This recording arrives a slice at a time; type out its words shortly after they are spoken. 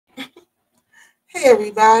Hey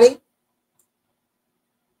everybody.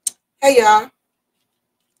 Hey y'all.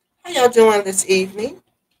 How y'all doing this evening?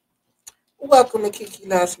 Welcome to Kiki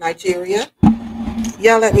Loves Nigeria.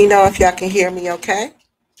 Y'all let me know if y'all can hear me okay.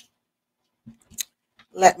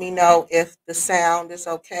 Let me know if the sound is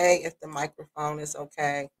okay, if the microphone is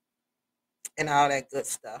okay, and all that good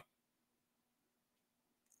stuff.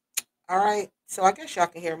 All right. So I guess y'all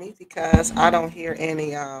can hear me because I don't hear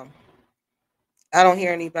anybody.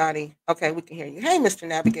 Okay, we can hear you. Hey Mr.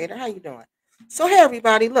 Navigator, how you doing? So hey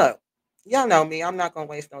everybody, look. Y'all know me. I'm not gonna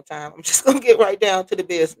waste no time. I'm just gonna get right down to the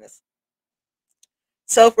business.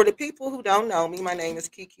 So for the people who don't know me, my name is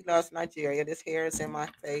Kiki Loves Nigeria. This hair is in my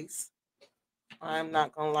face. I'm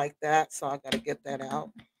not gonna like that, so I gotta get that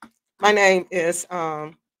out. My name is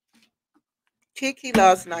Kiki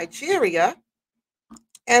Loves Nigeria,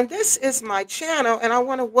 and this is my channel. And I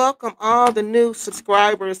want to welcome all the new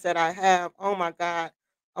subscribers that I have. Oh my God,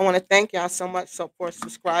 I want to thank y'all so much for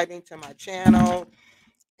subscribing to my channel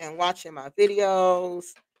and watching my videos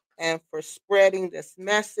and for spreading this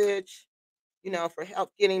message. For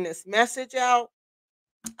help getting this message out.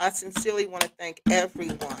 I sincerely want to thank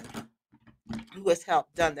everyone who has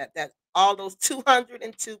helped done that. That all those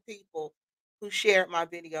 202 people who shared my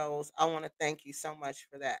videos. I want to thank you so much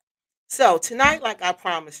for that. So tonight, like I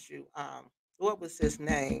promised you, what was his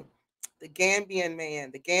name? The Gambian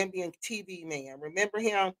man, the Gambian TV man. Remember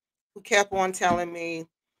him who kept on telling me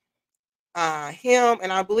him,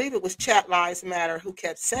 and I believe it was Chat Lives Matter, who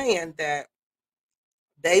kept saying that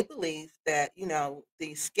they believe that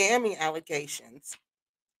the scamming allegations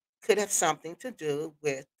could have something to do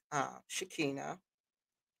with Shakina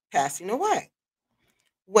passing away.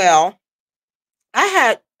 Well,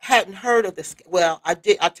 I hadn't heard of this. Well, I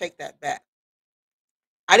did. I take that back.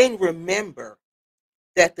 I didn't remember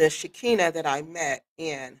that the Shakina that I met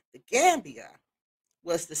in the Gambia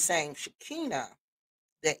was the same Shakina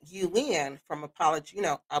that UN from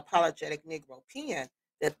Apologetic Negro Pen,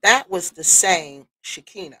 that was the same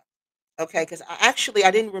Shakina. Okay, because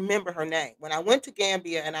I didn't remember her name. When I went to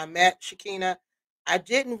Gambia and I met Shakina, I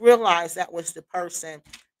didn't realize that was the person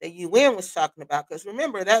that UN was talking about. Because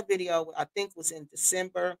remember that video, I think was in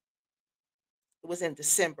December. It was in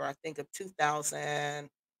December, I think, of 2000.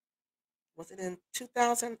 Was it in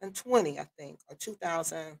 2020? I think, or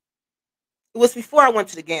 2000. It was before I went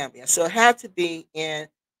to the Gambia, so it had to be in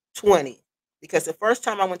 20 because the first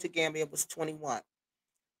time I went to Gambia was 21.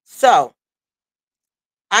 So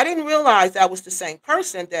I didn't realize that was the same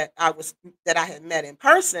person that I had met in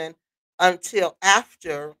person until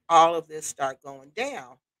after all of this started going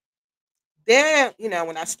down. Then,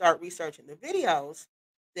 when I start researching the videos,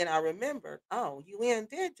 then I remembered, oh, UN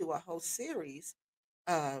did do a whole series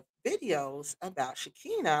of videos about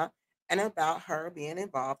Shakina and about her being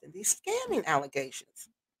involved in these scamming allegations.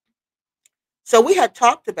 So we had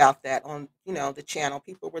talked about that on, the channel.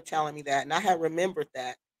 People were telling me that, and I had remembered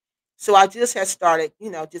that. So I just had started,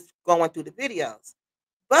 just going through the videos.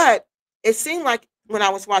 But it seemed like when I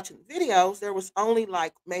was watching the videos, there was only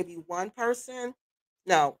like maybe one person.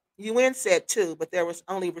 No, UN said two, but there was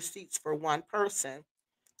only receipts for one person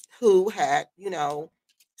who had,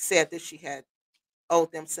 said that she had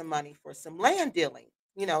owed them some money for some land dealing,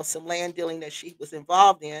 some land dealing that she was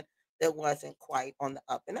involved in that wasn't quite on the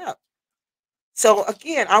up and up. So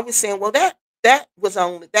again, I was saying, well, that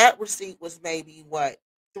receipt was maybe what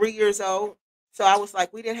 3 years old. So I was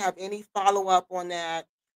like, we didn't have any follow up on that.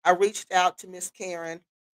 I reached out to Miss Karen.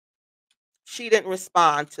 She didn't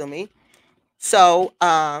respond to me. So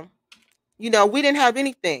we didn't have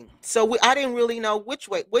anything. So I didn't really know which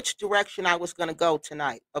direction I was going to go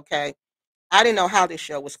tonight. Okay, I didn't know how this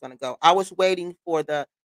show was going to go. I was waiting for the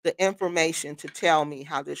information to tell me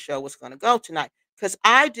how this show was going to go tonight because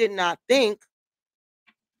I did not think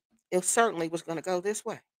it certainly was going to go this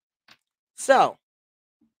way. So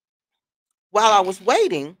while I was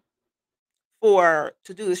waiting for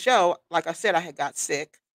to do the show, like I said, I had got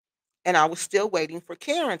sick, and I was still waiting for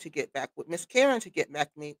Karen to get back with Miss Karen to get back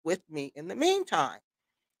with me in the meantime.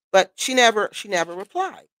 But she never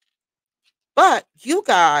replied. But you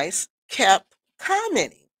guys kept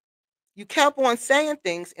commenting. You kept on saying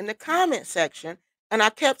things in the comment section, and I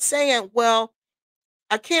kept saying, well,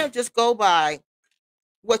 I can't just go by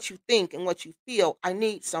what you think and what you feel. I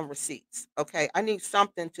need some receipts. Okay. I need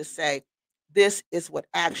something to say this is what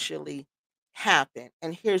actually happened.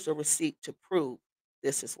 And here's a receipt to prove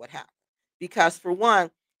this is what happened. Because for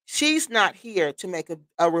one, she's not here to make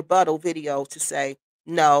a rebuttal video to say,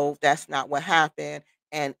 no, that's not what happened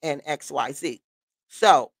and XYZ.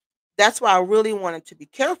 So that's why I really wanted to be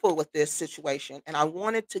careful with this situation. And I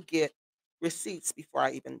wanted to get receipts before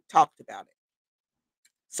I even talked about it.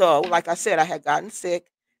 So, like I said, I had gotten sick,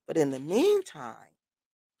 but in the meantime,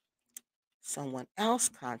 someone else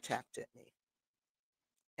contacted me.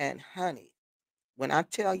 And honey, when I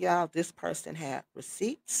tell y'all this person had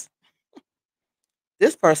receipts,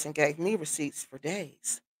 this person gave me receipts for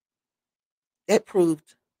days. It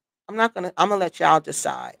proved I'm gonna let y'all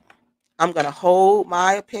decide. I'm gonna hold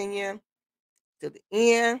my opinion to the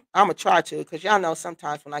end. I'm gonna try to, because y'all know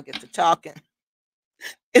sometimes when I get to talking,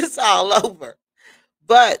 it's all over.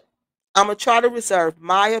 But I'm gonna try to reserve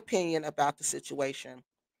my opinion about the situation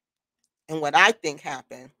and what I think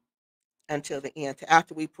happened until the end, to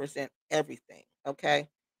after we present everything. Okay.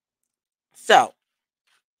 So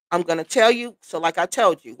I'm gonna tell you. So, like I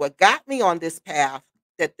told you, what got me on this path,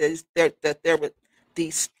 that there were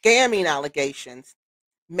these scamming allegations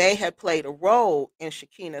may have played a role in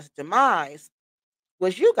Shakina's demise,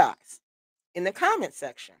 was you guys in the comment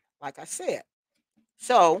section. Like I said.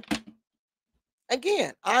 So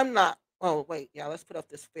again, I'm not. Oh wait, yeah. Let's put up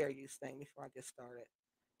this fair use thing before I get started,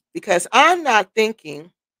 because I'm not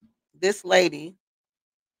thinking this lady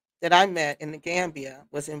that I met in the Gambia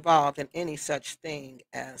was involved in any such thing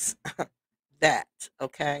as that.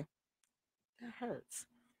 Okay, that hurts.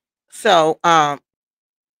 So, I'm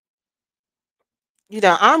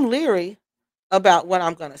leery about what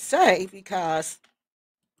I'm going to say, because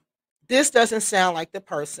this doesn't sound like the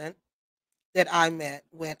person that I met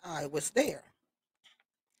when I was there.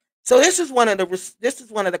 So this is one of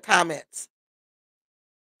the comments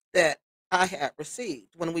that I had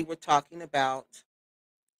received when we were talking about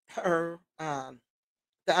her, the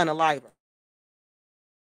unaliver.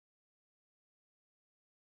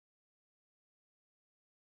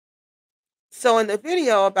 So in the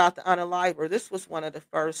video about the unaliver, this was one of the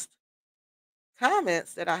first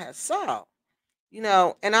comments that I had saw.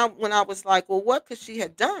 And I when I was like, well, what could she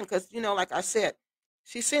have done? Because like I said,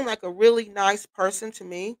 she seemed like a really nice person to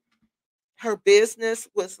me. Her business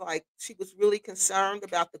was like, she was really concerned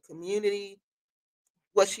about the community.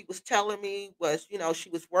 What she was telling me was, she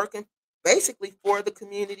was working basically for the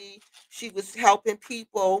community. She was helping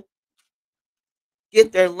people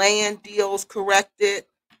get their land deals corrected.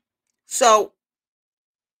 So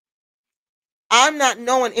I'm not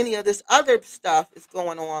knowing any of this other stuff is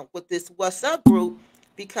going on with this What's Up group,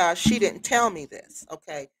 because she didn't tell me this.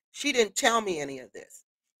 Okay, she didn't tell me any of this,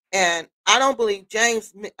 and I don't believe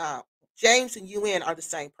James and UN are the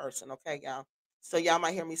same person. Okay, y'all. So y'all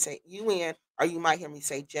might hear me say UN, or you might hear me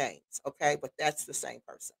say James. Okay, but that's the same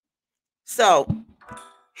person. So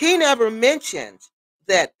he never mentioned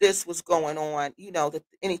that this was going on, that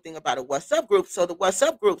anything about a WhatsApp group. So the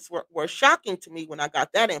WhatsApp groups were shocking to me when I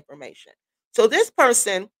got that information. So this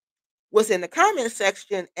person was in the comment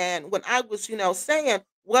section, and when I was, saying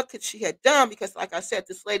what could she have done, because like I said,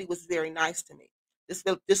 this lady was very nice to me.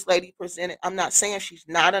 This lady presented. I'm not saying she's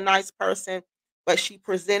not a nice person, but she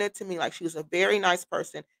presented to me like she was a very nice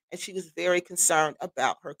person, and she was very concerned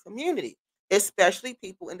about her community, especially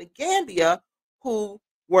people in the Gambia who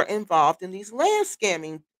were involved in these land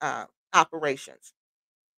scamming operations.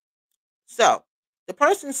 So the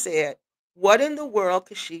person said, "What in the world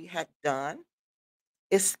could she have done?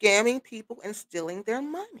 Is scamming people and stealing their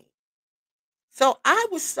money." So I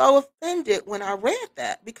was so offended when I read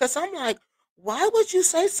that, because I'm like, why would you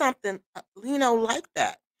say something, like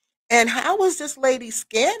that? And how is this lady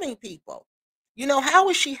scamming people? How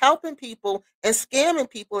is she helping people and scamming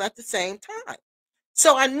people at the same time?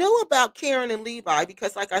 So I knew about Karen and Levi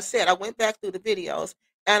because, like I said, I went back through the videos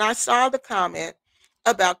and I saw the comment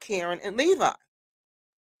about Karen and Levi.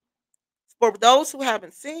 For those who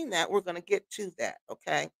haven't seen that, we're going to get to that,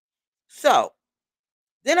 okay? So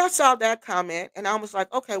then I saw that comment and I was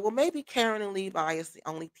like, okay, well, maybe Karen and Levi is the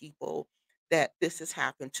only people that this has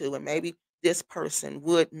happened to. And maybe this person,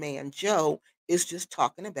 Woodman Joe, is just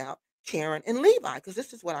talking about Karen and Levi, because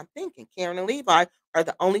this is what I'm thinking. Karen and Levi are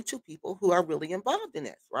the only two people who are really involved in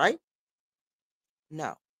this, right?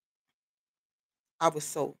 No, I was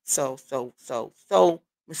so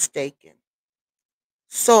mistaken.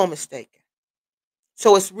 So mistaken.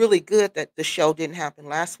 So it's really good that the show didn't happen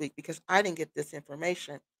last week, because I didn't get this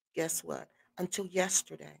information. Guess what? Until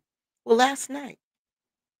yesterday. Well, last night.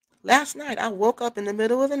 Last night, I woke up in the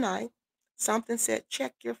middle of the night. Something said,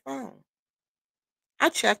 check your phone. I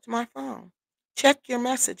checked my phone. Check your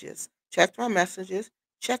messages. Checked my messages.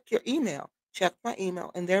 Check your email. Checked my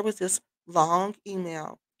email. And there was this long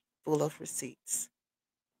email full of receipts.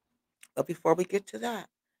 But before we get to that,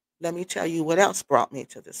 let me tell you what else brought me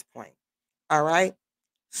to this point. All right.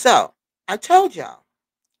 So I told y'all,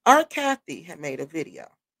 our Kathy had made a video.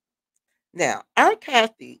 Now, our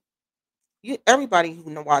Kathy, everybody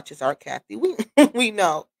who watches our Kathy, we we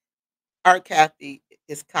know our Kathy.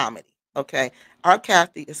 is comedy. Okay, R.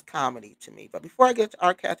 Kathy is comedy to me. But before I get to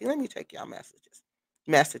R. Kathy, let me take y'all messages.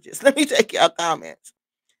 Messages. Let me take y'all comments.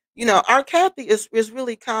 R. Kathy is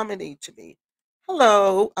really comedy to me.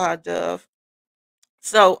 Hello, Dove.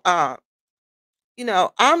 So, I'm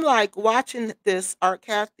like watching this R.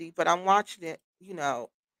 Kathy, but I'm watching it,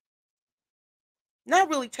 not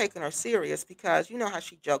really taking her serious because you know how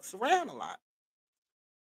she jokes around a lot.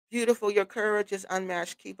 Beautiful, your courage is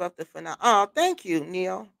unmatched. Keep up the phenomenon. Oh, thank you,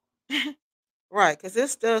 Neil. Right, because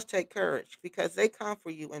this does take courage because they come for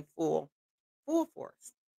you in full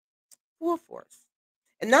force, full force.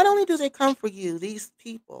 And not only do they come for you, these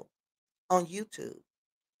people on YouTube,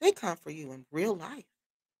 they come for you in real life.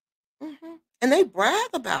 And they brag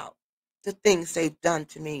about the things they've done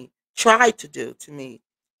to me, tried to do to me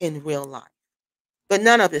in real life. But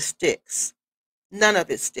none of it sticks. None of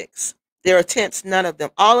it sticks. Their attempts, none of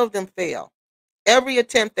them, all of them fail. Every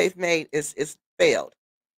attempt they've made is failed.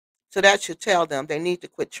 So that should tell them they need to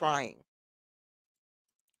quit trying.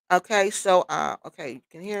 Okay, so okay, you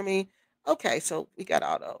can hear me. Okay, so we got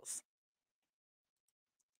all those.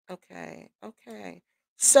 Okay, okay.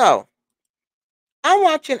 So I'm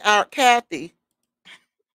watching Aunt Kathy.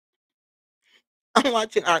 I'm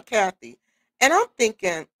watching Aunt Kathy, and I'm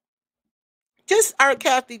thinking, just Aunt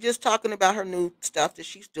Kathy just talking about her new stuff that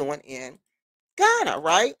she's doing in Ghana,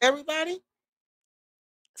 right? Everybody.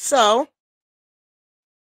 So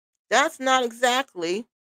that's not exactly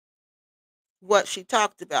what she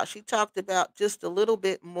talked about. She talked about just a little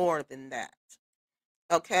bit more than that.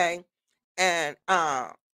 Okay, and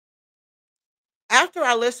after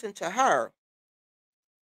I listened to her,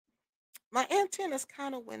 my antennas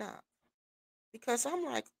kind of went up because I'm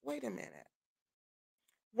like, wait a minute.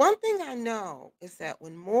 One thing I know is that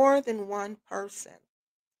when more than one person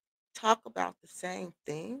talk about the same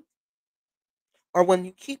thing, or when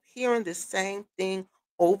you keep hearing the same thing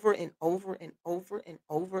over and over and over and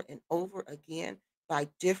over and over again by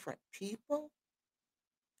different people,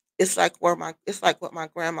 it's like what my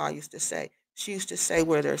grandma used to say. She used to say,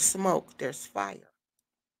 where there's smoke, there's fire.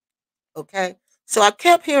 Okay. So I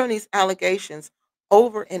kept hearing these allegations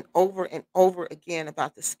over and over and over again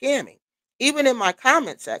about the scamming. Even in my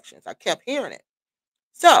comment sections, I kept hearing it.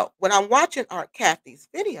 So when I'm watching Aunt Kathy's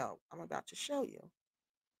video, I'm about to show you,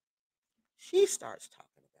 she starts talking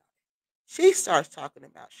about it. She starts talking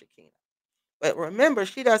about Shakina. But remember,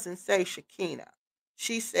 she doesn't say Shakina.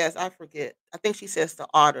 She says, I forget, I think she says the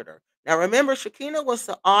auditor. Now remember, Shakina was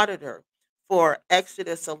the auditor for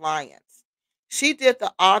Exodus Alliance. She did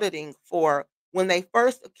the auditing for when they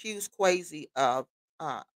first accused Kwesi of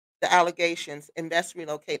uh, the allegations, Invest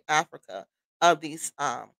Relocate Africa, of these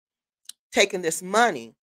taking this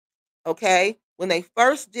money. Okay, when they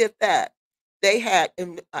first did that, they had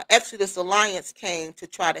Exodus Alliance came to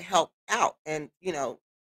try to help out and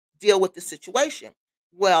deal with the situation.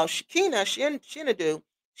 Well, Chinedu,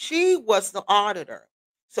 she was the auditor,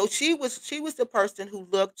 so she was the person who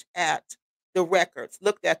looked at the records,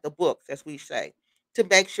 looked at the books, as we say, to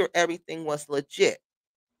make sure everything was legit.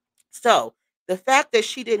 So the fact that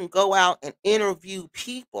she didn't go out and interview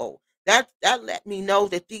people, that let me know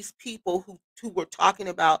that these people who were talking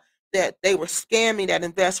about that they were scamming that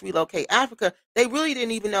Invest Relocate Africa, they really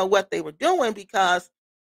didn't even know what they were doing because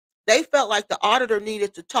they felt like the auditor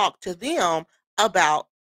needed to talk to them about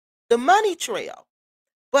the money trail.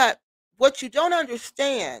 But what you don't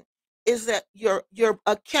understand is that your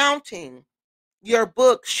accounting, your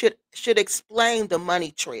book should explain the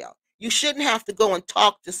money trail. You shouldn't have to go and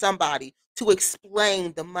talk to somebody to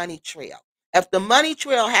explain the money trail. If the money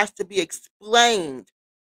trail has to be explained,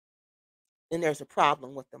 then there's a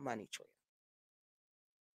problem with the money trail.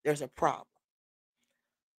 There's a problem.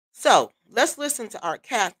 So let's listen to our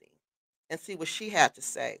Kathy and see what she had to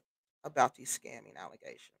say about these scamming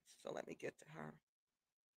allegations. So let me get to her.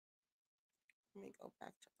 Let me go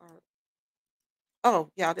back to art. Oh,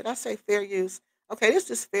 yeah, did I say fair use? Okay,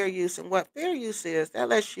 this is fair use. And what fair use is, that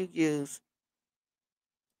lets you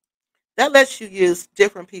use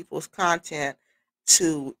different people's content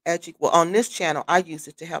to educate. Well, on this channel, I use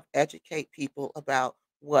it to help educate people about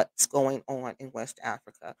what's going on in West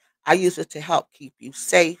Africa. I use it to help keep you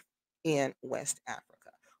safe in West Africa.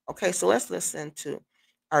 Okay, so let's listen to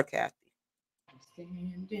our Kathy.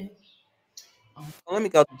 Standing, Well, let me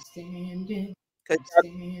go I'm standing, because I'm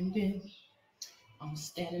standing, I'm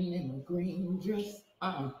standing in a green dress.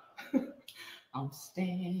 I'm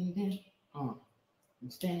standing, uh, I'm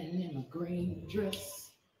standing in a green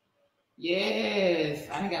dress. Yes,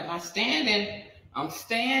 I done got my standing. I'm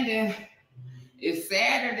standing. It's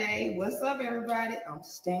Saturday. What's up, everybody? I'm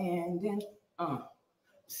standing,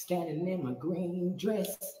 standing in my green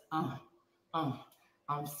dress. Uh,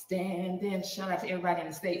 I'm standing. Shout out to everybody in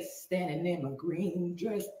the States standing in my green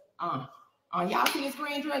dress. Y'all see this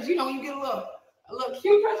green dress? You know, you get a little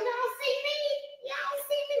cute dress. Y'all see me? Y'all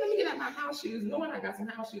see me? Let me get out my house shoes. Knowing I got some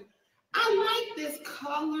house shoes. I like this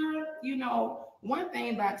color. You know, one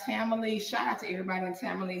thing about Tamale, shout out to everybody in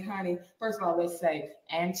Tamale, honey. First of all, let's say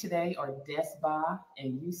and today or Desba,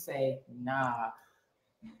 and you say nah.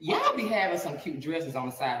 Y'all be having some cute dresses on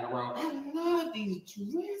the side of the road. I love these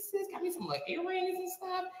dresses. Got me some like earrings and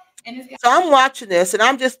stuff. And it's got So I'm watching this and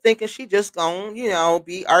I'm just thinking she just gonna,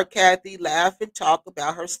 be our Kathy, laugh and talk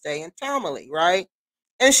about her stay in Tamale, right?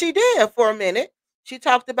 And she did for a minute. She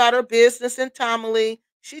talked about her business in Tamale.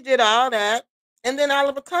 She did all that. And then all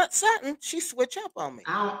of a sudden, she switched up on me.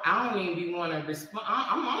 I don't even be want to respond.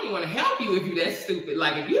 I don't even want to help you if you that stupid.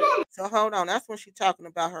 Like if you don't. So hold on. That's when she's talking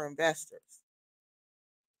about her investors.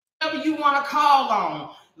 Whatever you want to call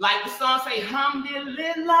on. Like the song say,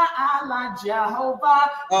 Alhamdulillah, Allah,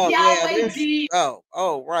 Jehovah, Oh yeah, Yahweh, this. D.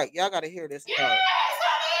 Oh right. Y'all got to hear this Yes, part. honey.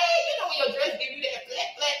 You know when your dress give you that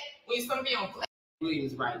flat, when you're supposed to be on flat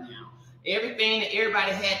Williams right now. Everything that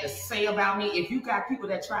everybody had to say about me. If you got people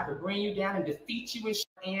that try to bring you down and defeat you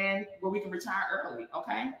and where we can retire early,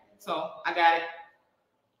 okay? So I got it.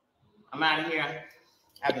 I'm out of here.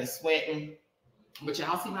 I've been sweating. But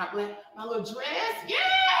y'all see my little dress?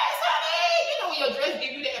 Yes, honey. You know when your dress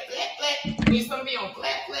give you that flat, when you're supposed to be on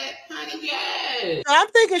flat, honey, yes. So I'm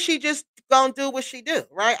thinking she just gonna do what she do,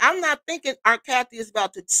 right? I'm not thinking our Kathy is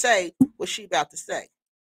about to say what she about to say.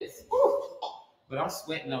 But I'm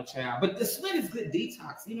sweating no child. But the sweat is good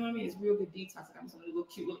detox. You know what I mean? It's real good detox. I got some little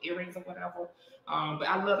cute little earrings or whatever. But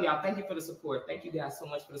I love y'all. Thank you for the support. Thank you guys so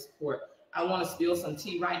much for the support. I want to spill some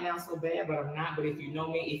tea right now so bad, but I'm not. But if you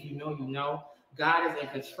know me, if you know, you know. God is in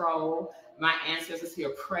control. My ancestors hear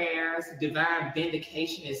prayers. Divine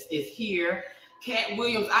vindication is here. Cat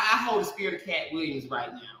Williams, I hold the spirit of Cat Williams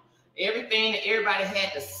right now. Everything that everybody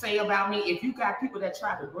had to say about me, if you got people that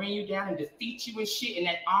try to bring you down and defeat you and shit and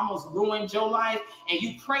that almost ruined your life, and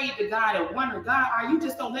you prayed to God and wonder, God, are you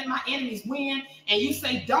just gonna let my enemies win? And you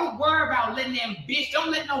say, don't worry about letting them bitch, don't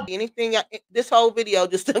let no anything. This whole video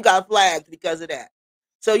just got flagged because of that.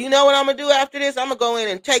 So you know what I'm gonna do after this? I'm gonna go in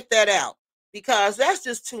and take that out because that's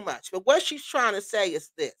just too much. But what she's trying to say is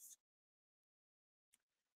this.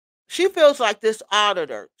 She feels like this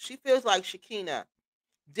auditor. She feels like Shakina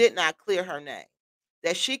did not clear her name.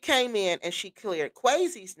 That she came in and she cleared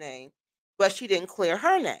Quasi's name, but she didn't clear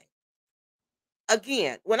her name.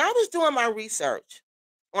 Again, when I was doing my research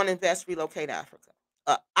on Invest Relocate Africa,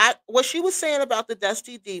 what she was saying about the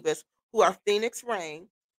Dusty Divas, who are Phoenix Rain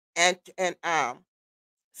and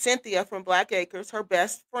Cynthia from Black Acres, her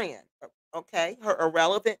best friend, okay, her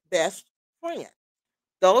irrelevant best friend.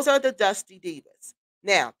 Those are the Dusty Divas.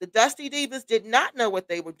 Now, the Dusty Divas did not know what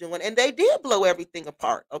they were doing, and they did blow everything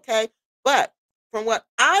apart, okay? But from what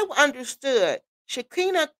I understood,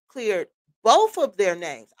 Shakina cleared both of their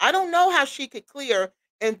names. I don't know how she could clear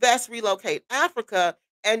Invest Relocate Africa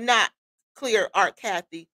and not clear Art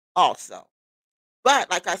Kathy also. But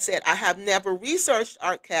like I said, I have never researched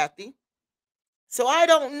Art Kathy, so I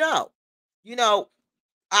don't know. You know,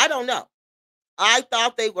 I don't know. I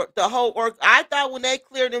thought they were the whole org. I thought when they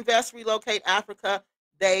cleared Invest Relocate Africa,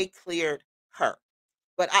 they cleared her.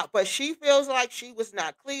 But she feels like she was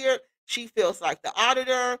not cleared. She feels like the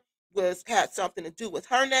auditor had something to do with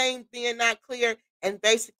her name being not clear. And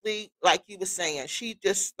basically, like you were saying, she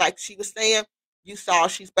just like she was saying, you saw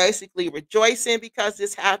she's basically rejoicing because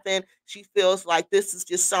this happened. She feels like this is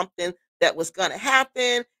just something that was gonna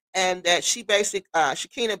happen, and that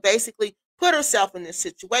Shakina basically put herself in this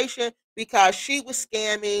situation because she was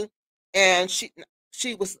scamming, and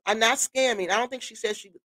she was not scamming. I don't think she said she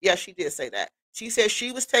was. Yeah, she did say that. She said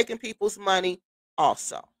she was taking people's money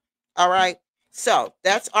also. All right. So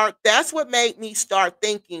that's what made me start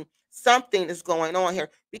thinking something is going on here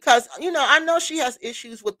because I know she has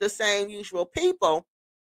issues with the same usual people.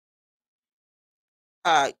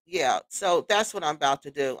 Yeah, so that's what I'm about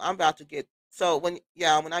to do. I'm about to get so when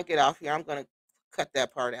I get off here, I'm gonna cut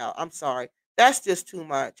that part out. I'm sorry. That's just too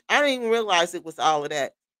much. I didn't even realize it was all of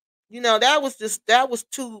that. That was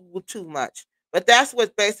too much. But that's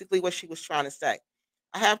what basically what she was trying to say.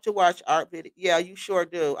 I have to watch art video. Yeah, you sure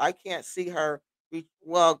do. I can't see her.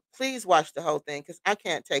 Well, please watch the whole thing because I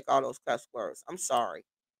can't take all those cuss words. I'm sorry.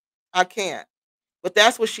 I can't. But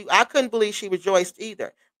that's what I couldn't believe she rejoiced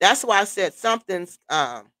either. That's why I said something's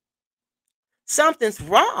wrong. Something is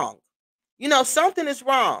wrong.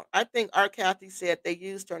 I think our Kathy said they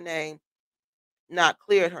used her name, not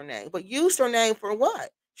cleared her name, but used her name for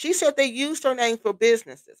what? She said they used her name for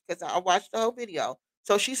businesses because I watched the whole video.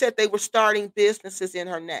 So she said they were starting businesses in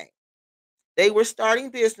her name. They were starting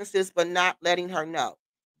businesses, but not letting her know.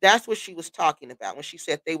 That's what she was talking about when she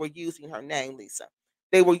said they were using her name, Lisa.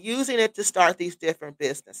 They were using it to start these different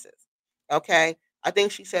businesses. Okay. I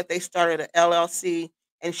think she said they started an LLC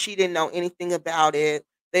and she didn't know anything about it.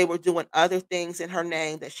 They were doing other things in her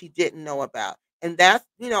name that she didn't know about. And that's,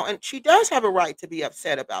 and she does have a right to be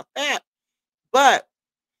upset about that. But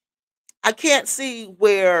I can't see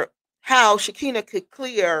how Shakina could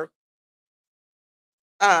clear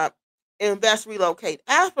uh, Invest Relocate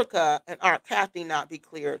Africa and Art Kathy not be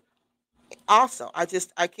cleared. Also,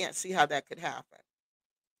 I can't see how that could happen.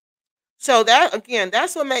 So that again,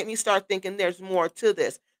 that's what made me start thinking there's more to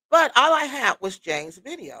this. But all I had was Jane's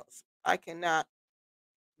videos. I cannot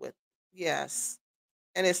with yes,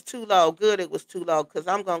 and it's too low. Good, it was too low because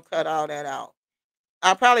I'm gonna cut all that out.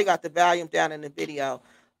 I probably got the volume down in the video,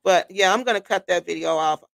 but yeah, I'm gonna cut that video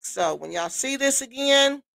off. So when y'all see this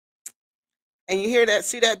again, and you hear that,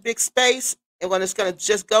 see that big space, and when it's gonna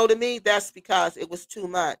just go to me, that's because it was too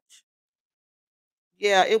much.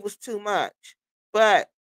 Yeah, it was too much. But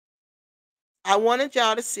I wanted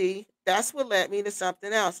y'all to see that's what led me to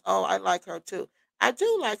something else. Oh, I like her too. I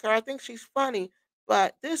do like her. I think she's funny,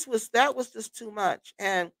 but that was just too much.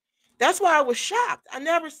 And that's why I was shocked. I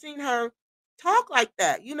never seen her talk like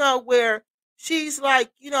that. Where she's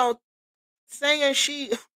like, saying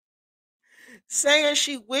she saying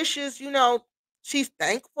she wishes, she's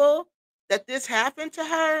thankful that this happened to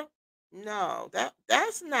her. No,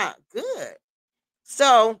 that's not good.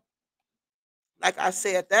 So, like I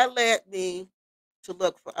said, that led me to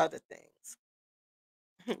look for other things.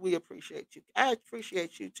 We appreciate you. I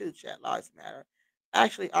appreciate you too, Chat Lives Matter.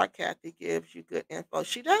 Actually, our Kathy gives you good info.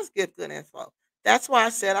 She does give good info. That's why I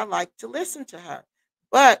said I like to listen to her.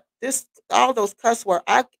 But all those cuss words,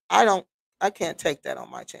 I can't take that on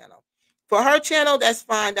my channel. For her channel, that's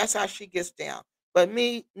fine. That's how she gets down. But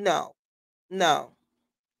me, no,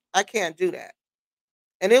 I can't do that.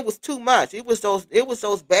 And it was too much. It was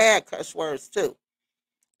those bad cuss words too.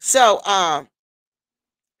 So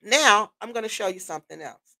now I'm going to show you something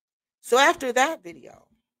else. So after that video,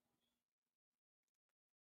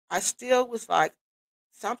 I still was like,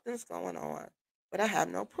 something's going on, but I have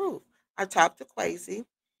no proof. I talked to Quasi.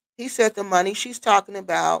 He said the money she's talking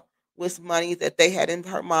about was money that they had in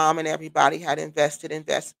her mom and everybody had invested,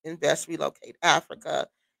 invest, relocate Africa,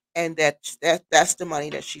 and that's the money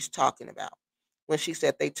that she's talking about when she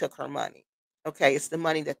said they took her money. Okay, it's the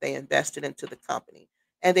money that they invested into the company.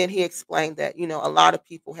 And then he explained that, a lot of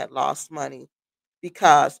people had lost money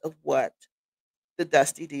because of what the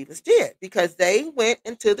Dusty Divas did, because they went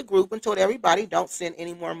into the group and told everybody don't send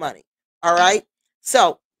any more money. All right.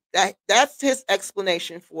 So that's his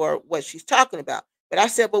explanation for what she's talking about. But I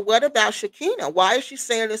said, but what about Shakina? Why is she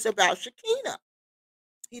saying this about Shakina?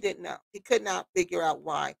 He didn't know. He could not figure out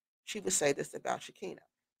why she would say this about Shakina.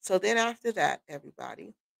 So then after that,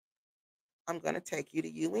 everybody, I'm going to take you to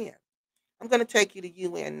UN. I'm going to take you to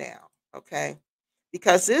UN now. Okay.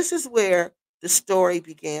 Because this is where the story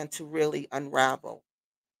began to really unravel.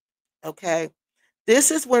 Okay.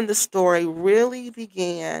 This is when the story really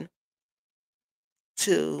began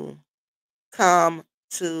to come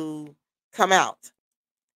to come out.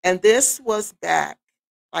 And this was back,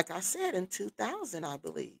 like I said, in 2000, I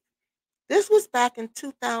believe. This was back in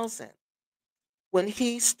 2000 when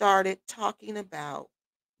he started talking about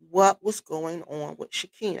what was going on with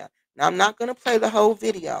Shakina. Now, I'm not going to play the whole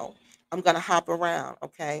video. I'm going to hop around,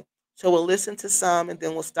 okay? So we'll listen to some and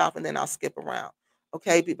then we'll stop and then I'll skip around,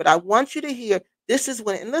 okay? But I want you to hear, this is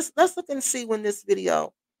when, and let's look and see when this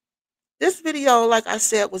video, like I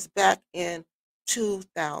said, was back in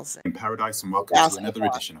 2000. In paradise, and welcome to another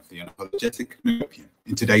edition of the Unapologetic Nubian.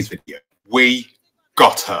 In today's video, we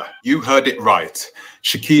got her. You heard it right.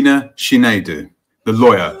 Shakina Chinedu, the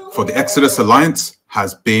lawyer for the Exodus Alliance,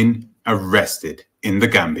 has been arrested in the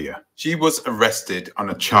Gambia. She was arrested on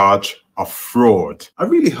a charge of fraud. I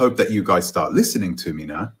really hope that you guys start listening to me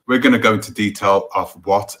now. We're going to go into detail of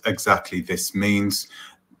what exactly this means.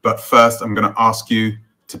 But first, I'm going to ask you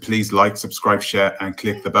to please like, subscribe, share, and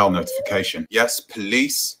click the bell notification. Yes,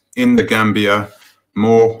 police in the Gambia,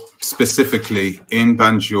 more specifically in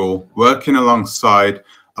Banjul, working alongside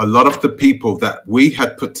a lot of the people that we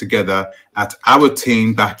had put together at our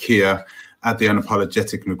team back here at the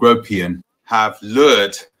Unapologetic Negropian, have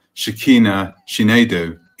lured Shakina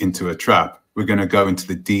Chinedu into a trap. We're going to go into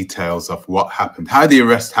the details of what happened, how the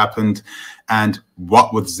arrest happened, and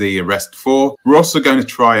what was the arrest for. We're also going to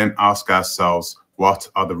try and ask ourselves, what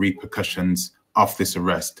are the repercussions of this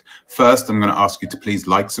arrest? First, I'm going to ask you to please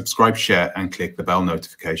like, subscribe, share, and click the bell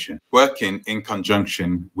notification. Working in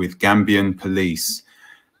conjunction with Gambian police,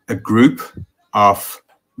 a group of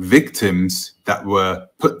victims that were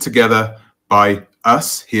put together by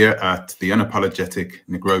us here at the Unapologetic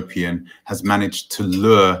Negropian has managed to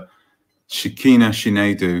lure SHAKINA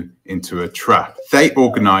CHINEDU into a trap. They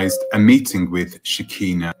organized a meeting with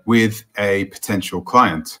SHAKINA with a potential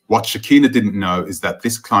client. What SHAKINA didn't know is that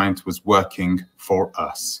this client was working for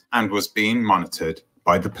us and was being monitored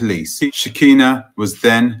by the police. SHAKINA was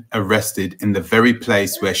then arrested in the very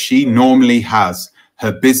place where she normally has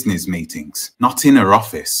her business meetings, not in her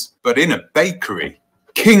office, but in a bakery,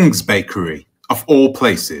 King's Bakery. Of all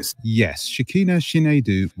places. Yes, SHAKINA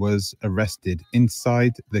CHINEDU was arrested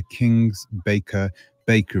inside the King's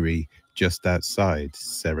Bakery just outside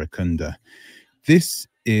Serekunda. This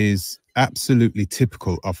is absolutely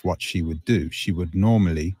typical of what she would do. She would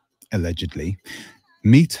normally, allegedly,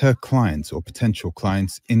 meet her clients or potential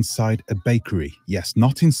clients inside a bakery. Yes,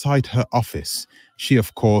 not inside her office. She,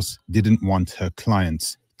 of course, didn't want her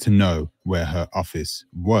clients to know where her office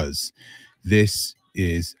was. This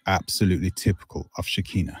is absolutely typical of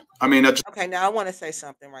SHAKINA. I mean, okay, now I want to say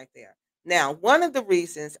something right there. Now, one of the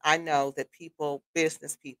reasons I know that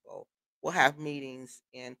business people will have meetings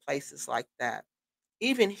in places like that,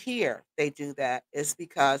 even here they do that, is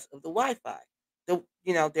because of the Wi-Fi.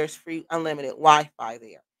 There's free unlimited Wi-Fi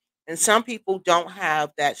there. And some people don't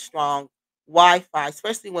have that strong Wi-Fi,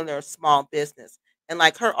 especially when they're a small business. And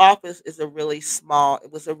like her office is it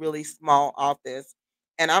was a really small office.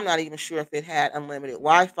 And I'm not even sure if it had unlimited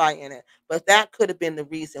Wi-Fi in it, but that could have been the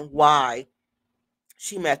reason why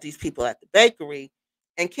she met these people at the bakery.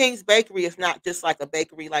 And King's Bakery is not just like a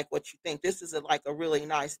bakery like what you think. This is like a really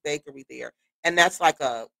nice bakery there. And that's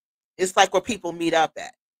it's like where people meet up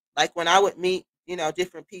at. Like when I would meet,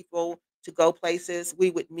 different people to go places,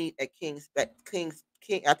 we would meet at King,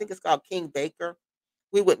 I think it's called King Baker.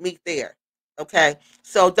 We would meet there. Okay.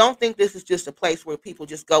 So don't think this is just a place where people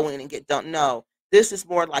just go in and get done. No. This is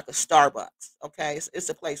more like a Starbucks, okay? It's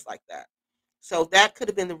a place like that. So that could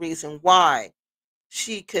have been the reason why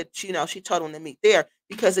she told him to meet there.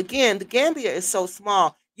 Because again, the Gambia is so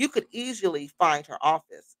small, you could easily find her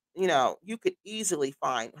office. You could easily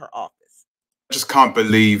find her office. I just can't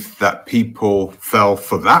believe that people fell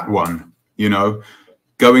for that one,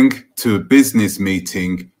 going to a business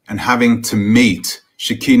meeting and having to meet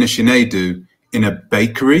SHAKINA CHINEDU in a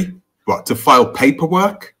bakery, to file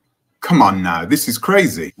paperwork? Come on now, this is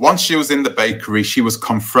crazy. Once she was in the bakery, she was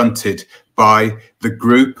confronted by the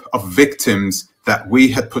group of victims that we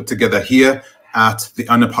had put together here at the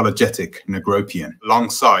Unapologetic Negropian,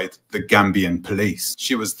 alongside the Gambian police.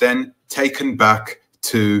 She was then taken back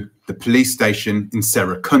to the police station in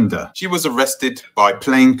Serekunda. She was arrested by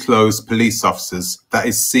plainclothes police officers, that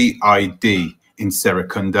is CID, in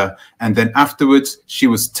Serekunda, and then afterwards she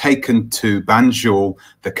was taken to Banjul,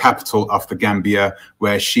 the capital of the Gambia,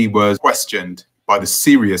 where she was questioned by the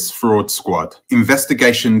Serious Fraud Squad.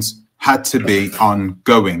 Investigations had to be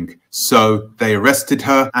ongoing, so they arrested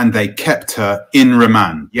her and they kept her in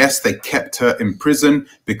remand. Yes, they kept her in prison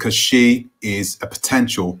because she is a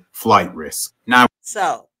potential flight risk. Now,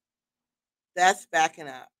 so that's backing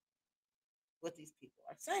up what these people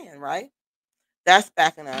are saying, right? That's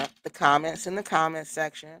backing up the comments in the comment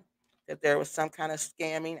section that there was some kind of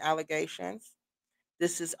scamming allegations.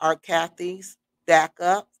 This is our Kathy's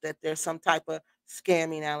backup that there's some type of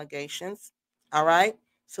scamming allegations. All right.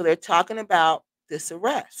 So they're talking about this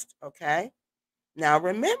arrest. Okay. Now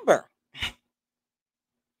remember,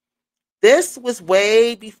 this was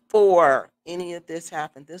way before any of this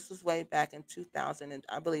happened. This was way back in 2000. And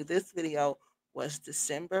I believe this video was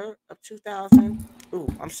December of 2000. Ooh,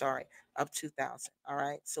 I'm sorry. Of 2000. All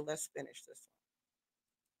right. So let's finish this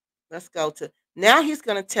one. Let's go to now. He's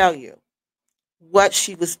going to tell you what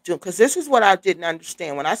she was doing, because this is what I didn't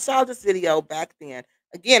understand when I saw this video back then.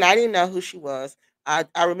 Again, I didn't know who she was. I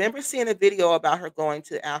remember seeing a video about her going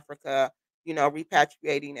to Africa,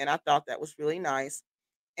 repatriating, and I thought that was really nice.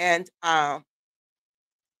 And I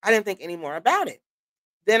didn't think any more about it.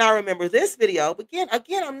 Then I remember this video. But again,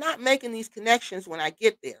 I'm not making these connections when I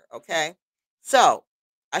get there. Okay. So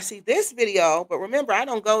I see this video, but remember, I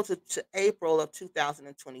don't go to April of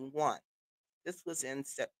 2021. This was in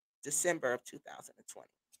December of 2020.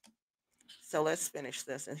 So let's finish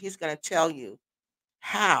this. And he's going to tell you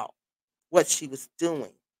what she was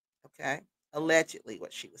doing. Okay. Allegedly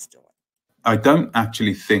what she was doing. I don't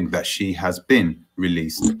actually think that she has been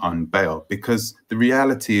released on bail, because the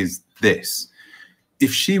reality is this.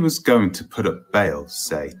 If she was going to put up bail,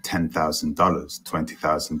 say $10,000,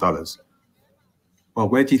 $20,000, well,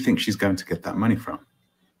 where do you think she's going to get that money from?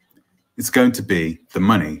 It's going to be the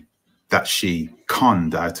money that she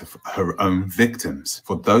conned out of her own victims.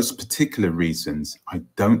 For those particular reasons, I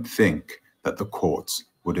don't think that the courts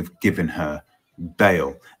would have given her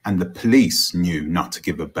bail, and the police knew not to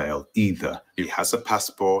give her bail either. She has a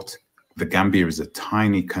passport. The Gambia is a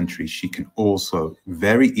tiny country. She can also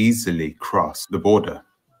very easily cross the border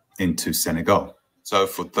into Senegal. So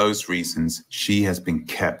for those reasons, she has been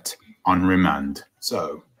kept on remand.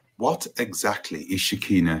 So what exactly is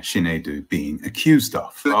Shakina Chinedu being accused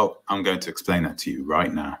of? Well, I'm going to explain that to you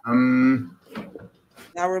right now.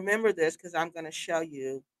 Now remember this, because I'm going to show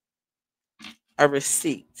you a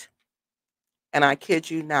receipt. And I kid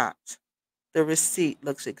you not, the receipt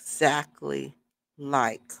looks exactly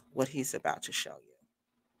like what he's about to show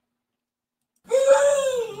you.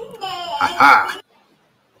 Aha!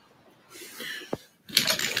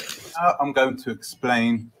 Now I'm going to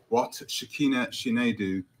explain what Shakina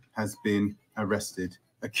Chinedu has been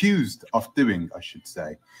accused of doing, I should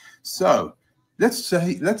say. So let's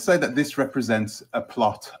say that this represents a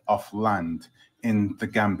plot of land in the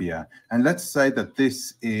Gambia, and let's say that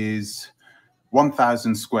this is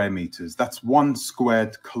 1,000 square meters. That's 1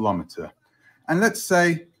 squared kilometer. And let's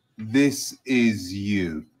say this is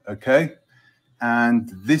you, okay? And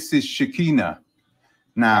this is Shakina.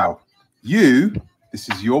 Now, this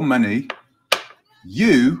is your money.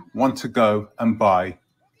 You want to go and buy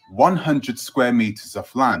 100 square meters of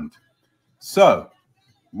land. So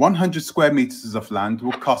 100 square meters of land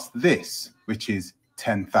will cost this, which is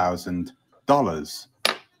 $10,000.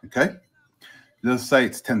 Okay? Let's say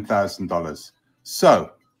it's $10,000.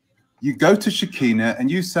 So you go to Shakina and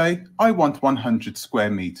you say, I want 100 square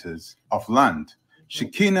meters of land.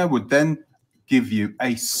 Shakina would then give you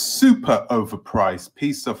a super overpriced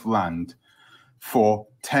piece of land for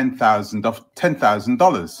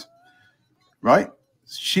 $10,000, right?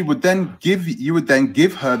 You would then give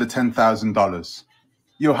her the $10,000.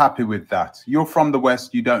 You're happy with that. You're from the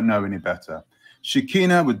West. You don't know any better.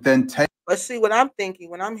 Shakina would then take. But see, what I'm thinking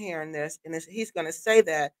when I'm hearing this, and he's going to say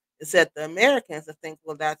that, is that the Americans will think,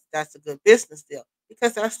 well, that's a good business deal,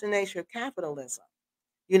 because that's the nature of capitalism.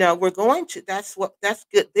 You know, that's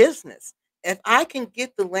good business. If I can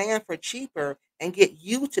get the land for cheaper and get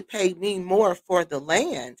you to pay me more for the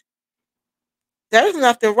land, there's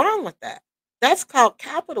nothing wrong with that. That's called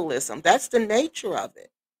capitalism. That's the nature of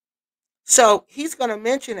it. So he's going to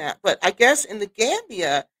mention that. But I guess in the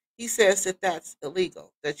Gambia, he says that that's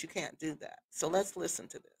illegal, that you can't do that. So let's listen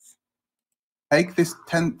to this. Take this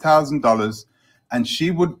 $10,000 and she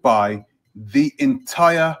would buy the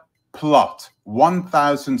entire plot,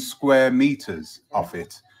 1,000 square meters of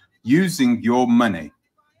it, using your money.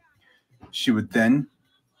 She would then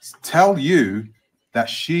tell you that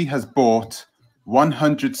she has bought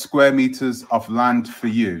 100 square meters of land for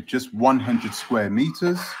you, just 100 square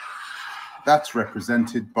meters. That's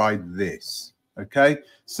represented by this, okay?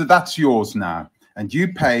 So that's yours now. And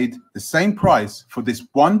you paid the same price for this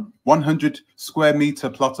 100 square meter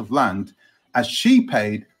plot of land as she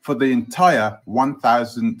paid for the entire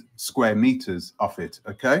 1,000 square meters of it,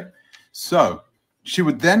 okay? So she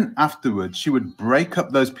would then afterwards, she would break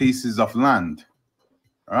up those pieces of land,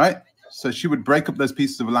 all right? So she would break up those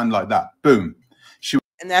pieces of land like that, boom.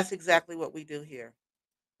 And that's exactly what we do here.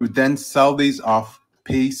 Would then sell these off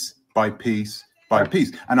piece by piece by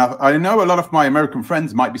piece. And I know a lot of my American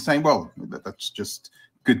friends might be saying, well, that's just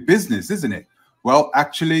good business, isn't it? Well,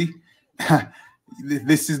 actually,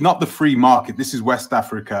 this is not the free market. This is West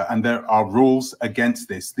Africa, and there are rules against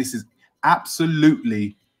this. This is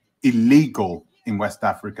absolutely illegal in West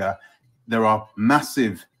Africa. There are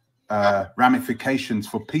massive ramifications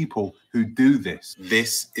for people who do this.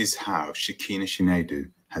 This is how Shakina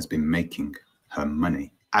Chinedu has been making her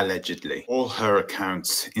money. Allegedly, all her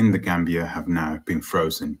accounts in the Gambia have now been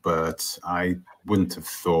frozen, but I wouldn't have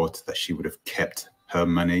thought that she would have kept her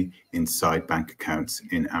money inside bank accounts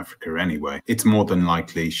in Africa anyway. It's more than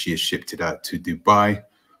likely she has shipped it out to Dubai,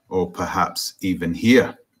 or perhaps even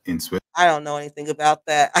here in Switzerland. I don't know anything about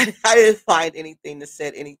that. I didn't find anything that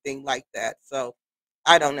said anything like that, so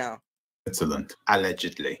I don't know. Switzerland,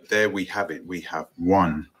 allegedly. There we have it. We have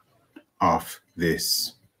one of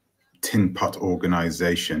this tin pot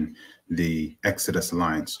organization, the Exodus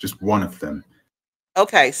Alliance, just one of them.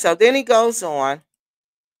 Okay, so then he goes on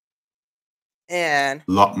and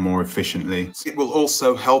a lot more efficiently. It will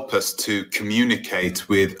also help us to communicate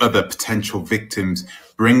with other potential victims,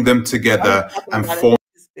 bring them together and form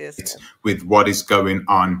with what is going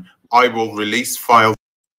on. I will release files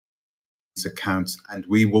accounts and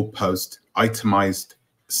we will post itemized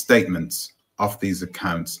statements of these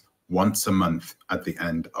accounts once a month at the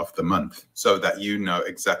end of the month, so that you know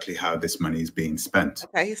exactly how this money is being spent.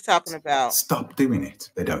 Okay, he's talking about... Stop doing it.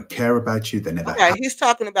 They don't care about you. They never... Okay, he's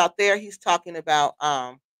talking about he's talking about,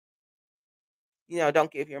 you know, don't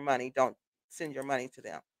give your money. Don't send your money to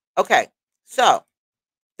them. Okay, so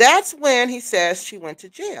that's when he says she went to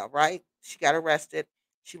jail, right? She got arrested.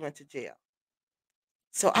 She went to jail.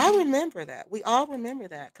 So I remember that. We all remember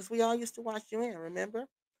that because we all used to watch UN, remember?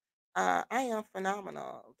 I am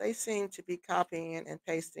phenomenal. They seem to be copying and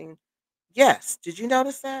pasting. Yes. Did you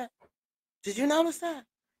notice that? Did you notice that?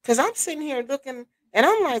 Because I'm sitting here looking and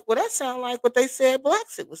I'm like, well, that sounds like what they said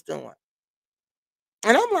Blacksit was doing.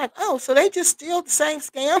 And I'm like, oh, so they just steal the same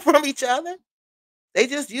scam from each other? They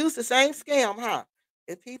just use the same scam, huh?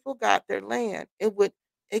 If people got their land, it would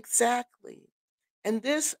exactly. And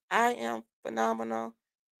this, I am phenomenal.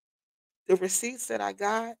 The receipts that I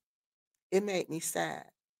got, it made me sad.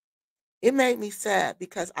 It made me sad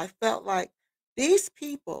because I felt like these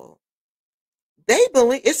people, they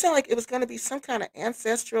believe it sounded like it was going to be some kind of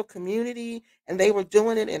ancestral community and they were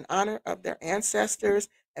doing it in honor of their ancestors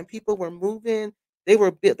and people were moving. They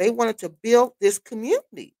wanted to build this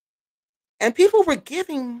community and people were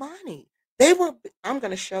giving money. They were I'm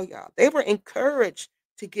going to show y'all. They were encouraged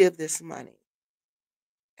to give this money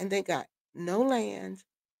and they got no land.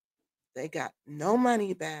 They got no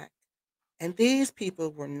money back. And these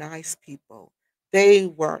people were nice people. They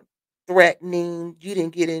weren't threatening. You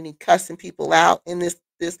didn't get any cussing people out in this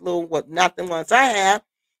little what not the ones I have.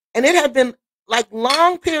 And it had been like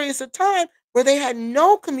long periods of time where they had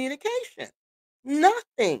no communication.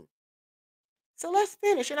 Nothing. So let's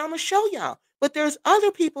finish and I'm gonna show y'all. But there's other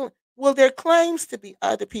people, well, there claims to be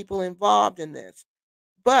other people involved in this,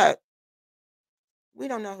 but we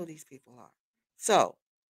don't know who these people are. So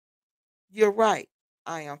you're right.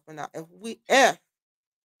 I am for now.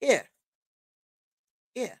 If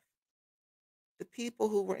if the people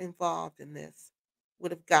who were involved in this would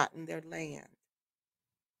have gotten their land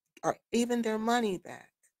or even their money back,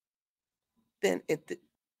 then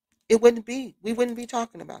it wouldn't be. We wouldn't be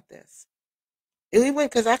talking about this. And we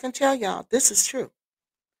wouldn't, because I can tell y'all this is true.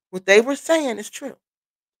 What they were saying is true.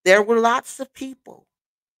 There were lots of people,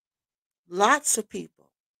 lots of people.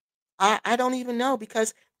 I don't even know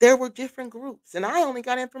because there were different groups, and I only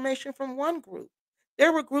got information from one group.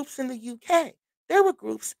 There were groups in the UK. There were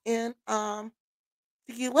groups in the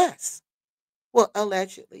US. Well,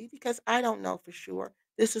 allegedly, because I don't know for sure.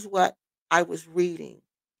 This is what I was reading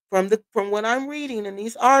from what I'm reading in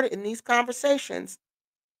in these conversations.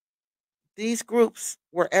 These groups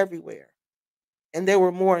were everywhere, and there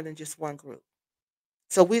were more than just one group.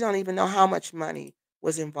 So we don't even know how much money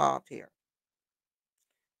was involved here.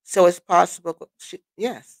 So it's possible.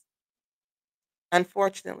 Yes,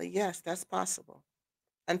 unfortunately, yes, that's possible.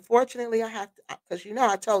 Unfortunately, I have to because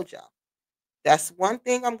I told y'all that's one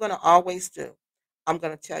thing I'm going to always do. I'm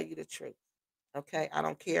going to tell you the truth. Okay. I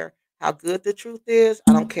don't care how good the truth is.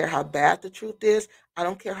 I don't care how bad the truth is. I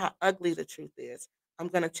don't care how ugly the truth is. I'm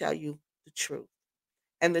going to tell you the truth.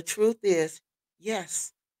 And the truth is,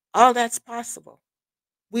 yes, all that's possible.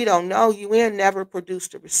 We don't know. UN never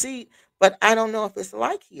produced a receipt, but I don't know if it's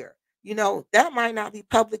like here. That might not be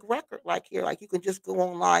public record like here. Like you can just go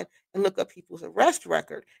online and look up people's arrest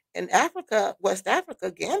record. In Africa, West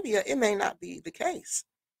Africa, Gambia, it may not be the case.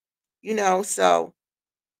 So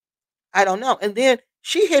I don't know. And then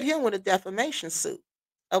she hit him with a defamation suit.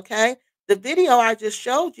 Okay. The video I just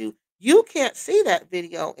showed you, you can't see that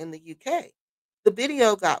video in the UK. The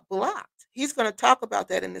video got blocked. He's going to talk about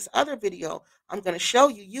that in this other video I'm going to show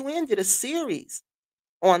you. UN did a series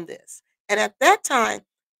on this. And at that time,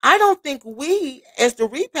 I don't think we, as the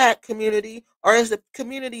repat community or as the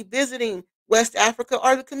community visiting West Africa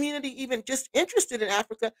or the community even just interested in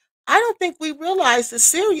Africa, I don't think we realized the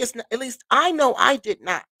seriousness. At least I know I did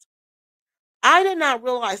not. I did not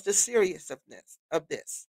realize the seriousness of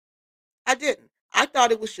this. I didn't. I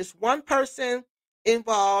thought it was just one person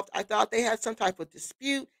involved. I thought they had some type of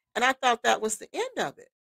dispute, and I thought that was the end of it.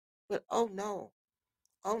 But oh no,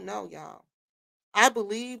 y'all. I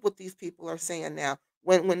believe what these people are saying now.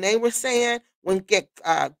 When they were saying, when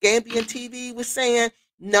Gambian TV was saying,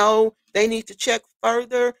 no, they need to check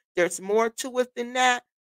further. There's more to it than that.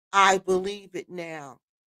 I believe it now.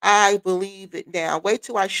 I believe it now. Wait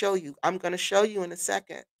till I show you. I'm going to show you in a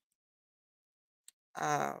second.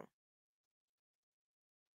 Um,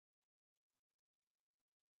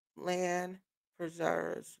 Land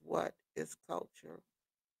preserves what is culture.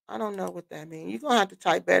 I don't know what that means. You're going to have to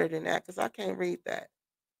type better than that because I can't read that.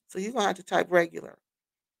 So you're going to have to type regular.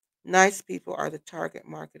 Nice people are the target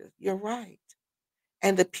marketers. You're right.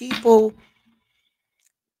 And the people,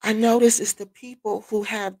 I notice it's the people who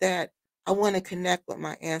have that, I want to connect with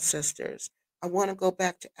my ancestors. I want to go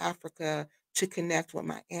back to Africa to connect with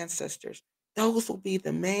my ancestors. Those will be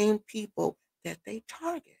the main people that they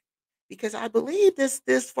target. Because I believe this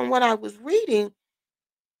from what I was reading,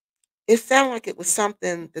 It sounded like it was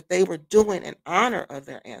something that they were doing in honor of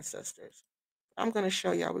their ancestors. I'm going to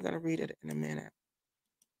show y'all. We're going to read it in a minute.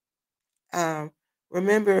 Um,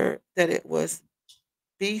 Remember that it was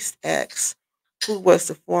Beast X who was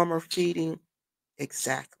the former feeding.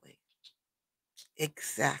 Exactly.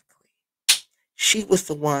 Exactly. She was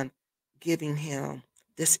the one giving him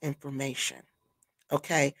this information.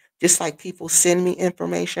 Okay. Just like people send me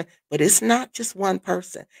information, but it's not just one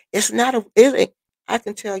person. It's not I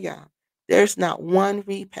can tell y'all, there's not one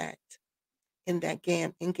repack in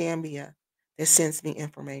Gambia that sends me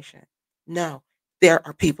information. No. There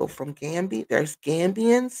are people from Gambia. There's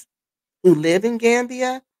Gambians who live in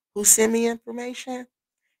Gambia who send me information.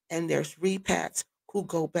 And there's repats who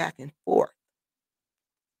go back and forth,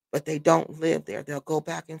 but they don't live there. They'll go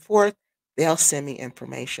back and forth. They'll send me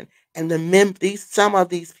information. And some of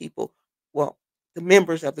these people, well, the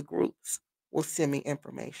members of the groups will send me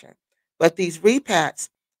information. But these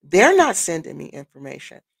repats, they're not sending me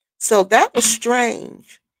information. So that was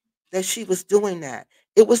strange that she was doing that.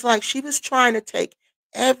 It was like she was trying to take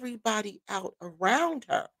everybody out around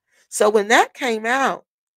her. So when that came out,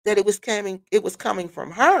 that it was coming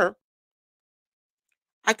from her,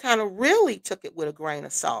 I kind of really took it with a grain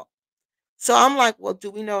of salt. So I'm like, well,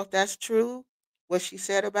 do we know if that's true? What she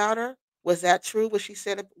said about her? Was that true?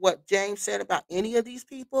 What James said about any of these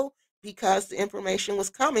people? Because the information was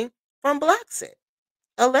coming from Blackset.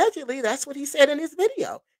 Allegedly, that's what he said in his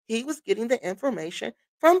video. He was getting the information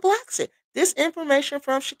from Blackset. This information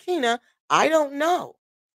from Shakina, I don't know.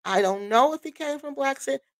 I don't know if it came from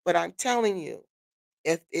Blackset, but I'm telling you,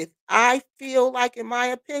 if I feel like, in my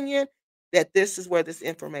opinion, that this is where this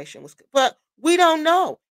information was, but we don't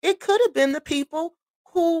know. It could have been the people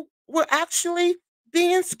who were actually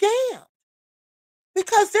being scammed,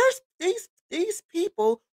 because there's these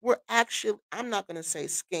people were actually, I'm not going to say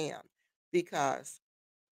scammed, because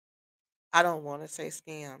I don't want to say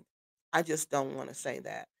scammed. I just don't want to say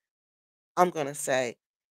that. I'm going to say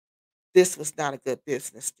this was not a good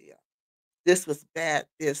business deal. This was bad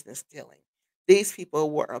business dealing. These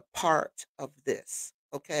people were a part of this.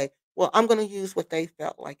 Okay. Well, I'm going to use what they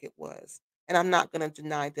felt like it was. And I'm not going to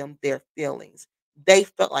deny them their feelings. They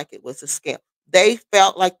felt like it was a scam. They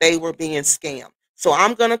felt like they were being scammed. So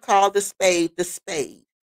I'm going to call the spade the spade.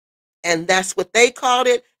 And that's what they called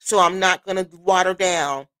it. So I'm not going to water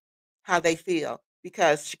down how they feel,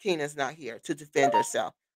 because Shakina's not here to defend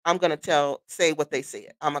herself. I'm going to say what they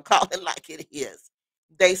said. I'm going to call it like it is.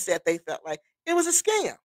 They said they felt like it was a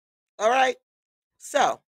scam. All right.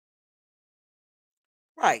 So,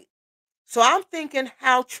 right. So I'm thinking,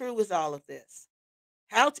 how true is all of this?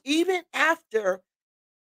 Even after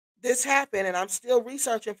this happened, and I'm still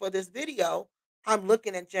researching for this video, I'm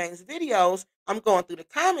looking at James' videos, I'm going through the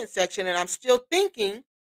comment section, and I'm still thinking,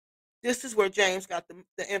 this is where James got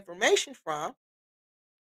the information from.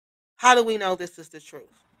 How do we know this is the truth?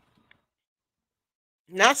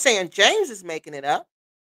 Not saying James is making it up,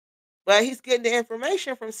 but he's getting the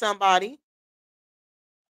information from somebody.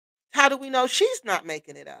 How do we know she's not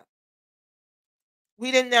making it up?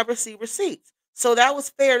 We didn't never see receipts. So that was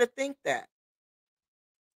fair to think that.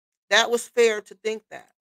 That was fair to think that.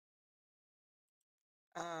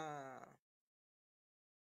 Uh,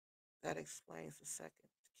 that explains the second.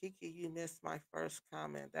 Kiki, you missed my first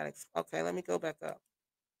comment. Okay, let me go back up.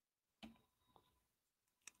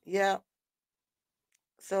 Yeah.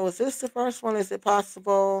 So is this the first one? Is it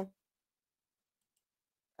possible?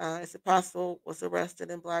 Was arrested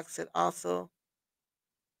in Blackset, also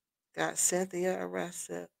got Cynthia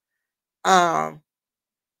arrested. Um,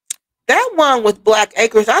 that one with Black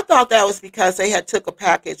Acres, I thought that was because they had took a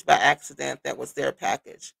package by accident that was their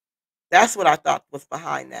package. That's what I thought was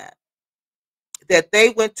behind that. That they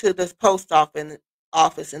went to the post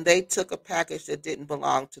office and they took a package that didn't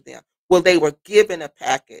belong to them. Well, they were given a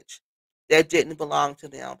package that didn't belong to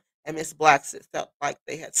them, and Miss Blacksett felt like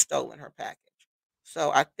they had stolen her package.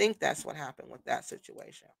 So I think that's what happened with that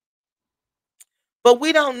situation. But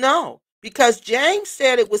we don't know, because James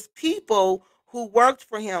said it was people who worked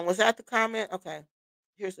for him. Was that the comment? Okay,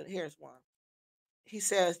 here's one. He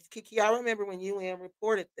says, Kiki, I remember when UN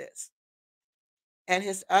reported this and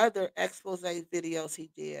his other expose videos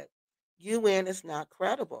he did. UN is not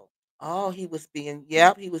credible. Oh, he was being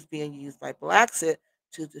used by Blackset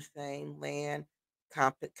to defame land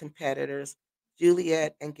competitors,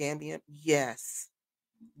 Juliet and Gambian. Yes.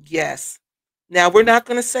 Yes. Now, we're not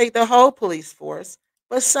going to say the whole police force,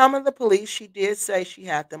 but some of the police, she did say she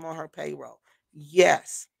had them on her payroll.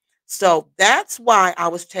 Yes. So that's why I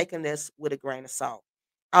was taking this with a grain of salt.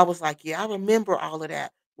 I was like, yeah, I remember all of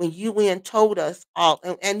that when UN told us all,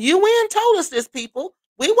 and UN told us this, people.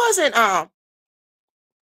 We wasn't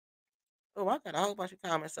Oh, I got a whole bunch of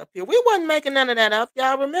comments up here. We wasn't making none of that up,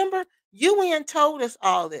 y'all. Remember, UN told us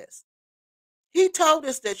all this. He told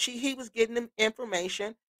us that he was getting the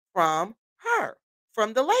information from her,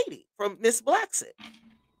 from the lady, from Miss Blacksett.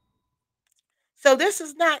 So this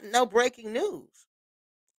is not no breaking news.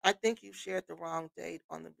 I think you shared the wrong date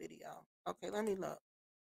on the video. Okay, let me look.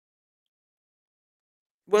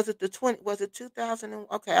 Was it the 20? Was it 2000?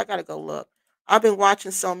 Okay, I gotta go look. I've been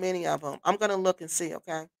watching so many of them. I'm gonna look and see.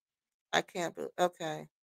 Okay, I can't. Okay,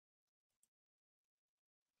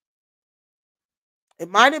 it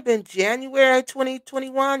might have been January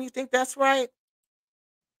 2021. You think that's right?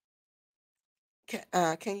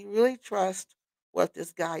 Can you really trust what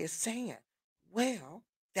this guy is saying? Well,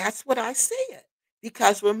 that's what I said.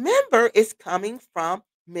 Because remember, it's coming from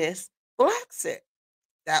Miss Blacksett.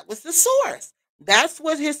 That was the source. That's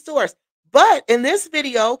what his source. But in this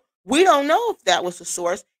video, we don't know if that was the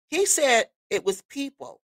source. He said it was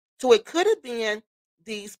people. So it could have been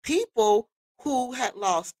these people who had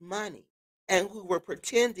lost money and who were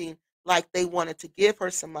pretending like they wanted to give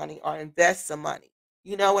her some money or invest some money.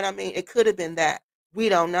 You know what I mean? It could have been that. We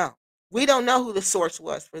don't know. We don't know who the source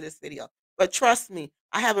was for this video. But trust me,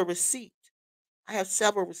 I have a receipt. I have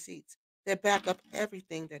several receipts that back up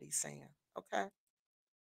everything that he's saying. Okay?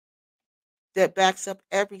 That backs up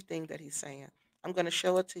everything that he's saying. I'm going to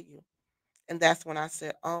show it to you. And that's when I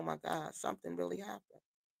said, oh my God, something really happened.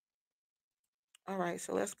 All right,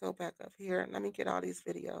 so let's go back up here. Let me get all these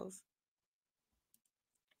videos.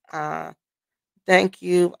 Uh, thank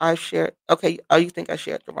you. I shared. Okay. Oh, you think I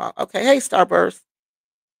shared the wrong? Okay. Hey, Starburst.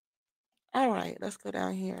 All right, let's go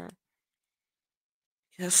down here.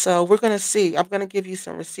 Yeah, so we're going to see. I'm going to give you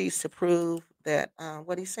some receipts to prove that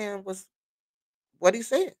what he's saying was what he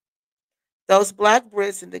said. Those black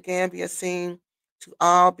Brits in the Gambia seem to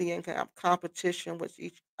all be in competition with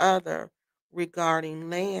each other regarding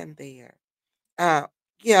land there. Uh,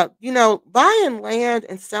 yeah, buying land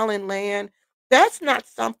and selling land, that's not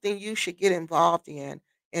something you should get involved in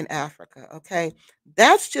Africa, okay?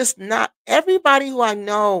 That's just not everybody who I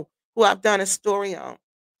know who I've done a story on.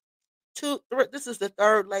 This is the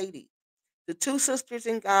third lady. The two sisters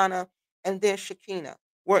in Ghana and then Shakina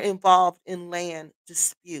were involved in land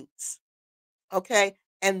disputes. Okay.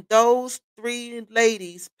 And those three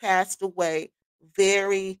ladies passed away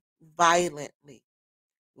very violently.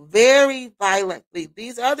 Very violently.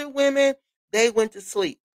 These other women, they went to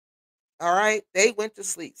sleep. All right. They went to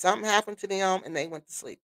sleep. Something happened to them and they went to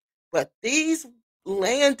sleep. But these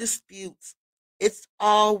land disputes, it's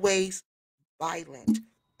always violent.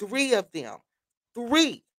 Three of them.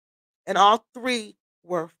 Three. And all three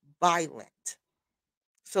were violent.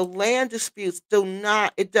 So land disputes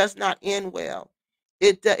it does not end well.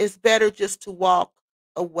 It's better just to walk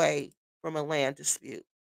away from a land dispute.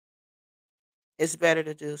 It's better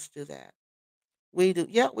to just do that. We do,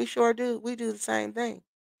 yeah, we sure do. We do the same thing.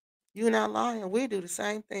 You're not lying. We do the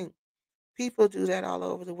same thing. People do that all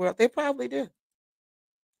over the world. They probably do.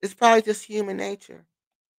 It's probably just human nature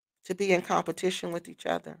to be in competition with each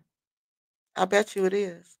other. I bet you it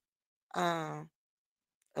is. Um,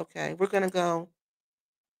 okay, we're gonna go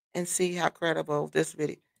and see how credible this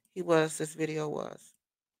video was.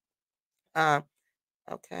 Um,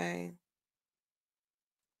 okay.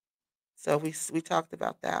 So we talked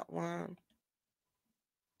about that one.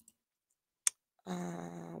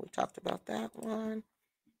 We talked about that one.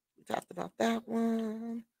 We talked about that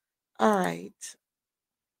one. All right.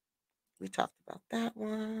 We talked about that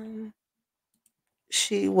one.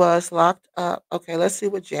 She was locked up. Okay, let's see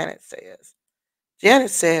what Janet says.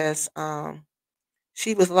 Janet says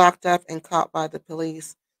she was locked up and caught by the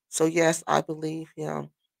police. So yes, I believe him.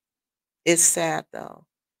 It's sad though.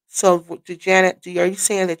 So to Janet, are you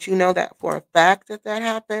saying that you know that for a fact that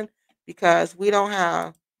happened? Because we don't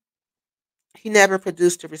have. He never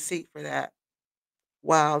produced a receipt for that.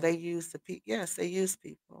 Wow, they use the people. Yes, they use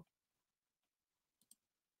people.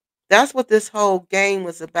 That's what this whole game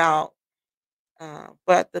was about.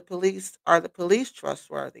 But the police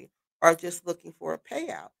trustworthy or just looking for a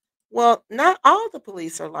payout? Well, not all the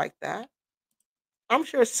police are like that. I'm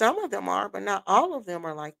sure some of them are, but not all of them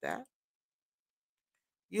are like that.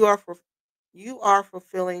 You are for you are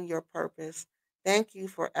fulfilling your purpose. Thank you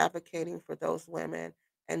for advocating for those women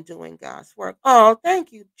and doing God's work. Oh,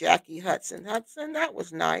 thank you, Jackie Hudson. Hudson, that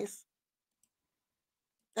was nice.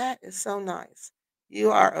 That is so nice.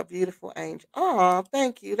 You are a beautiful angel. Oh,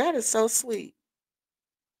 thank you. That is so sweet.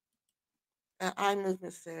 Eye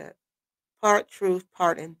movement said, part truth,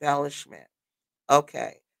 part embellishment.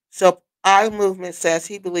 Okay. So eye movement says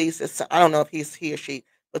he believes that I don't know if he or she,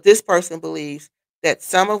 but this person believes that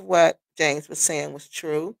some of what James was saying was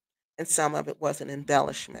true and some of it was an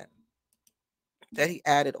embellishment. that he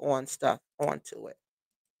added on stuff onto it.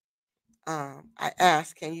 I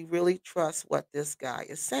asked, can you really trust what this guy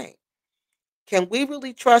is saying? Can we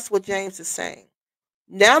really trust what James is saying?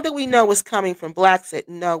 Now that we know it's coming from Blacksett,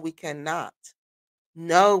 no, we cannot.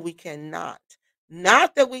 No, we cannot.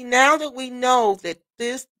 Not that we now that we know that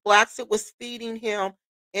this Blacksett was feeding him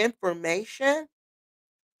information,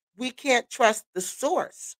 we can't trust the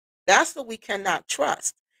source. That's what we cannot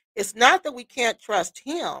trust. It's not that we can't trust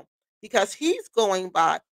him because he's going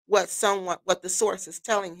by what the source is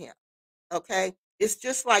telling him. Okay? It's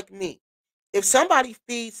just like me. If somebody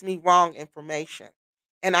feeds me wrong information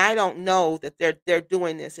and I don't know that they're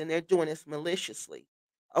doing this and they're doing this maliciously,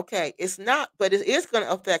 okay, it's not, but it is going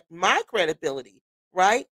to affect my credibility,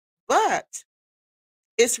 right? But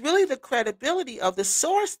it's really the credibility of the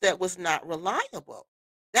source that was not reliable.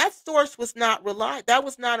 That source was not reliable. That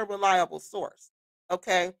was not a reliable source.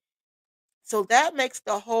 Okay. So that makes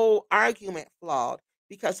the whole argument flawed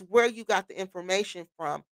because where you got the information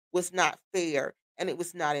from was not fair and it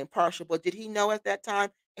was not impartial. But did he know at that time,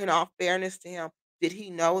 in all fairness to him, did he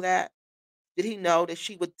know that? Did he know that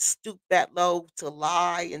she would stoop that low to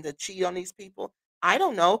lie and to cheat on these people? I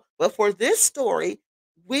don't know. But for this story,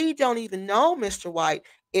 we don't even know, Mr. White,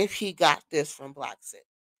 if he got this from Blacksett.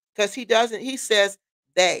 Because he doesn't, he says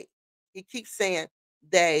they. He keeps saying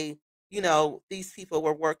they, these people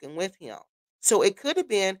were working with him. So it could have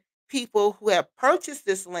been people who have purchased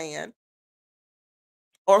this land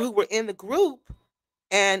or who were in the group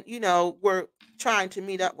and, were trying to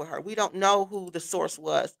meet up with her. We don't know who the source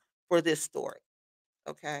was for this story.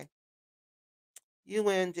 Okay.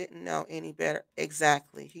 UN didn't know any better.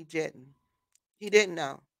 Exactly. He didn't. He didn't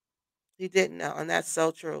know. He didn't know. And that's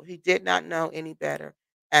so true. He did not know any better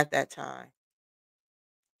at that time.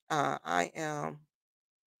 I am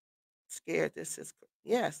scared this is,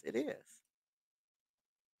 yes, it is.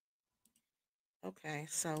 Okay.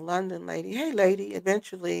 So London lady. Hey, lady.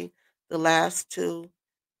 Eventually, the last two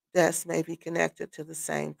deaths may be connected to the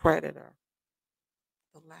same predator.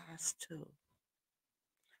 The last two.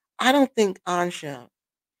 I don't think Anja,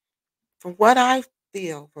 from what I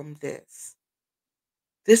feel from this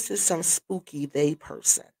is some spooky they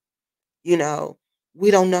person. You know,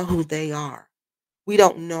 we don't know who they are. We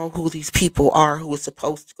don't know who these people are who was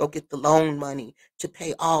supposed to go get the loan money to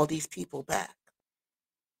pay all these people back.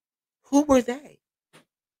 Who were they?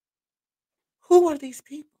 Who are these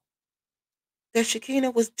people that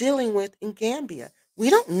Shakina was dealing with in Gambia? We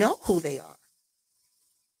don't know who they are.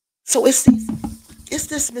 So it's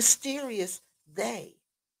this mysterious they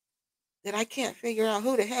that I can't figure out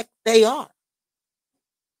who the heck they are.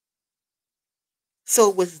 So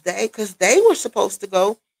it was they, because they were supposed to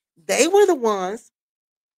go, they were the ones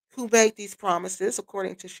who made these promises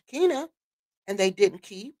according to Shakina, and they didn't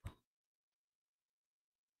keep.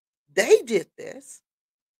 They did this.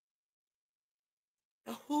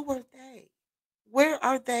 But who were they? Where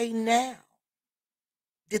are they now?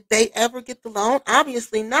 Did they ever get the loan?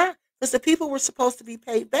 Obviously not, because the people were supposed to be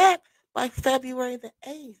paid back by February the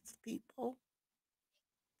 8th, people.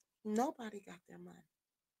 Nobody got their money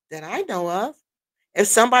that I know of. If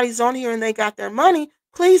somebody's on here and they got their money,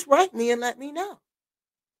 please write me and let me know.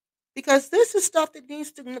 Because this is stuff that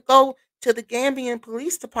needs to go to the Gambian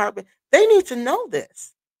Police Department. They need to know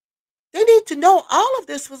this. They need to know all of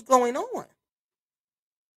this was going on.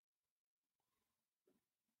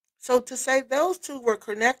 So to say those two were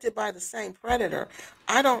connected by the same predator,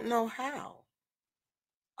 I don't know how.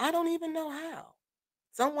 I don't even know how.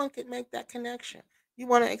 Someone could make that connection. You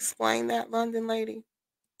want to explain that, London lady?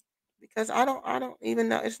 Because I don't even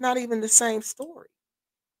know. It's not even the same story.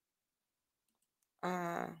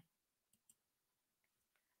 Uh,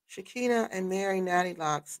 Shakina and Mary Natty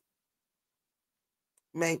Locks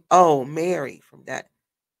Mary from that.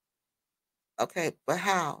 Okay, but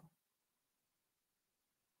how?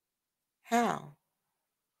 How?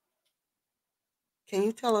 Can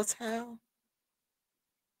you tell us how?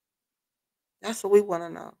 That's what we want to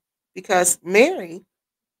know. Because Mary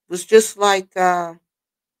was just like the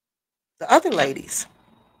other ladies.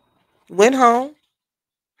 Went home,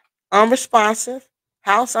 unresponsive,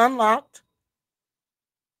 house unlocked.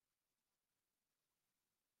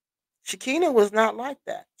 Shakina was not like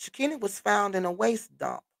that. Shakina was found in a waste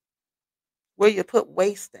dump where you put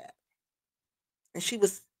waste at. And she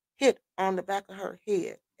was hit on the back of her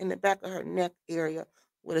head, in the back of her neck area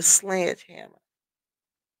with a sledgehammer.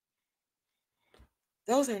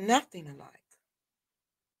 Those are nothing alike.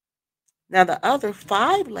 Now, the other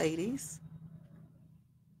five ladies,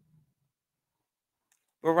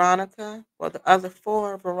 Veronica, or the other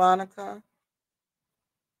four, Veronica,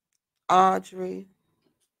 Audrey,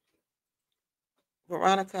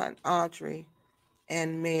 Veronica and Audrey,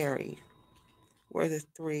 and Mary were the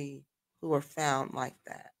three who were found like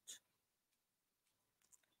that.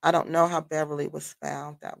 I don't know how Beverly was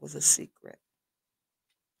found. That was a secret.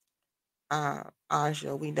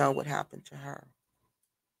 Aja, we know what happened to her.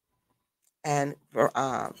 And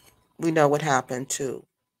we know what happened to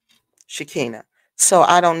Shakina. So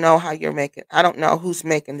I don't know how you're making, I don't know who's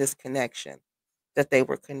making this connection that they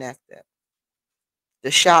were connected.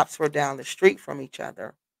 The shops were down the street from each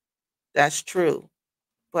other. That's true.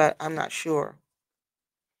 But I'm not sure.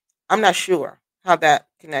 I'm not sure how that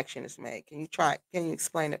connection is made. Can you try? Can you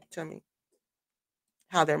explain it to me?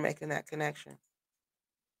 How they're making that connection?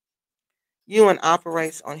 UN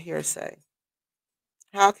operates on hearsay.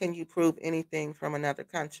 How can you prove anything from another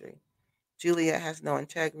country? Juliet has no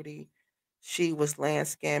integrity. She was land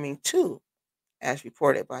scamming too, as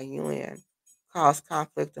reported by UN. Caused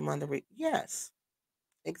conflict among the yes,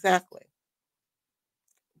 exactly.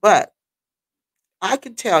 But I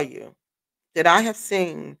can tell you that I have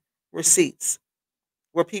seen receipts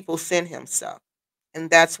where people send him stuff, and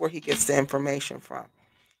that's where he gets the information from.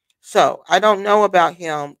 So I don't know about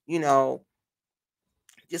him,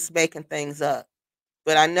 just making things up.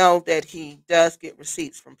 But I know that he does get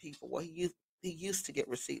receipts from people. Well, he used to get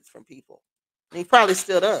receipts from people, and he probably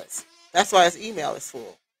still does. That's why his email is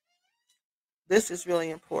full. This is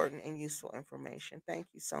really important and useful information. Thank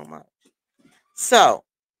you so much. So,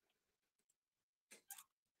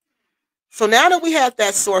 so now that we have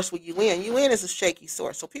that source with UN is a shaky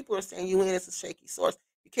source. So people are saying UN is a shaky source.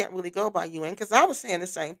 You can't really go by UN because I was saying the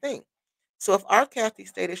same thing. So if our Kathy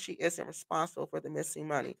stated she isn't responsible for the missing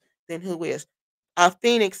money, then who is?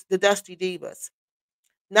 Phoenix, the Dusty Divas.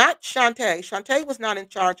 Not Shantae. Shantae was not in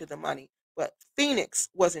charge of the money, but Phoenix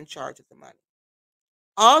was in charge of the money.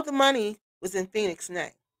 All the money was in Phoenix's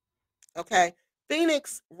name. Okay.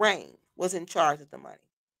 Phoenix Rain was in charge of the money.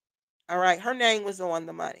 All right. Her name was on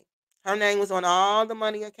the money. Her name was on all the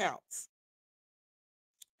money accounts.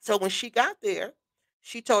 So when she got there,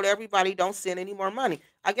 she told everybody don't send any more money.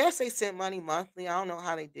 I guess they sent money monthly. I don't know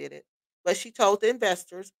how they did it. But she told the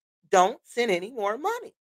investors don't send any more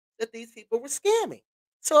money, that these people were scamming.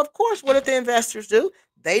 So of course, what did the investors do?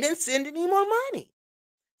 They didn't send any more money.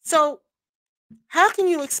 So how can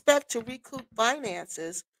you expect to recoup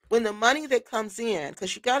finances when the money that comes in,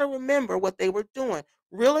 because you got to remember what they were doing.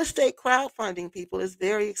 Real estate crowdfunding, people, is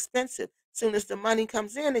very expensive. Soon as the money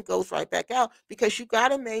comes in, it goes right back out because you got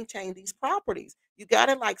to maintain these properties. You got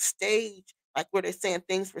to like stage, like where they're saying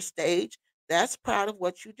things for stage. That's part of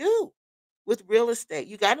what you do with real estate.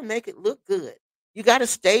 You got to make it look good. You got to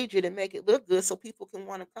stage it and make it look good so people can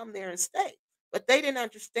want to come there and stay. But they didn't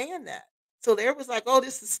understand that. So there was like, oh,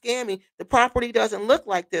 this is scammy. The property doesn't look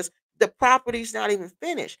like this. The property's not even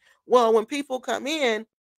finished. Well, when people come in,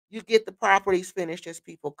 you get the properties finished as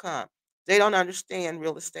people come. They don't understand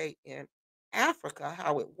real estate in Africa,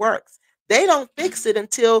 how it works. They don't fix it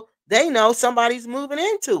until they know somebody's moving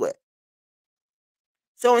into it.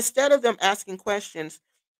 So instead of them asking questions,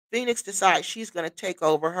 Phoenix decides she's going to take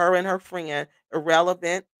over. Her and her friend,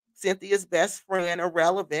 Irrelevant, Cynthia's best friend,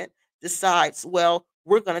 Irrelevant, decides, well,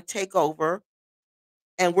 we're going to take over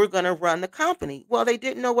and we're going to run the company. Well, they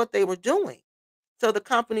didn't know what they were doing. So the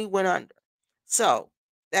company went under. So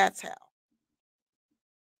that's how.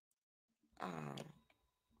 Let's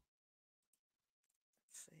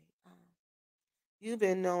see. You've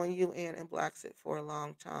been knowing UN and Blacksit for a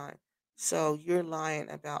long time. So you're lying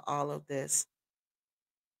about all of this.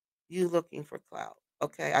 You looking for clout.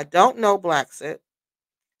 Okay. I don't know Blacksit.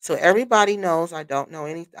 So everybody knows I don't know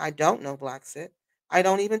any. I don't know Blacksit. I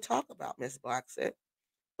don't even talk about Miss Blacksit.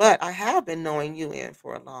 But I have been knowing UN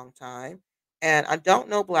for a long time, and I don't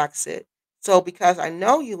know Blacksit. So because I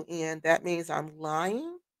know UN, that means I'm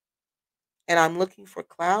lying and I'm looking for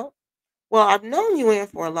clout. Well, I've known UN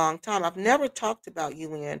for a long time. I've never talked about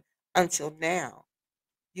UN until now,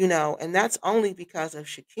 and that's only because of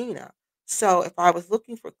Shakina. So if I was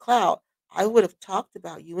looking for clout, I would have talked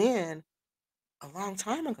about UN a long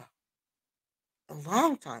time ago. A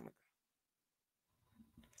long time ago.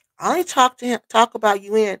 I only talk about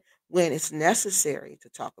UN when it's necessary to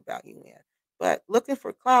talk about UN. But looking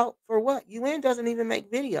for clout for what? UN doesn't even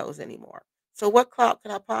make videos anymore. So what clout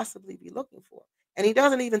could I possibly be looking for? And he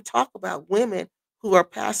doesn't even talk about women who are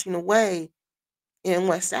passing away in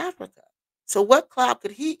West Africa. So what clout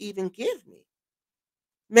could he even give me?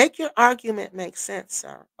 Make your argument make sense,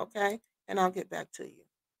 sir. Okay? And I'll get back to you.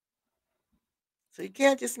 So you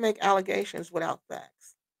can't just make allegations without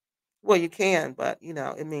facts. Well, you can, but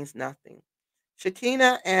it means nothing.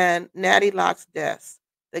 Shakina and Natty Locke's deaths.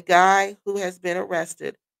 The guy who has been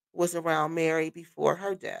arrested was around Mary before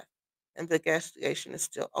her death. Investigation is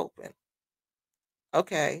still open.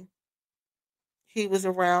 Okay, he was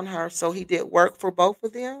around her, so he did work for both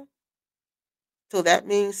of them. So that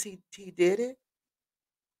means he did it.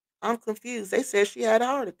 I'm confused. They said she had a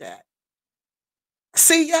heart attack.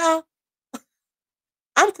 See y'all,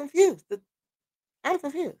 I'm confused. I'm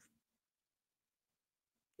confused.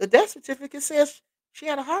 The death certificate says she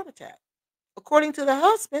had a heart attack. According to the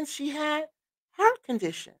husband, she had heart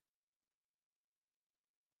condition.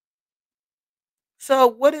 So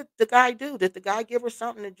what did the guy do? Did the guy give her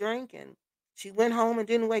something to drink and she went home and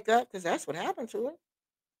didn't wake up? Because that's what happened to her.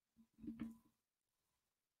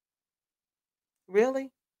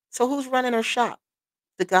 Really? So who's running her shop?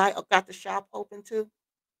 The guy got the shop open too?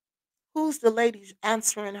 Who's the lady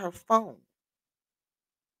answering her phone?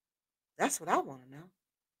 That's what I want to know.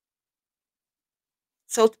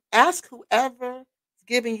 So ask whoever is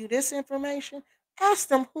giving you this information, ask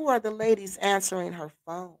them who are the ladies answering her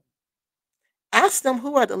phone. Ask them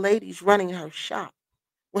who are the ladies running her shop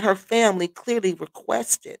when her family clearly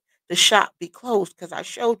requested the shop be closed because I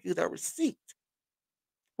showed you the receipt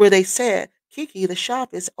where they said, Kiki, the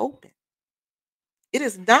shop is open. It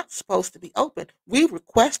is not supposed to be open. We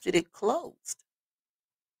requested it closed.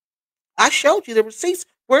 I showed you the receipts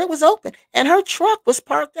where it was open, and her truck was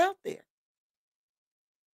parked out there.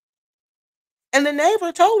 And the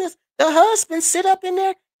neighbor told us the husband sit up in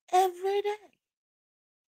there every day.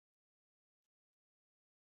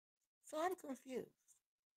 So I'm confused.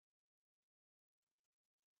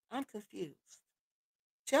 I'm confused.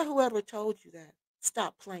 Tell whoever told you that,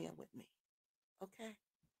 stop playing with me. Okay?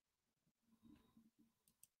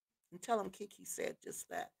 And tell them Kiki said just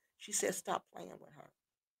that. She said stop playing with her.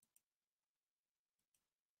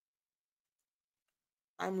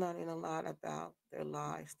 I'm learning a lot about their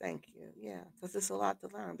lives. Thank you. Yeah, because it's a lot to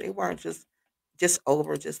learn. They weren't just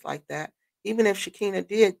over just like that. Even if Shakina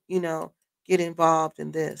did, get involved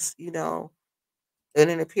in this, and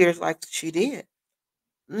it appears like she did.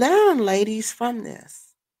 Learn, ladies, from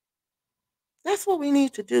this. That's what we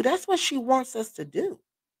need to do. That's what she wants us to do.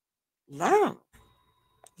 Learn.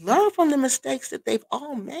 Learn from the mistakes that they've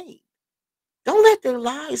all made. Don't let their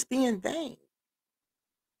lives be in vain.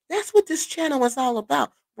 That's what this channel is all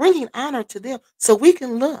about. Bringing honor to them so we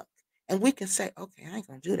can look and we can say, okay, I ain't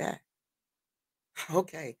going to do that.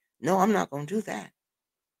 Okay, no, I'm not going to do that.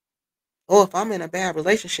 Or if I'm in a bad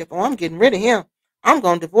relationship, oh, I'm getting rid of him. I'm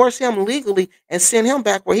going to divorce him legally and send him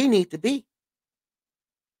back where he needs to be.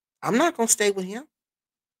 I'm not going to stay with him.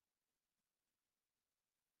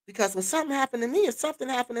 Because when something happened to me, if something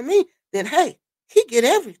happened to me, then hey, he get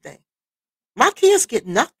everything. My kids get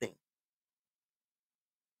nothing.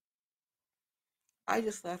 I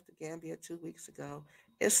just left the Gambia 2 weeks ago.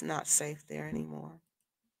 It's not safe there anymore.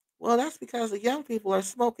 Well, that's because the young people are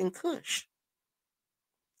smoking Kush.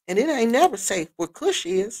 And it ain't never safe where Kush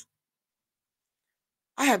is.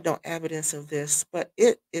 I have no evidence of this, but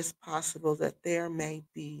it is possible that there may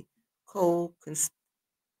be co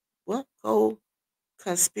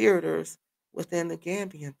conspirators within the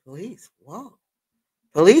Gambian police. Whoa.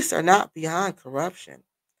 Police are not beyond corruption.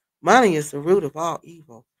 Money is the root of all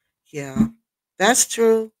evil. Yeah, that's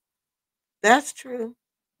true. That's true.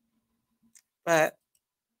 But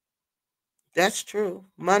that's true.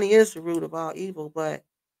 Money is the root of all evil, but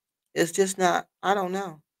it's just not, I don't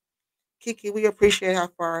know. Kiki, we appreciate how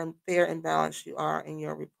far and fair and balanced you are in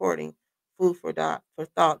your reporting. Food for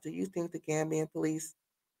thought. Do you think the Gambian police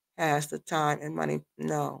has the time and money?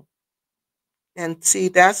 No. And see,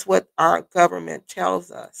 that's what our government tells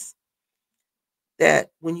us,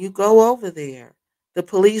 that when you go over there, the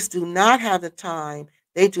police do not have the time,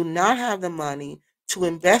 they do not have the money to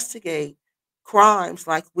investigate crimes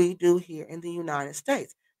like we do here in the United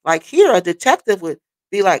States. Like here, a detective would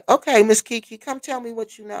be like, okay, Miss Kiki, come tell me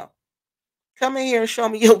what you know. Come in here and show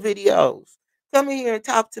me your videos. Come in here and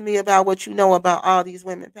talk to me about what you know about all these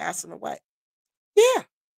women passing away. Yeah,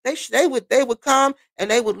 they would come and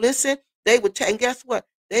they would listen. They would and guess what?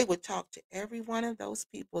 They would talk to every one of those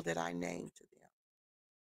people that I named to them.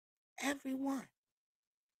 Everyone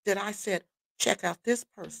that I said, check out this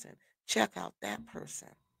person, check out that person.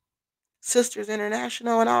 Sisters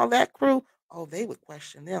International and all that crew. Oh, they would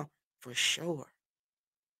question them for sure.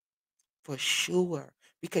 For sure.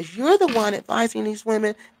 Because you're the one advising these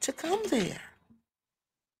women to come there.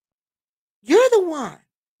 You're the one.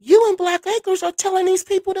 You and Black Acres are telling these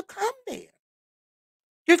people to come there.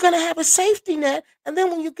 You're going to have a safety net, and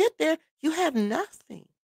then when you get there, you have nothing.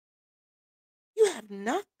 You have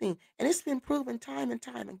nothing. And it's been proven time and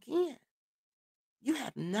time again. You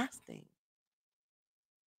have nothing.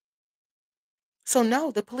 So,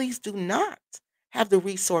 no, the police do not have the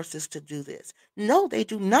resources to do this. No, they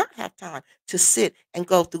do not have time to sit and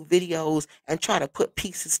go through videos and try to put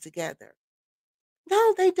pieces together.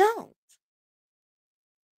 No, they don't.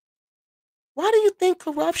 Why do you think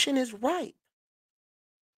corruption is ripe?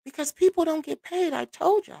 Because people don't get paid. I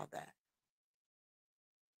told y'all that.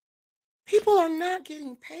 People are not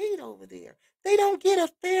getting paid over there. They don't get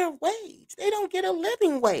a fair wage. They don't get a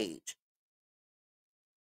living wage.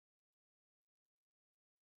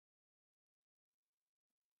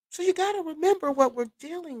 So you got to remember what we're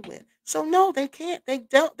dealing with. So no, they can't. They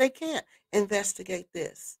can't investigate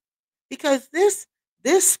this because this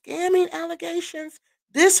scamming allegations,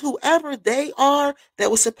 this whoever they are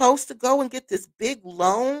that was supposed to go and get this big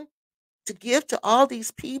loan to give to all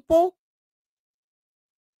these people,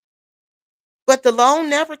 but the loan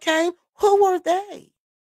never came. Who were they?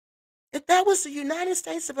 If that was the United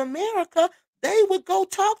States of America, they would go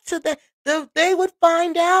talk to they would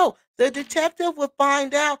find out. The detective would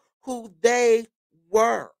find out who they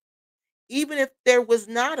were. Even if there was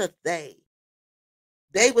not a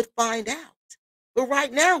they would find out. But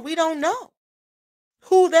right now, we don't know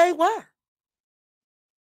who they were.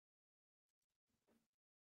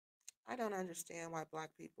 I don't understand why Black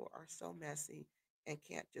people are so messy and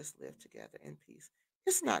can't just live together in peace.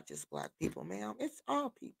 It's not just Black people, ma'am. It's all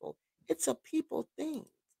people. It's a people thing.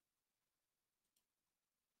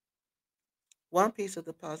 One piece of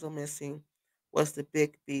the puzzle missing was the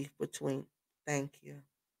big beef thank you,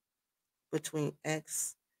 between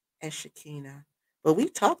X and Shakina. But we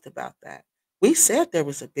talked about that. We said there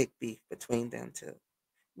was a big beef between them two.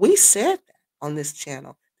 We said that on this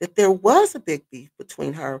channel, that there was a big beef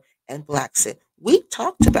between her and Black Sid. We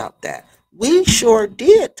talked about that. We sure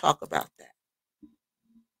did talk about that.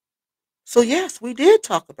 So yes, we did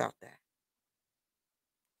talk about that.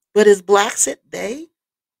 But is Black Sid they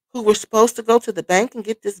who were supposed to go to the bank and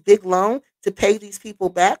get this big loan to pay these people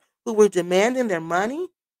back, who were demanding their money?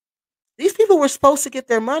 These people were supposed to get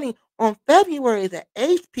their money on February the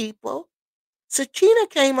 8th, people. Sakina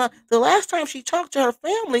came up, the last time she talked to her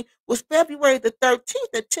family was February the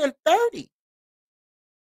 13th at 10:30.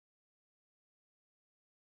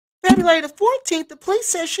 February the 14th, the police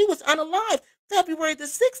said she was unalive. February the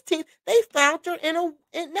 16th, they found her in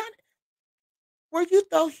not where you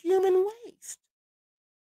throw human waste.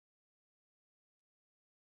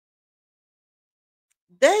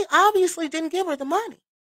 They obviously didn't give her the money.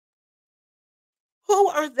 Who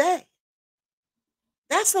are they?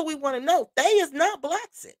 That's what we want to know. They is not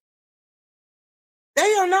Blacksit.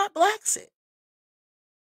 They are not Blacksit.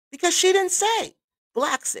 Because she didn't say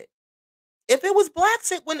Blacksit. If it was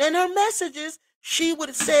Blacksit, when in her messages, she would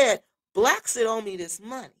have said, Blacksit owe me this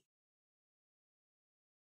money.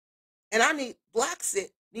 And I need Blacksit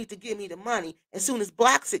need to give me the money. As soon as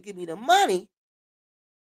Blacksit give me the money,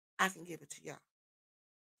 I can give it to y'all.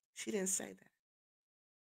 She didn't say that.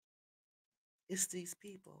 It's these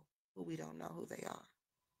people who we don't know who they are.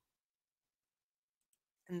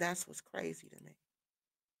 And that's what's crazy to me.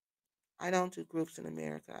 I don't do groups in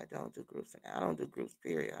America. I don't do groups. I don't do groups,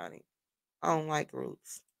 period, honey. I don't like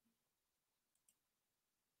groups.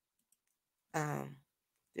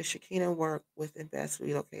 Did Shakina work with Invest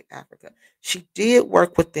Relocate Africa? She did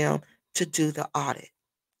work with them to do the audit.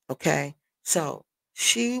 Okay. So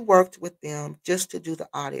she worked with them just to do the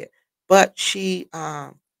audit. But she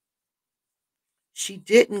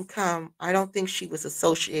didn't come, I don't think she was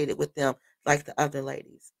associated with them like the other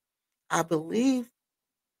ladies. I believe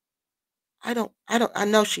I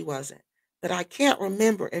know she wasn't, but I can't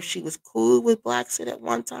remember if she was cool with Blacksit at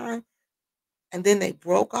one time and then they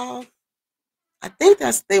broke off. I think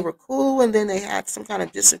they were cool and then they had some kind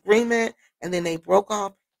of disagreement and then they broke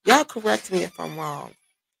off. Y'all correct me if I'm wrong,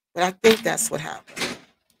 but I think that's what happened.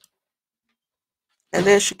 And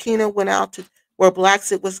then Shakina went out to where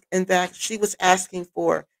Blacksit was, in fact, she was asking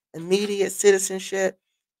for immediate citizenship,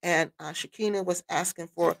 and Shakina was asking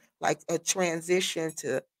for like a transition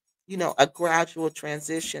to, a gradual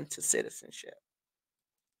transition to citizenship,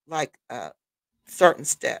 like certain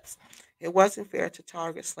steps. It wasn't fair to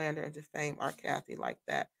target, slander, and defame our Kathy like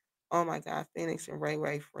that. Oh my God, Phoenix and Ray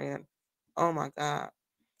Ray friend. Oh my God,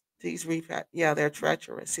 these yeah, they're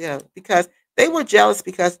treacherous. Yeah, because they were jealous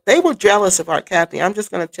of our Kathy. I'm just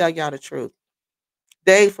gonna tell y'all the truth.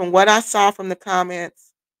 From what I saw from the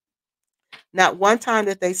comments, not one time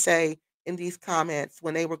did they say in these comments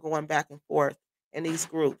when they were going back and forth in these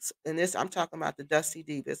groups, and this I'm talking about the Dusty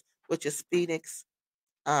Divas, which is Phoenix,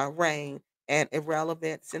 Rain, and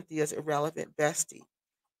Cynthia's irrelevant bestie.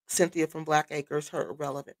 Cynthia from Black Acres, her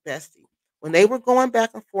irrelevant bestie. When they were going back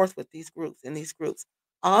and forth with these groups,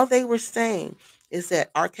 all they were saying is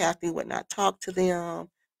that our Kathy would not talk to them.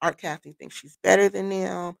 Our Kathy thinks she's better than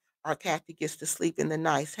them. Our Kathy gets to sleep in the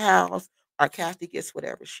nice house. Our Kathy gets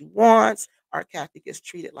whatever she wants. Our Kathy gets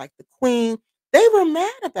treated like the queen. They were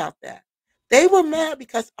mad about that. They were mad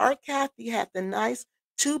because our Kathy had the nice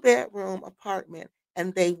two-bedroom apartment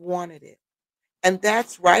and they wanted it. And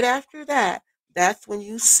that's right after that, that's when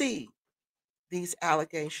you see these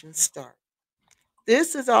allegations start.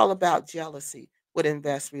 This is all about jealousy with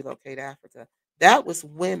Invest Relocate Africa. That was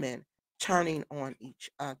women turning on each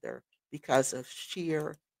other because of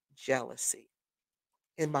sheer jealousy,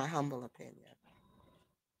 in my humble opinion.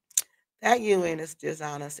 That UN is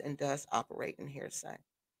dishonest and does operate in hearsay.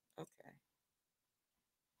 Okay,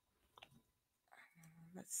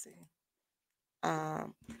 let's see.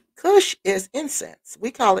 Um, Kush is incense.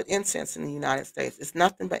 We call it incense in the United States. It's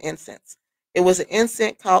nothing but incense. It was an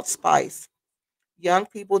incense called spice. Young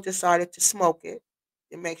people decided to smoke it.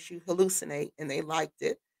 It makes you hallucinate, and they liked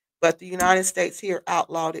it. But the United States here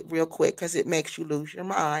outlawed it real quick because it makes you lose your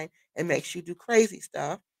mind and makes you do crazy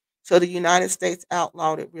stuff. So the United States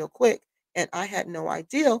outlawed it real quick. And I had no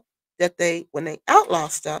idea that when they outlaw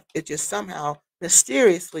stuff, it just somehow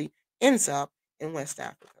mysteriously ends up in West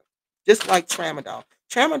Africa. Just like tramadol.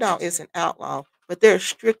 Tramadol isn't outlawed, but there's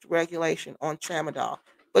strict regulation on tramadol.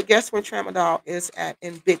 But guess where tramadol is at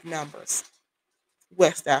in big numbers?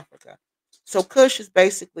 West Africa. So Kush is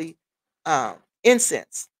basically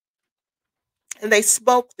incense, and they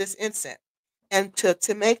smoke this incense, and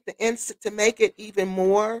to make the incense to make it even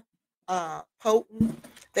more potent,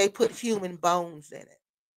 they put human bones in it.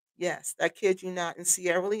 Yes, I kid you not. In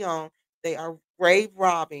Sierra Leone, they are grave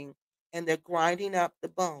robbing, and they're grinding up the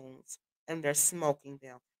bones and they're smoking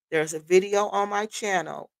them. There's a video on my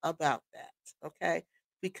channel about that. Okay,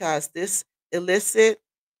 because this illicit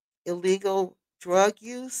illegal drug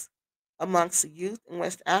use amongst the youth in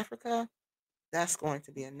West Africa, that's going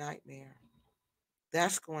to be a nightmare.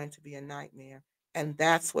 That's going to be a nightmare. And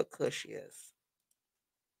that's what Kush is.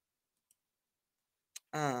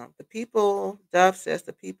 The people, Dove says,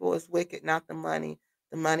 the people is wicked, not the money.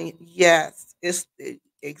 The money, yes,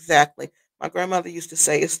 exactly. My grandmother used to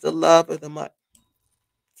say, it's the love of the money.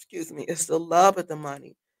 Excuse me, it's the love of the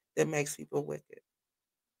money that makes people wicked.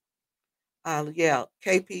 Yell,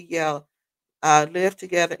 KP yell, live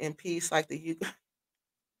together in peace like the you.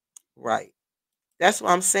 Right. That's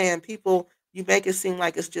what I'm saying. People, you make it seem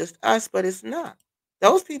like it's just us, but it's not.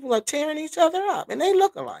 Those people are tearing each other up, and they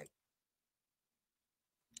look alike.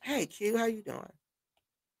 Hey, Q, how you doing?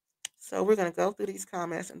 So we're gonna go through these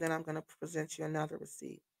comments, and then I'm gonna present you another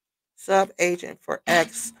receipt. Sub agent for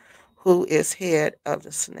X, who is head of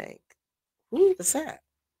the snake. Who is that?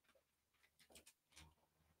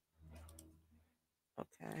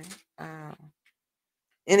 Okay.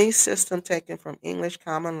 Any system taken from English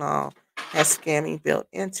common law has scamming built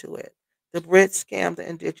into it. The Brits scammed the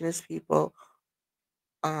indigenous people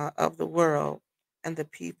of the world and the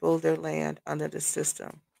people their land under the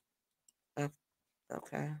system. Of,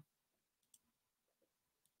 okay.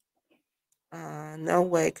 No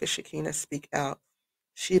way could Shakina speak out.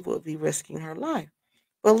 She would be risking her life.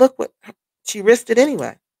 But look what she risked it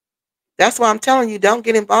anyway. That's why I'm telling you, don't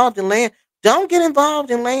get involved in land. Don't get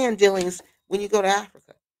involved in land dealings when you go to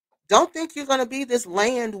Africa. Don't think you're going to be this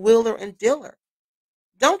land wheeler and dealer.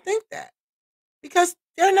 Don't think that because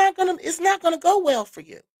they're not going to. It's not going to go well for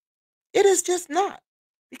you. It is just not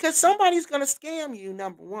because somebody's going to scam you.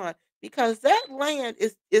 Number one, because that land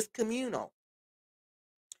is communal,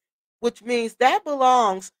 which means that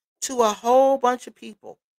belongs to a whole bunch of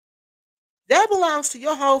people. That belongs to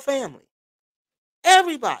your whole family.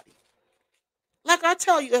 Everybody. Like I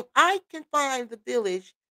tell you, if I can find the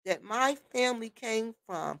village that my family came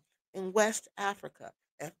from in West Africa,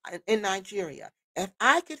 in Nigeria, if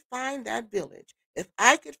I could find that village, if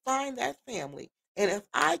I could find that family, and if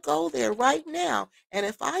I go there right now, and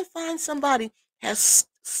if I find somebody has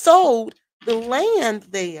sold the land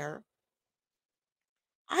there,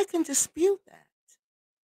 I can dispute that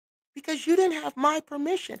because you didn't have my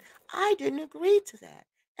permission. I didn't agree to that,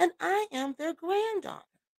 and I am their granddaughter.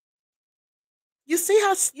 You see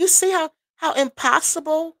how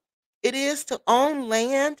impossible it is to own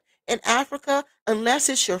land in Africa unless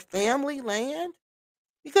it's your family land?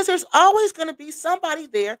 Because there's always going to be somebody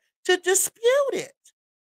there to dispute it.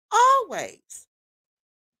 Always.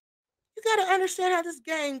 You got to understand how this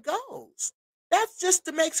game goes. That's just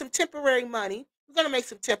to make some temporary money. We're going to make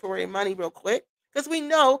some temporary money real quick because we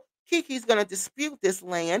know Kiki's going to dispute this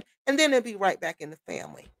land and then it'll be right back in the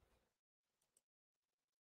family.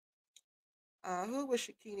 Who was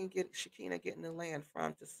Shakina getting the land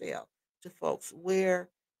from to sell to folks where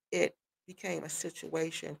it became a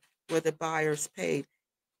situation where the buyers paid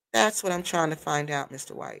That's what I'm trying to find out,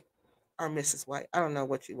 Mr. White or Mrs. White. I don't know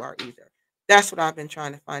what you are either. That's what I've been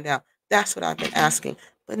trying to find out. That's what I've been asking,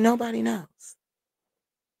 but nobody knows.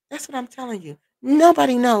 That's what I'm telling you.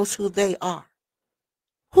 Nobody knows who they are.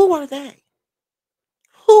 Who are they?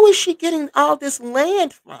 Who is she getting all this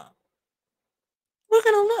land from? We're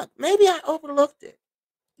going to look. Maybe I overlooked it.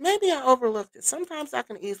 Maybe I overlooked it. Sometimes I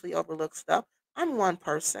can easily overlook stuff. I'm one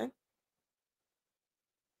person.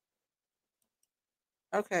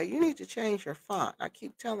 Okay, you need to change your font. I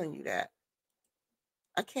keep telling you that.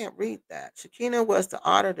 I can't read that. Shakina was the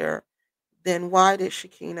auditor. Then why did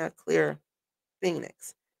Shakina clear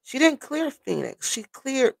Phoenix? She didn't clear Phoenix. She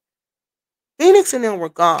cleared Phoenix and them were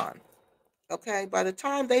gone. Okay, by the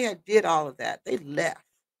time they had did all of that, they left.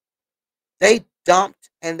 They dumped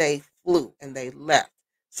and they flew and they left.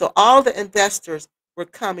 So all the investors were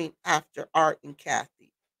coming after Art and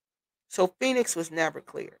Kathy. So Phoenix was never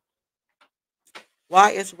cleared.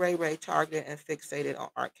 Why is Ray Ray targeted and fixated on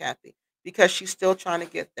Art Kathy? Because she's still trying to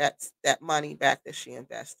get that money back that she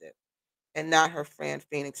invested, and not her friend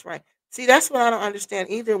Phoenix Ray. See, that's what I don't understand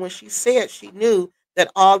either. When she said she knew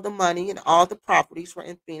that all the money and all the properties were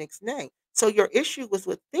in Phoenix's name. So your issue was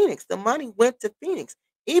with Phoenix. The money went to Phoenix.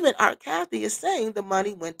 Even Art Kathy is saying the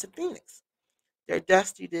money went to Phoenix. Their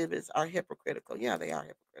dusty divas are hypocritical. Yeah, they are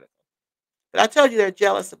hypocritical. But I told you they're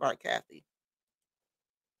jealous of Art Kathy.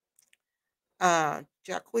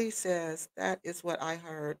 Jacques says, that is what I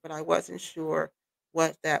heard, but I wasn't sure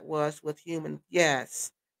what that was with human.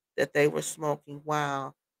 Yes, that they were smoking.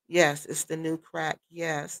 Wow. Yes, it's the new crack.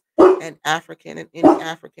 Yes. And African and any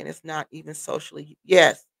African is not even socially.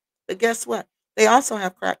 Yes. But guess what? They also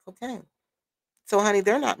have crack cocaine. So, honey,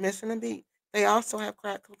 they're not missing a beat. They also have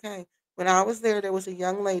crack cocaine. When I was there was a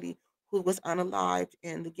young lady who was unalived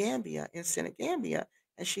in the Gambia, in Senegambia,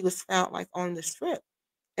 and she was found like on the strip.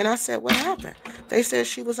 And I said, what happened? They said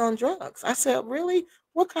she was on drugs. I said, really?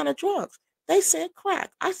 What kind of drugs? They said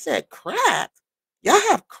crack. I said, crack? Y'all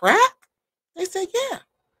have crack? They said, yeah.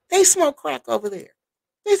 They smoke crack over there.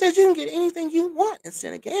 They said you can get anything you want in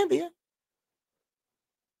Senegambia.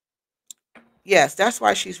 Yes, that's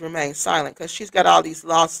why she's remained silent, because she's got all these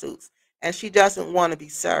lawsuits and she doesn't want to be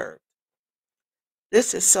served.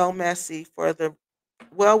 This is so messy for the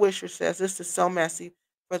well wisher says, this is so messy.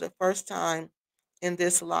 For the first time in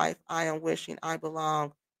this life, I am wishing I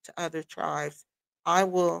belong to other tribes. I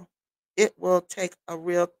will, it will take a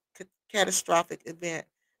real catastrophic event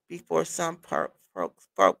before some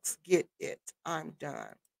folks get it. I'm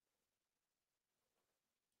done.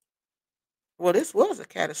 Well, this was a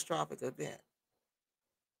catastrophic event.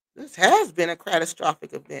 This has been a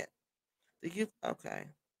catastrophic event. The youth, okay,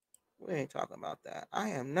 we ain't talking about that. I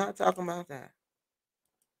am not talking about that.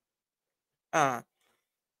 Uh,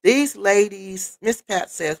 These ladies, Miss Pat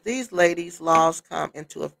says, these ladies' laws come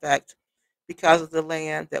into effect because of the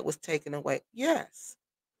land that was taken away. Yes,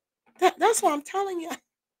 that's what I'm telling you.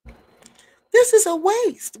 This is a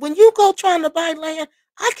waste. When you go trying to buy land,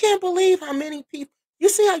 I can't believe how many people. You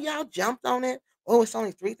see how y'all jumped on it? Oh, it's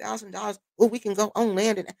only $3,000. Oh, we can go on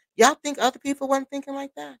land. And y'all think other people weren't thinking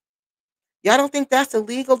like that? Y'all don't think that's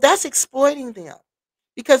illegal? That's exploiting them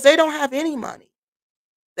because they don't have any money.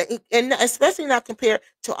 And especially not compared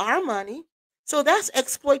to our money. So that's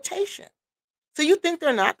exploitation. So you think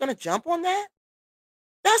they're not going to jump on that?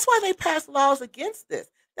 That's why they passed laws against this.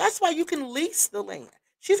 That's why you can lease the land.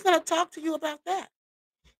 She's going to talk to you about that.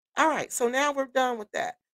 All right, so now we're done with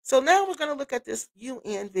that. So now we're going to look at this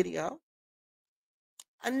UN video.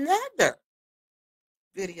 Another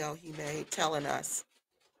video he made telling us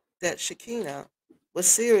that Shakina was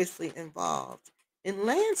seriously involved in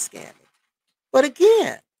land scamming. But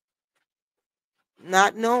again,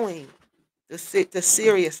 not knowing the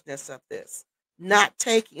seriousness of this, not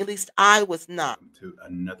taking, at least I was not. To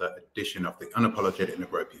another edition of the Unapologetic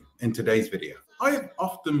Negropian. In today's video, I have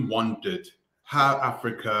often wondered how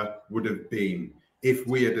Africa would have been if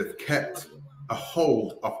we had kept a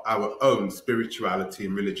hold of our own spirituality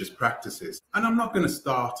and religious practices. And I'm not going to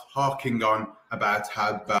start harking on about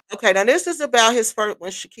how bad. Okay, now this is about his first,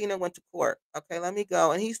 when Shakina went to court. Okay, let me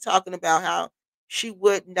go. And he's talking about how she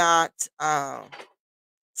would not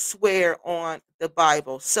swear on the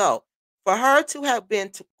Bible. So for her to have been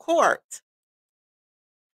to court,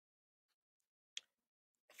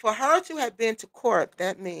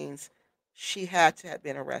 that means she had to have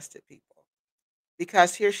been arrested, people.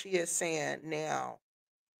 Because here she is saying now,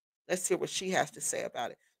 let's hear what she has to say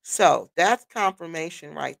about it. So that's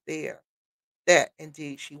confirmation right there that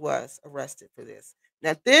indeed she was arrested for this.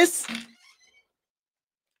 Now this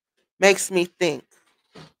makes me think,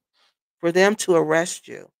 for them to arrest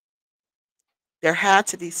you, there had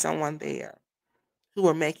to be someone there who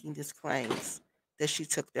are making these claims that she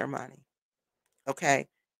took their money. Okay.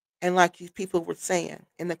 And like you people were saying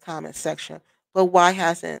in the comment section, but why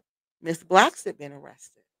hasn't Miss Blacksett been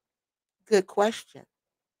arrested? Good question.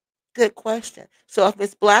 Good question. So if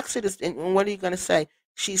Miss Blacksett is, and what are you going to say?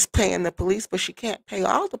 She's paying the police, but she can't pay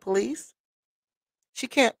all the police. She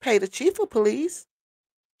can't pay the chief of police.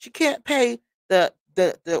 She can't pay the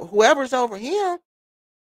whoever's over him.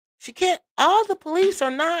 She can't. All the police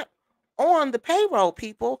are not on the payroll,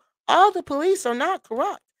 people. All the police are not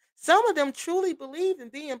corrupt. Some of them truly believe in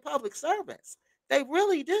being public servants. They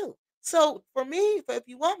really do. So for me, if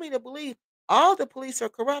you want me to believe all the police are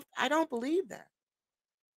corrupt, I don't believe that.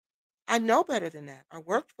 I know better than that. I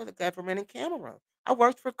worked for the government in Cameroon. I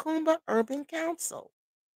worked for Kumba Urban Council.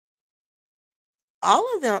 All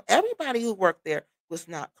of them, everybody who worked there was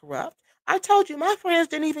not corrupt. I told you my friends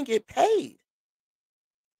didn't even get paid.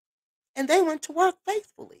 And they went to work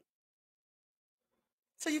faithfully.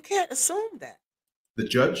 So you can't assume that. The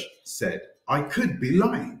judge said, I could be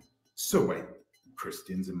lying. So wait,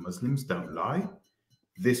 Christians and Muslims don't lie?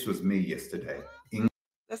 This was me yesterday.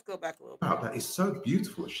 Let's go back a little bit. Wow, that is so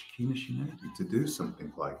beautiful, SHAKINA CHINEDU, to do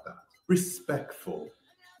something like that. Respectful.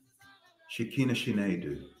 SHAKINA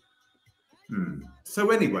CHINEDU.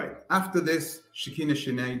 So anyway, after this, SHAKINA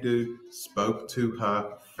CHINEDU spoke to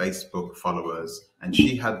her Facebook followers, and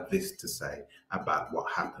she had this to say about what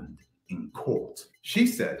happened in court. She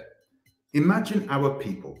said, imagine our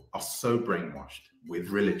people are so brainwashed with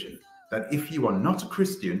religion that if you are not a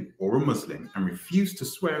Christian or a Muslim and refuse to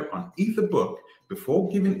swear on either book before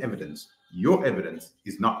giving evidence, your evidence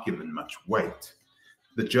is not given much weight.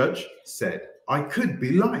 The judge said, I could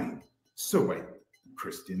be lying. So wait,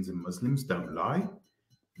 Christians and Muslims don't lie?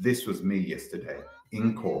 This was me yesterday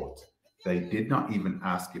in court. They did not even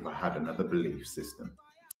ask if I had another belief system.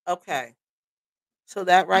 Okay. So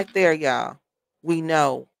that right there, y'all, we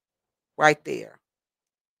know right there.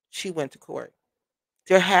 She went to court.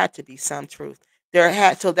 There had to be some truth.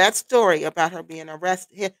 So that story about her being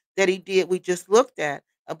arrested that he did, we just looked at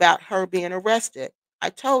about her being arrested. I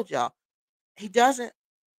told y'all, he doesn't,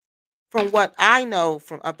 from what I know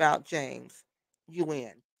from about James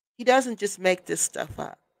UN, he doesn't just make this stuff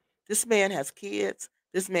up. This man has kids.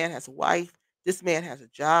 This man has a wife. This man has a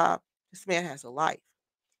job. This man has a life.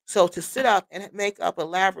 So to sit up and make up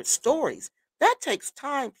elaborate stories, that takes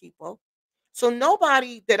time, people. So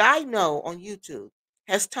nobody that I know on YouTube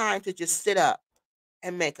has time to just sit up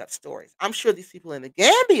and make up stories. I'm sure these people in the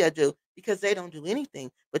Gambia do because they don't do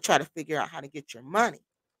anything but try to figure out how to get your money.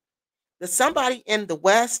 But somebody in the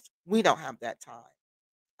West, we don't have that time.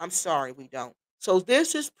 I'm sorry, we don't. So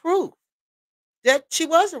this is proof that she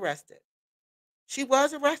was arrested. She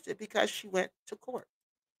was arrested because she went to court.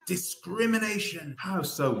 Discrimination. How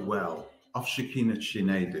so well of SHAKINA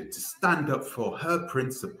CHINEDU to stand up for her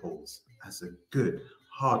principles as a good,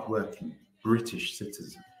 hardworking British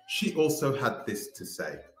citizen. She also had this to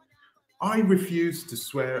say, I refuse to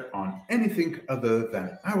swear on anything other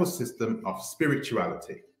than our system of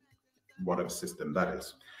spirituality, whatever system that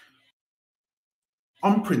is.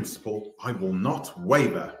 On principle, I will not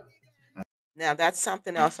waver. Now, that's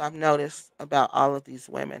something else I've noticed about all of these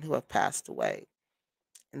women who have passed away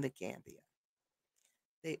in the Gambia.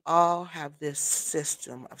 They all have this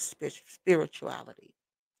system of spirituality.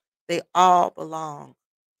 They all belong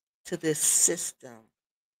to this system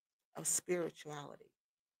of spirituality.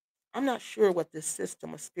 I'm not sure what this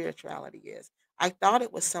system of spirituality is. I thought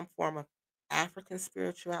it was some form of African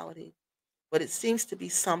spirituality, but it seems to be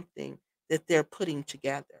something that they're putting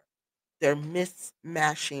together. They're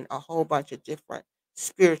mishmashing a whole bunch of different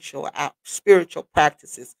spiritual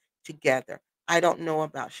practices together. I don't know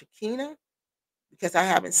about SHAKINA because I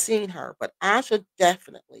haven't seen her, but Asha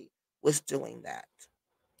definitely was doing that.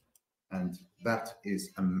 And that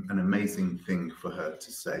is an amazing thing for her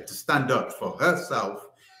to say, to stand up for herself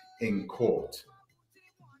in court.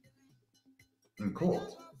 In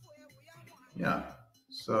court. Yeah.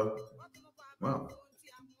 So, well,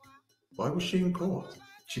 why was she in court?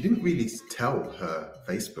 She didn't really tell her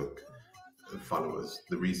Facebook followers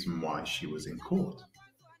the reason why she was in court.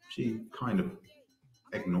 She kind of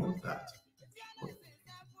ignored that.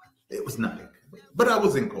 It was nothing. But I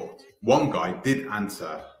was in court. One guy did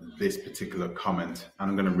answer this particular comment, and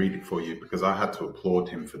I'm going to read it for you because I had to applaud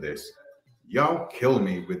him for this. Y'all kill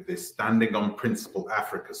me with this standing on principle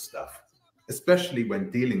Africa stuff, especially when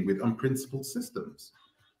dealing with unprincipled systems.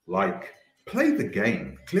 Like, play the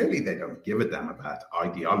game. Clearly they don't give a damn about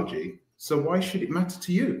ideology, so why should it matter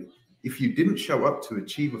to you? If you didn't show up to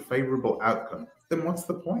achieve a favorable outcome, then what's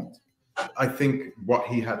the point? I think what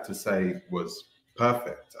he had to say was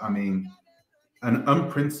perfect. I mean, an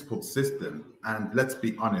unprincipled system. And let's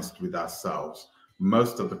be honest with ourselves,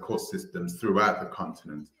 most of the court systems throughout the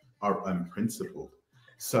continent are unprincipled.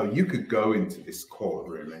 So you could go into this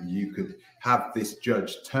courtroom and you could have this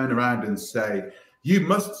judge turn around and say, you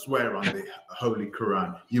must swear on the Holy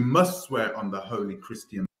Quran, you must swear on the Holy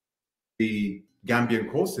Christian. The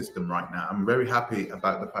Gambian court system right now, I'm very happy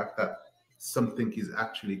about the fact that something is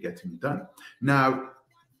actually getting done. Now,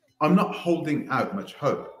 I'm not holding out much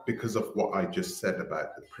hope because of what I just said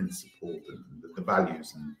about the principles and the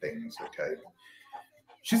values and things, okay?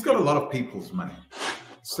 She's got a lot of people's money.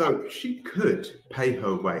 So she could pay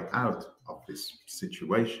her way out of this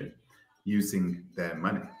situation using their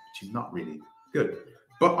money, which is not really good.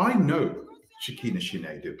 But I know Shakina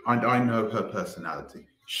Chinedu, and I know her personality.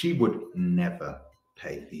 She would never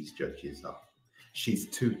pay these judges off. She's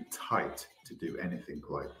too tight to do anything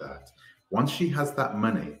like that. Once she has that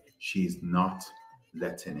money, she's not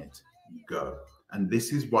letting it go. And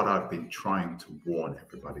this is what I've been trying to warn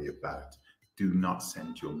everybody about. Do not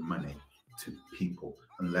send your money to people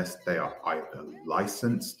unless they are either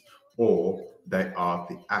licensed or they are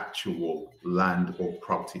the actual land or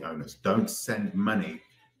property owners. Don't send money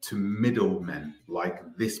to middlemen like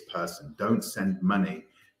this person. Don't send money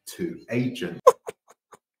to agents.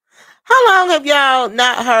 How long have y'all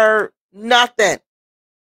not heard nothing?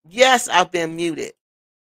 Yes, I've been muted.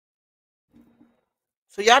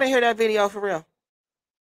 So y'all didn't hear that video for real?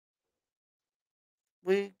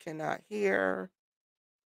 We cannot hear.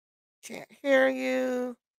 Can't hear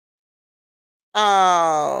you.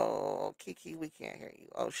 Oh, Kiki, we can't hear you.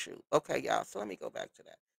 Oh, shoot. Okay, y'all. So let me go back to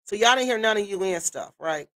that. So y'all didn't hear none of UN stuff,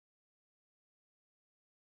 right?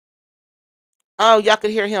 Oh, y'all could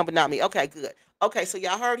hear him, but not me. Okay, good. Okay, so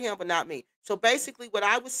y'all heard him, but not me. So basically, what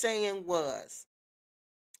I was saying was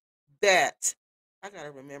that I gotta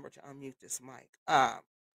remember to unmute this mic.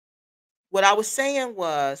 What I was saying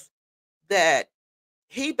was that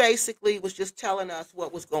he basically was just telling us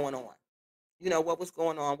what was going on. You know, what was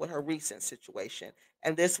going on with her recent situation.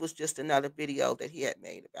 And this was just another video that he had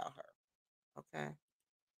made about her. Okay.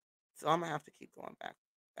 So I'm gonna have to keep going back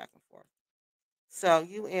and forth. So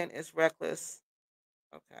UN is reckless.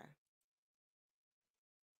 Okay.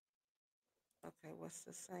 Okay, what's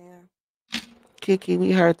this saying? Kiki,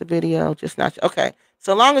 we heard the video, just not okay.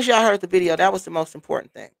 So long as y'all heard the video, that was the most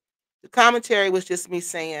important thing. The commentary was just me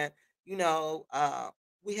saying, you know,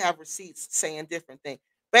 we have receipts saying different things.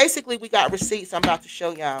 Basically, we got receipts. I'm about to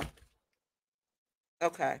show y'all.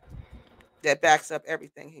 Okay, that backs up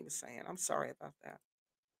everything he was saying. I'm sorry about that.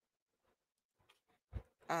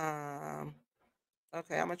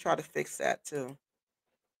 Okay, I'm gonna try to fix that too.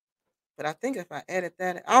 But I think if I edit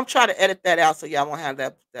that, I'll try to edit that out so y'all won't have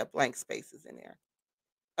that blank spaces in there.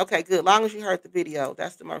 Okay, good. Long as you heard the video,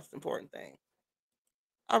 that's the most important thing.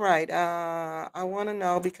 All right. I want to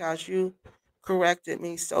know because you corrected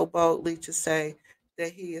me so boldly to say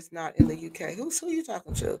that he is not in the UK. Who are you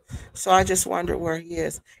talking to? So I just wondered where he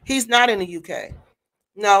is. He's not in the UK.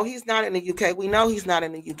 No, he's not in the UK. We know he's not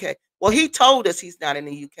in the UK. Well, he told us he's not in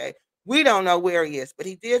the UK. We don't know where he is, but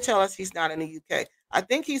he did tell us he's not in the UK. I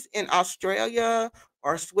think he's in Australia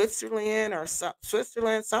or Switzerland or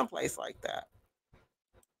Switzerland, someplace like that.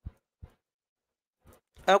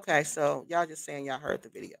 Okay, so y'all just saying y'all heard the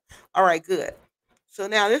video. All right, good. So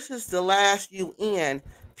now this is the last UN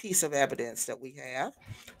piece of evidence that we have.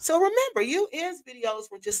 So remember, UN's videos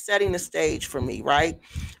were just setting the stage for me, right?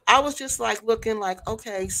 I was just like looking like,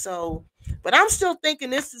 okay, so, but I'm still thinking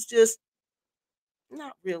this is just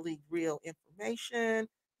not really real information.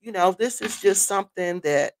 You know, this is just something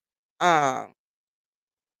that um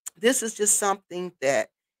this is just something that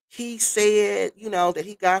he said, you know, that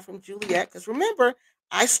he got from Juliet. Because remember,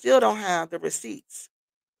 I still don't have the receipts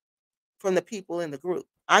from the people in the group.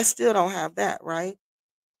 I still don't have that, right?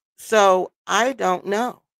 So I don't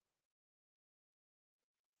know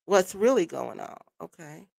what's really going on.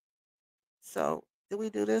 Okay. So did we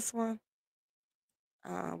do this one?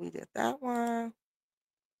 We did that one.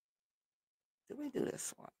 Did we do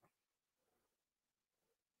this one?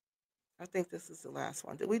 I think this is the last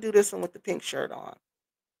one. Did we do this one with the pink shirt on?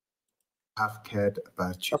 I've cared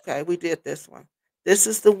about you. Okay, we did this one. This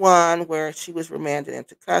is the one where she was remanded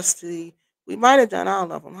into custody. We might have done all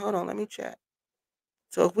of them. Hold on, let me check.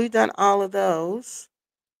 So if we've done all of those,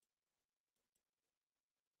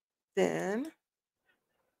 then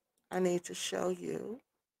I need to show you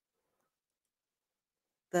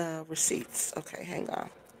the receipts. Okay, hang on.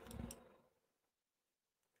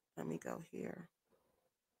 Let me go here.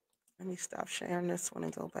 Let me stop sharing this one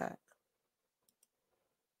and go back.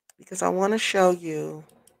 Because I want to show you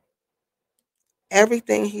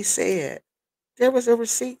everything he said. There was a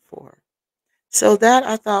receipt for. So that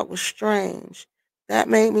I thought was strange. That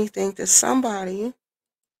made me think that somebody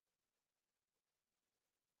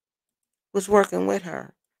was working with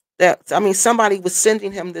her. That, I mean, somebody was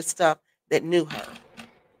sending him this stuff that knew her,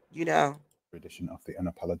 you know. Edition of the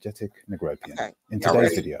Unapologetic Negropian. Okay. In Y'all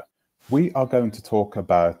today's ready? video, we are going to talk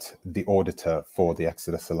about the auditor for the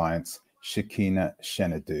Exodus Alliance, Shakina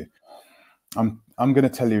Chinedu. I'm going to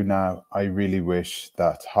tell you now, I really wish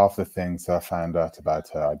that half the things I found out about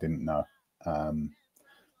her I didn't know.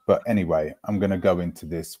 But anyway, I'm going to go into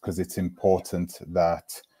this because it's important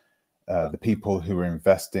that the people who are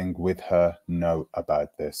investing with her know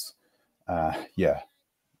about this. Yeah,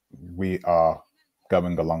 we are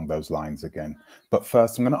going along those lines again. But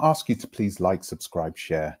first, I'm going to ask you to please like, subscribe,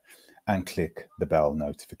 share, and click the bell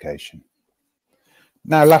notification.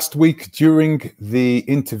 Now, last week, during the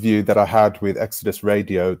interview that I had with Exodus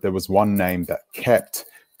Radio, there was one name that kept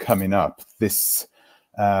coming up. This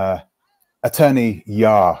attorney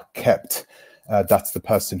Yar kept, that's the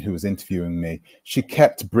person who was interviewing me, she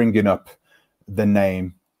kept bringing up the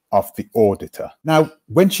name of the auditor. Now,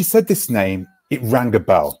 when she said this name, it rang a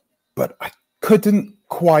bell, but I couldn't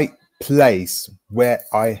quite place where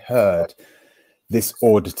I heard this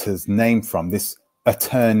auditor's name from, this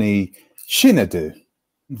attorney Chinedu.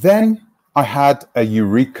 Then I had a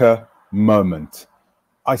eureka moment.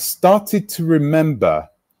 I started to remember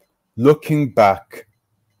looking back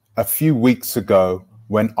a few weeks ago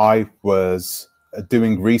when I was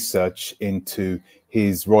doing research into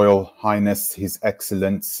His Royal Highness, His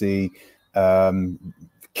Excellency,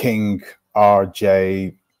 King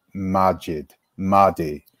R.J.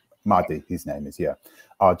 Mahdi, his name is, yeah,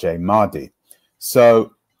 R.J. Mahdi.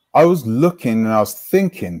 So I was looking and I was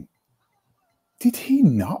thinking, did he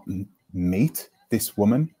not meet this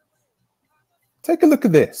woman? Take a look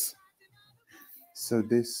at this. So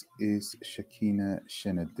this is Shakina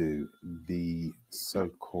Chinedu, the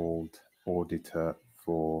so-called auditor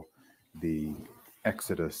for the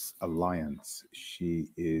Exodus Alliance. She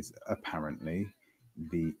is apparently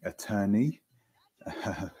the attorney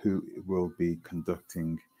who will be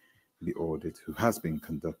conducting the audit, who has been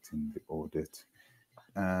conducting the audit.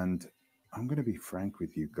 And I'm going to be frank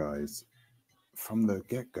with you guys. From the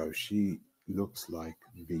get-go, she looks like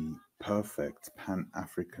the perfect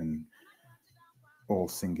Pan-African all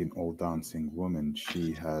singing, all dancing woman.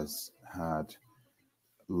 She has had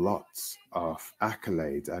lots of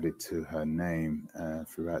accolades added to her name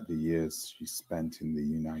throughout the years she spent in the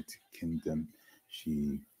United Kingdom.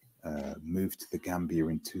 She moved to the Gambia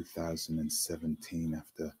in 2017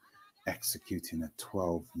 after executing a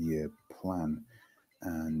 12-year plan.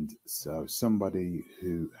 And so somebody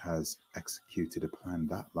who has executed a plan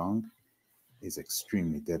that long is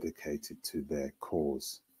extremely dedicated to their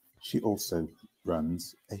cause. She also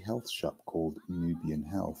runs a health shop called Nubian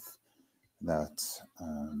Health that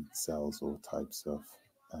sells all types of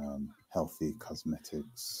healthy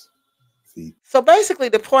cosmetics. So basically,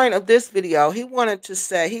 the point of this video, he wanted to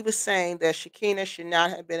say, he was saying that Shakina should not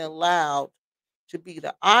have been allowed to be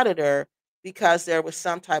the auditor because there was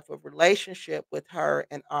some type of relationship with her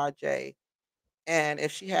and RJ. And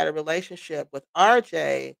if she had a relationship with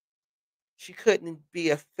RJ, she couldn't be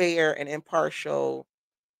a fair and impartial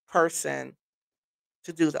person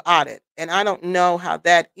to do the audit. And I don't know how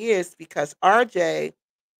that is because RJ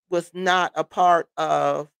was not a part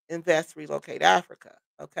of Invest Relocate Africa.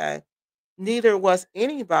 Okay. Neither was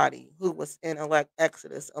anybody who was in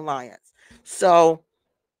Exodus Alliance. So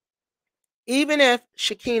even if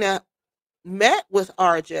Shakina met with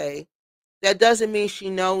RJ, that doesn't mean she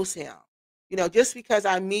knows him. You know, just because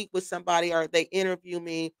I meet with somebody or they interview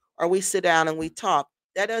me or we sit down and we talk,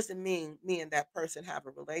 that doesn't mean me and that person have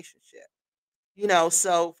a relationship. You know,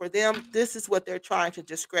 so for them, this is what they're trying to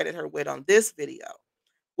discredit her with on this video,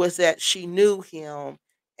 was that she knew him.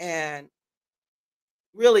 And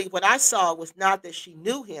really what I saw was not that she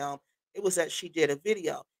knew him, it was that she did a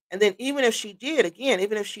video. And then even if she did, again,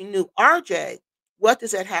 even if she knew RJ, what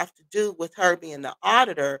does that have to do with her being the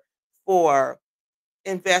auditor for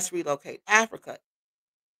Invest Relocate Africa?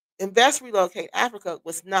 Invest Relocate Africa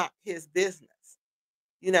was not his business.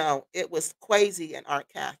 You know, it was Quasi and Art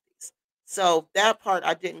Cathy's. So that part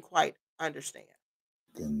I didn't quite understand.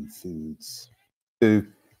 Foods. Who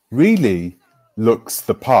really looks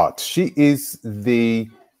the part. She is the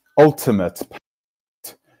ultimate.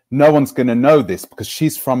 No one's going to know this because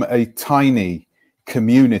she's from a tiny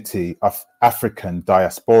community of African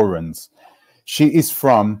diasporans. She is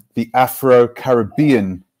from the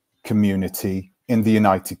Afro-Caribbean community in the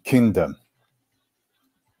United Kingdom.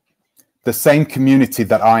 The same community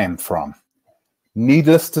that I am from.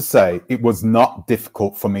 Needless to say, it was not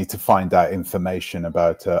difficult for me to find out information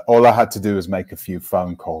about her. All I had to do was make a few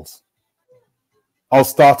phone calls. I'll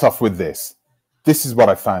start off with this. This is what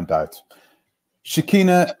I found out.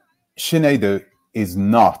 SHAKINA CHINEDU is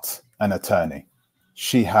not an attorney.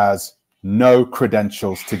 She has no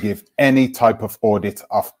credentials to give any type of audit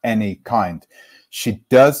of any kind. She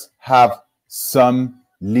does have some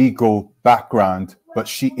legal background, but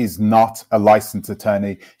she is not a licensed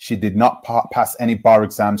attorney. She did not pass any bar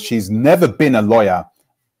exams. She's never been a lawyer.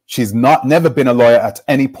 She's never been a lawyer at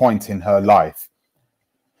any point in her life.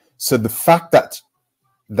 So the fact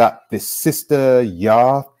that this sister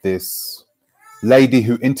this lady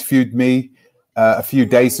who interviewed me a few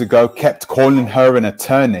days ago kept calling her an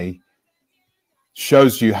attorney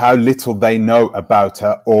shows you how little they know about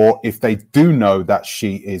her, or if they do know that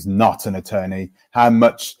she is not an attorney, how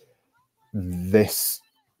much this.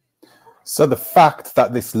 So the fact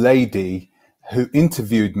that this lady who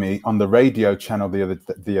interviewed me on the radio channel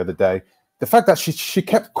the other day, the fact that she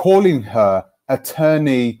kept calling her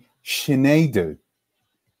Attorney Chinedu.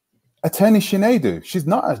 Attorney Chinedu. She's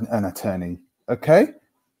not an attorney, okay?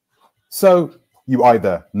 So you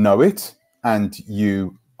either know it and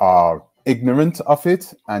you are ignorant of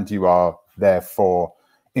it and you are therefore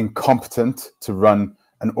incompetent to run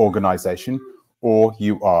an organization, or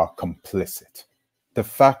you are complicit. The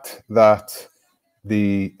fact that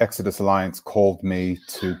the Exodus Alliance called me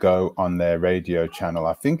to go on their radio channel,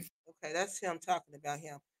 I think. Okay, that's him talking about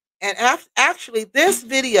him. And actually, this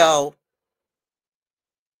video,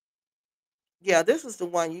 yeah, this is the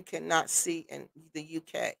one you cannot see in the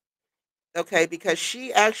UK. Okay, because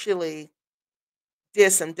she actually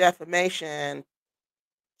did some defamation.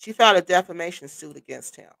 She filed a defamation suit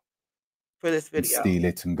against him for this video. Steal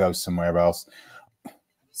it and go somewhere else.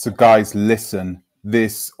 So guys, listen,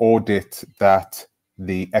 this audit that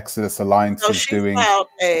the Exodus Alliance is doing. She filed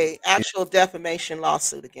a actual defamation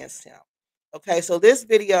lawsuit against him. Okay, so this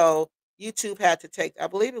video, YouTube had to take, I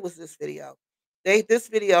believe it was this video. This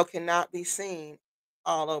video cannot be seen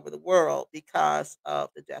all over the world because of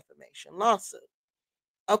the defamation lawsuit.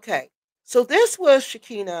 Okay, so this was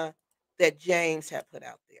SHAKINA that James had put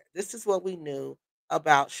out there. This is what we knew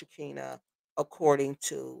about SHAKINA according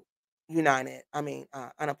to Unapologetic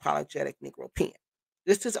Negro Pen.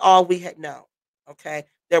 This is all we had known. Okay,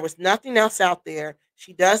 there was nothing else out there.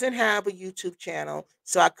 She doesn't have a YouTube channel,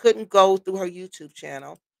 so I couldn't go through her YouTube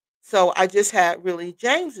channel. So I just had really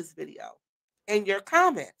James's video and your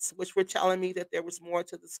comments, which were telling me that there was more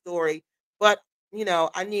to the story. But,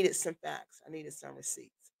 I needed some facts. I needed some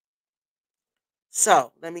receipts.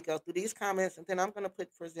 So let me go through these comments, and then I'm going to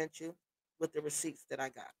present you with the receipts that I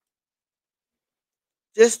got.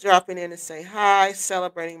 Just dropping in to say hi,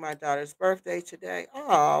 celebrating my daughter's birthday today.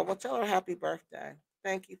 Oh, well, tell her happy birthday.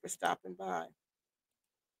 Thank you for stopping by.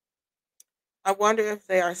 I wonder if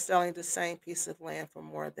they are selling the same piece of land for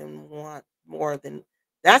more than.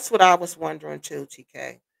 That's what I was wondering too,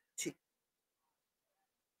 TK.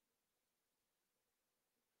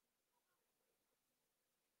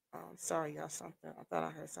 Oh, I'm sorry, y'all. I thought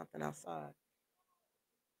I heard something outside.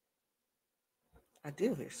 I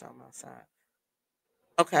do hear something outside.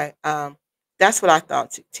 Okay, that's what I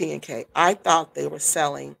thought. T and K. I thought they were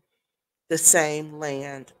selling the same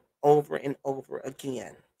land over and over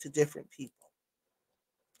again to different people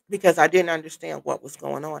because I didn't understand what was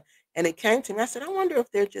going on. And it came to me. I said, I wonder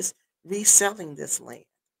if they're just reselling this land.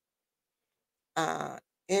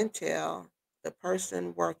 Intel, the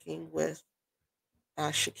person working with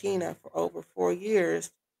SHAKINA for over 4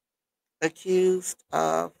 years, accused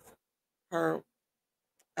of her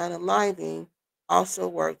unaliving, also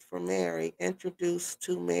worked for Mary, introduced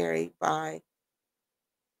to Mary by,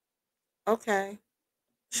 okay,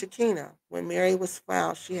 SHAKINA. When Mary was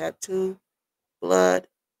found, she had 2 blood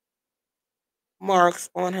marks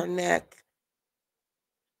on her neck,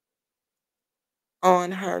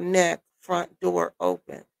 front door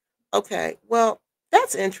open. Okay, well,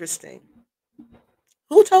 that's interesting.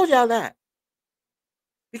 Who told y'all that?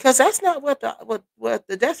 Because that's not what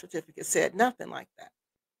the death certificate said. Nothing like that.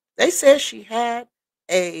 They said she had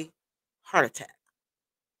a heart attack.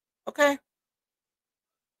 Okay?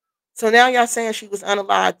 So now y'all saying she was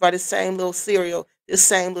unalived by the same little serial, this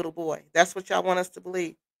same little boy. That's what y'all want us to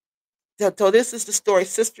believe. So this is the story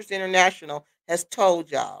Sisters International has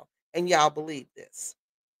told y'all, and y'all believe this.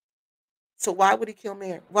 So why would he kill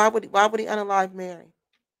Mary? Why would he unalive Mary?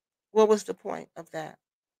 What was the point of that?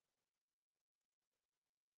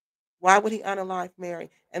 Why would he unalive Mary?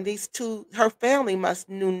 And her family must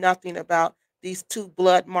knew nothing about these 2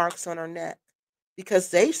 blood marks on her neck because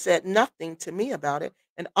they said nothing to me about it.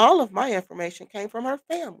 And all of my information came from her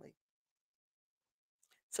family.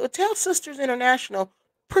 So tell Sisters International,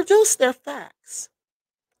 produce their facts.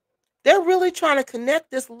 They're really trying to connect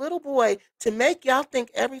this little boy to make y'all think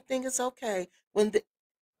everything is okay when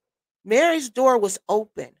Mary's door was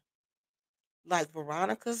open, like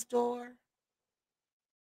Veronica's door,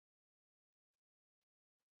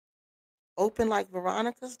 open like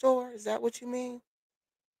Veronica's door. Is that what you mean?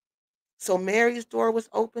 So Mary's door was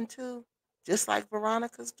open too, just like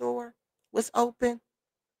Veronica's door was open.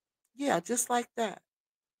 Yeah, just like that.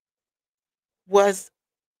 Was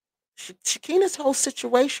Shakina's whole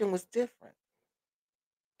situation was different,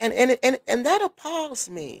 and that appalls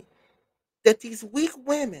me that these weak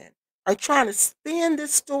women are trying to spin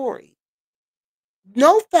this story.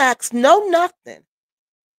 No facts, no nothing.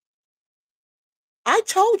 I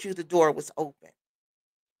told you the door was open.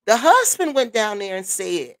 The husband went down there and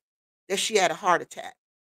said that she had a heart attack.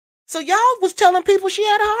 So y'all was telling people she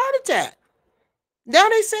had a heart attack. Now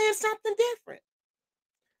they saying something different.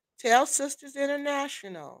 Tell Sisters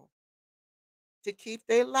International to keep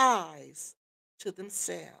their lies to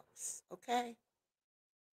themselves, okay?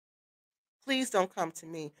 Please don't come to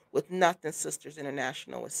me with nothing Sisters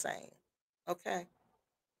International is saying, okay?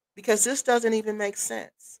 Because this doesn't even make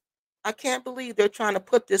sense. I can't believe they're trying to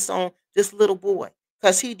put this on this little boy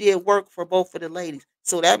because he did work for both of the ladies.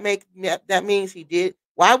 So that means he did.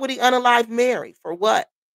 Why would he unalive Mary? For what?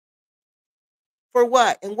 For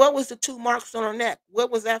what? And what was the 2 marks on her neck? What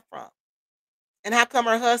was that from? And how come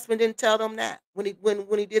her husband didn't tell them that when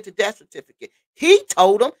he did the death certificate? He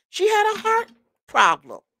told them she had a heart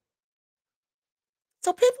problem.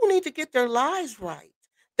 So people need to get their lives right.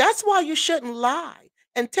 That's why you shouldn't lie.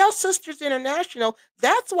 And tell Sisters International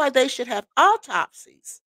that's why they should have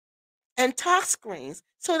autopsies and tox screens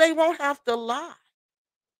so they won't have to lie.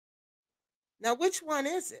 Now, which one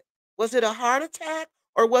is it? Was it a heart attack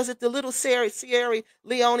or was it the little Sierra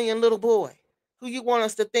Leonean little boy who you want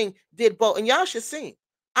us to think did both? And y'all should see.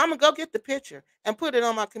 I'm going to go get the picture and put it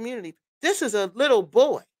on my community. This is a little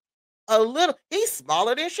boy. He's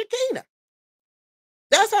smaller than Shakina.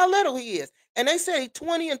 That's how little he is. And they say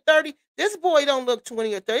 20 and 30. This boy don't look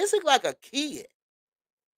 20 or 30. This looks like a kid.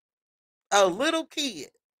 A little kid.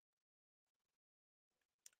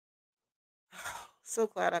 So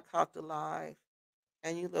glad I caught the live.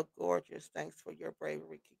 And you look gorgeous. Thanks for your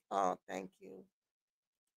bravery. Oh, thank you.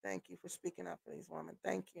 Thank you for speaking up for these women.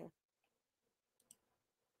 Thank you.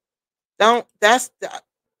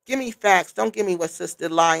 Give me facts. Don't give me what Sister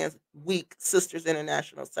Lions Weak Sisters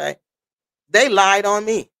International say. They lied on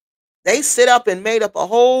me. They sit up and made up a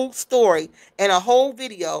whole story and a whole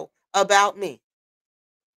video about me.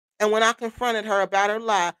 And when I confronted her about her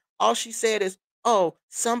lie, all she said is, "Oh,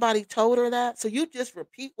 somebody told her that." So you just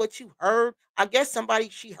repeat what you heard. I guess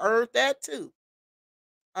she heard that too.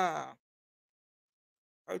 Uh,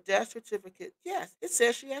 her death certificate, yes, it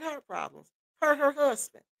says she had heart problems. Her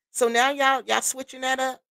husband. So now y'all switching that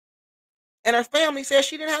up. And her family says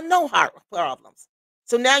she didn't have no heart problems.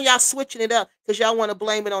 So now y'all switching it up because y'all want to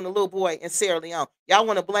blame it on the little boy in Sierra Leone. Y'all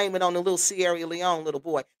want to blame it on the little Sierra Leone little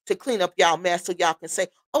boy to clean up y'all mess so y'all can say,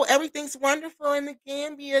 "Oh, everything's wonderful in the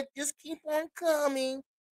Gambia. Just keep on coming."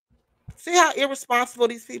 See how irresponsible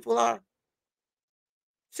these people are?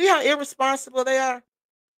 See how irresponsible they are?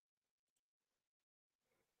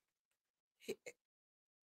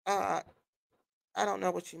 Uh, I don't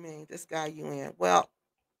know what you mean. This guy UN. Well,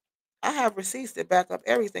 I have receipts that back up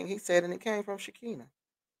everything he said, and it came from Shakina.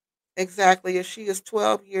 Exactly. If she is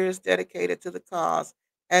 12 years dedicated to the cause,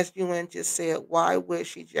 as UN just said, why would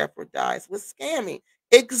she jeopardize with scamming?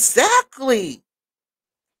 Exactly.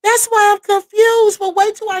 That's why I'm confused. But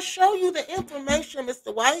wait till I show you the information,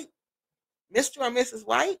 Mr. White, Mr. or Mrs.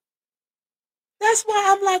 White. That's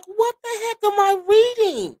why I'm like, what the heck am I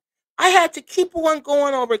reading? I had to keep on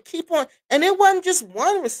going over, keep on. And it wasn't just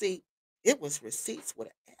one receipt, it was receipts with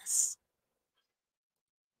an S.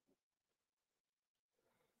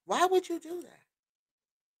 Why would you do that?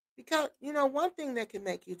 Because, one thing that can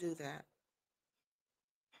make you do that,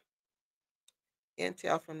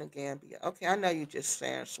 intel from the Gambia. Okay, I know you just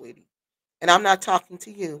saying, sweetie. And I'm not talking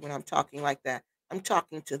to you when I'm talking like that. I'm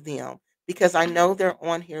talking to them because I know they're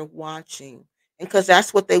on here watching. And because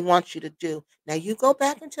that's what they want you to do. Now you go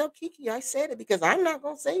back and tell Kiki I said it because I'm not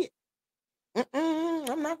going to say it.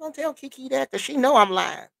 I'm not going to tell Kiki that because she know I'm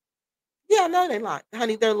lying. Yeah, I know they lie.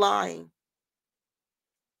 Honey, they're lying.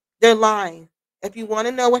 They're lying. If you want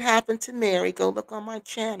to know what happened to Mary, go look on my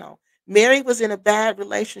channel. Mary was in a bad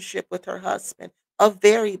relationship with her husband, a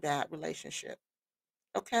very bad relationship.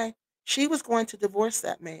 Okay? She was going to divorce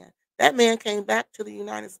that man. That man came back to the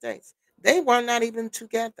United States. They were not even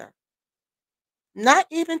together. Not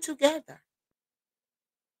even together.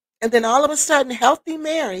 And then all of a sudden, healthy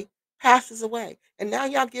Mary passes away. And now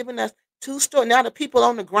y'all giving us two stories. Now the people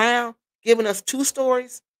on the ground giving us two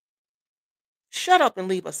stories. Shut up and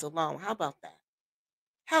leave us alone. How about that?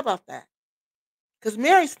 How about that? Because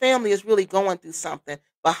Mary's family is really going through something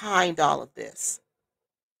behind all of this.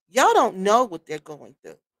 Y'all don't know what they're going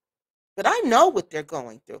through, but I know what they're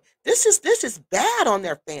going through. This is bad on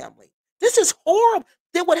their family. This is horrible.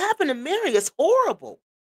 That what happened to Mary is horrible.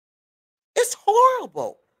 It's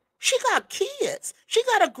horrible. She got kids. She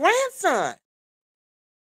got a grandson.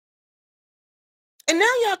 And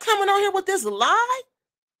now y'all coming on here with this lie,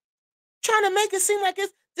 trying to make it seem like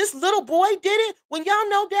it's this little boy did it when y'all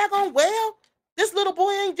know daggone well this little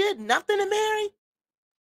boy ain't did nothing to Mary.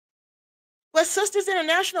 But Sisters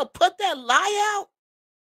International put that lie out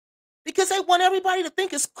because they want everybody to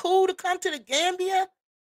think it's cool to come to the Gambia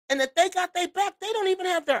and that they got their back. They don't even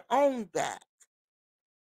have their own back.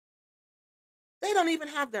 They don't even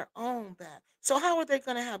have their own back. So how are they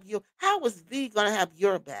going to have you? How is V going to have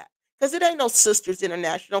your back? Because it ain't no Sisters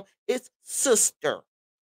International. It's Sister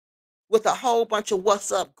with a whole bunch of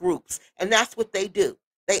What's Up groups. And that's what they do.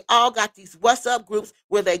 They all got these What's Up groups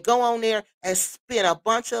where they go on there and spin a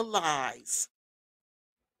bunch of lies.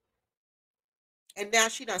 And now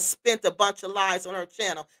she done spent a bunch of lies on her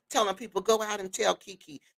channel telling people, go out and tell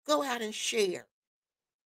Kiki. Go out and share.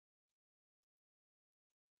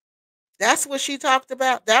 That's what she talked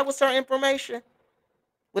about. That was her information.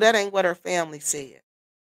 Well, that ain't what her family said.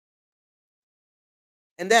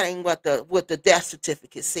 And that ain't what the death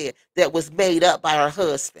certificate said that was made up by her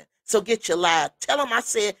husband. So get your lies. Tell him I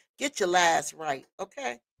said, get your lies right,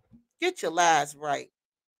 okay? Get your lies right.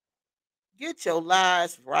 Get your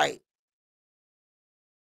lies right.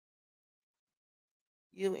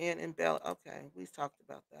 UN and Bella. Okay, we talked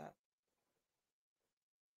about that.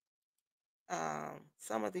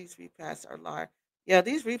 Some of these repasts are liars. Yeah,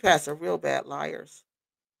 these repasts are real bad liars.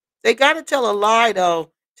 They got to tell a lie,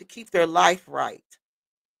 though, to keep their life right.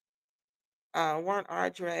 Weren't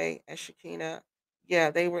Audrey and Shakina?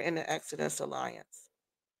 Yeah, they were in the Exodus Alliance.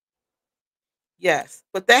 Yes,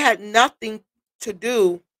 but that had nothing to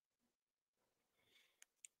do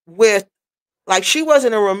with, like, she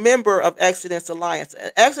wasn't a member of Exodus Alliance.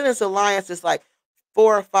 Exodus Alliance is like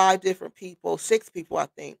 4 or 5 different people, 6 people, I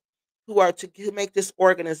think, who are to make this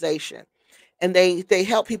organization, and they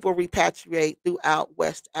help people repatriate throughout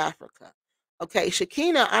West Africa. Okay,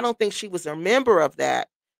 Shakina, I don't think she was a member of that,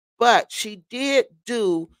 but she did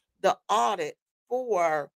do the audit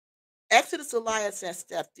for Exodus Alliance that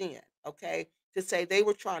stepped in, okay, to say they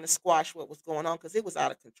were trying to squash what was going on because it was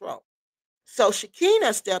out of control. So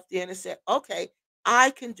Shakina stepped in and said, okay, I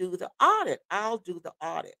can do the audit. I'll do the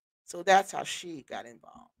audit. So that's how she got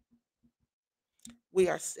involved. We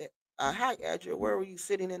are sit. Hi, Edra. Where were you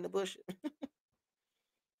sitting in the bushes?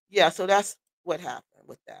 Yeah, so that's what happened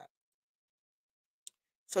with that.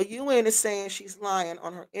 So UN is saying she's lying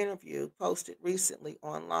on her interview posted recently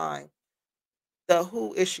online. The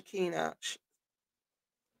Who is Shakina?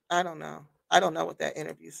 I don't know. I don't know what that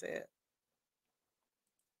interview said.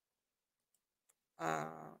 Uh,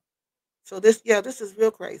 so this is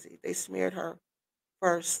real crazy. They smeared her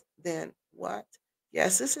first, then what?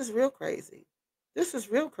 Yes, this is real crazy. This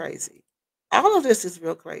is real crazy. All of this is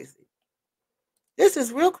real crazy. This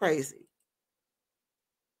is real crazy.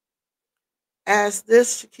 As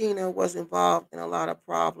this Shakina was involved in a lot of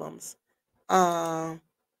problems. Um,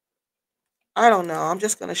 I don't know. I'm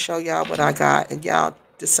just gonna show y'all what I got and y'all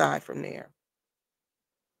decide from there.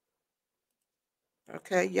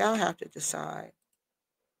 Okay, y'all have to decide.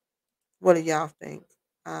 What do y'all think?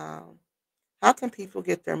 Um, how can people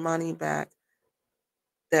get their money back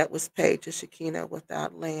that was paid to Shakina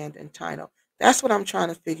without land and title? That's what I'm trying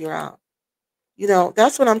to figure out.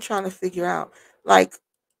 That's what I'm trying to figure out. Like,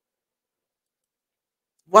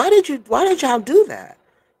 why did y'all do that?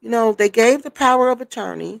 They gave the power of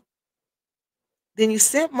attorney. Then you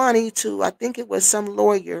sent money to, I think it was some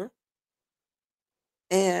lawyer,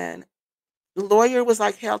 and the lawyer was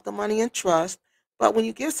like held the money in trust. But when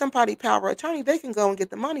you give somebody power of attorney, they can go and get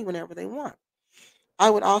the money whenever they want. I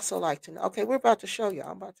would also like to know. Okay, we're about to show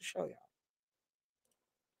y'all. I'm about to show y'all.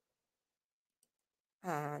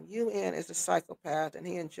 UN is a psychopath and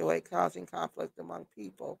he enjoyed causing conflict among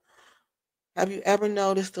people. Have you ever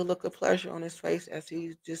noticed the look of pleasure on his face as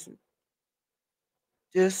he just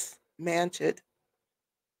dismantled,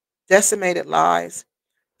 decimated lies?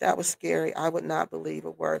 That was scary. I would not believe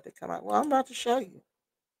a word that come out. Well, I'm about to show you.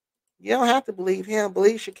 You don't have to believe him.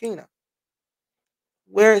 Believe Shakina.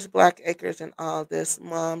 Where is Black Acres in all this?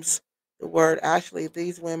 Moms, the word. Actually,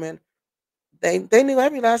 these women, they knew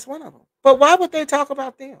every last one of them. But why would they talk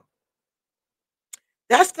about them?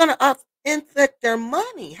 That's going to infect their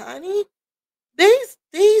money, honey. These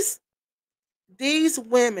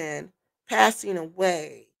women passing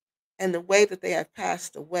away and the way that they have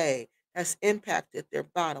passed away has impacted their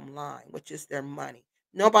bottom line, which is their money.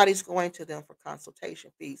 Nobody's going to them for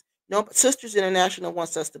consultation fees. No, Sisters International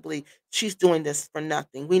wants us to believe she's doing this for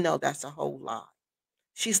nothing. We know that's a whole lie.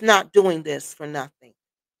 She's not doing this for nothing.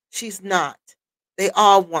 She's not. They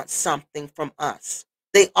all want something from us.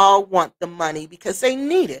 They all want the money because they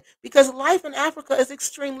need it. Because life in Africa is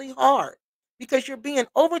extremely hard. Because you're being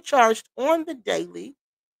overcharged on the daily.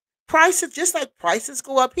 Prices, just like prices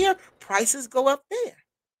go up here, prices go up there.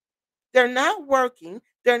 They're not working.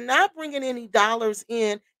 They're not bringing any dollars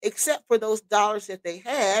in except for those dollars that they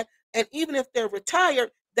had. And even if they're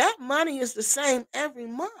retired, that money is the same every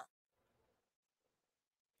month.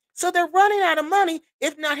 So they're running out of money,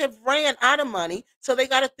 if not have ran out of money. So they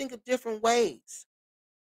got to think of different ways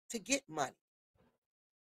to get money.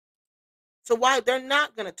 So why they're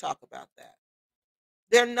not going to talk about that.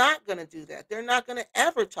 They're not going to do that. They're not going to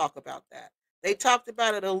ever talk about that. They talked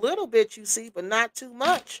about it a little bit, you see, but not too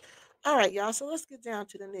much. All right, y'all. So let's get down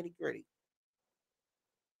to the nitty gritty.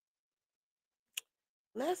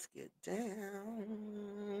 Let's get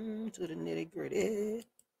down to the nitty gritty.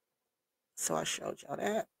 So I showed y'all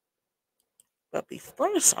that. But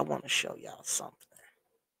first, I want to show y'all something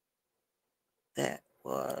that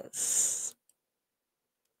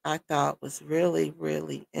I thought was really,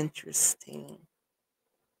 really interesting.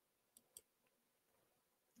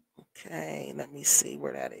 Okay, let me see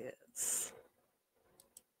where that is.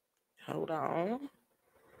 Hold on.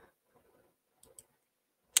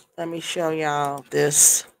 Let me show y'all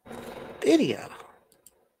this video.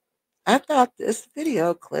 I thought this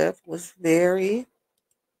video clip was very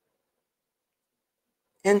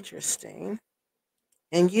interesting.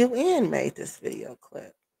 And UN made this video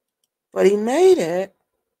clip. But he made it.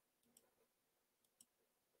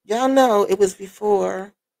 Y'all know it was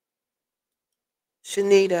before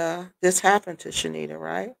Shanita, this happened to Shanita,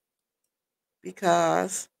 right?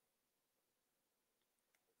 Because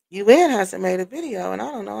UN hasn't made a video and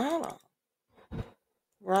I don't know how long.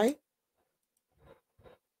 Right?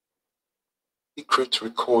 Secret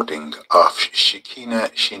recording of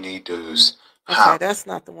Shakina Chinedu's house. Okay, that's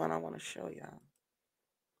not the one I want to show y'all.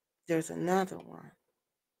 There's another one.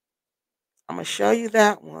 I'm going to show you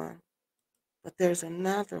that one. But there's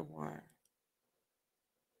another one.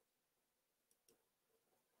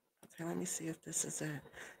 Okay, let me see if this is it.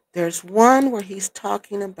 There's one where he's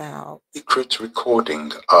talking about secret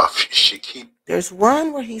recording of Shakina. There's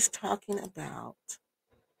one where he's talking about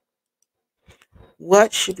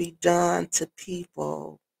what should be done to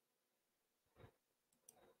people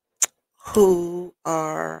who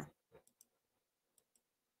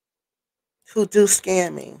do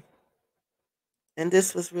scamming. And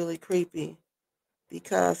this was really creepy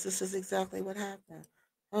because this is exactly what happened.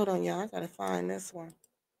 Hold on, y'all. I got to find this one.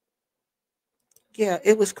 Yeah,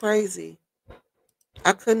 it was crazy.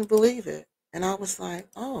 I couldn't believe it. And I was like,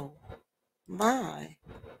 oh, my.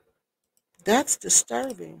 That's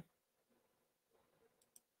disturbing.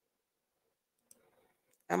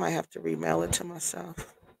 I might have to remail it to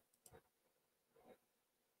myself.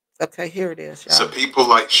 Okay, here it is, y'all. So people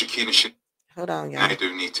like Shakina Chinedu. Hold on, y'all. They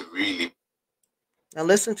do need to really. Now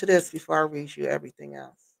listen to this before I read you everything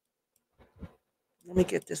else. Let me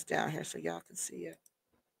get this down here so y'all can see it.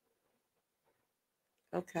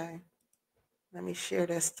 Okay. Let me share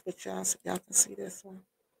this with y'all so y'all can see this one.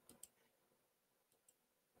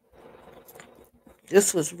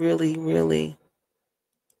 This was really, really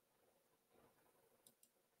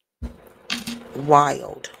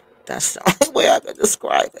wild. That's the only way I could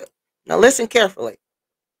describe it. Now listen carefully.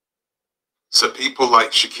 So people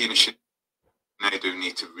like Shakina Chinedu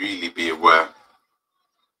need to really be aware.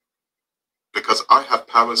 Because I have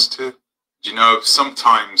powers too. You know,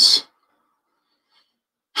 sometimes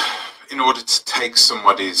in order to take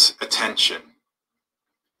somebody's attention,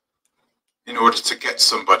 in order to get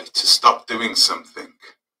somebody to stop doing something,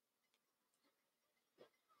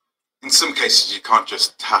 in some cases you can't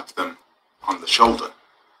just tap them on the shoulder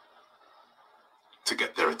to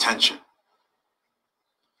get their attention.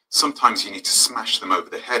 Sometimes you need to smash them over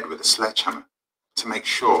the head with a sledgehammer to make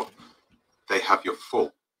sure they have your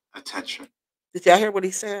full attention. Did y'all hear what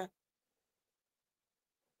he said?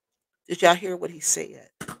 Did y'all hear what he said?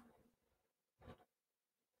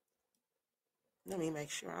 Let me make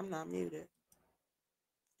sure I'm not muted.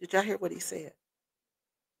 Did y'all hear what he said?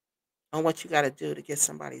 On what you got to do to get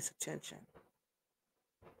somebody's attention.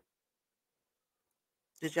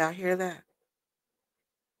 Did y'all hear that?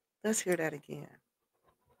 Let's hear that again.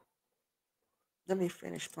 Let me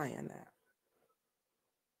finish playing that.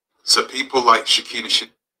 So people like Shakina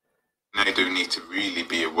Chinedu need to really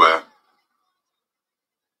be aware,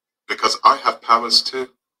 because I have powers too.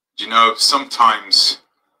 You know, sometimes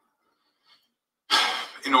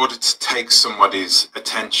in order to take somebody's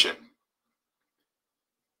attention,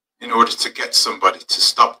 in order to get somebody to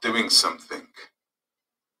stop doing something,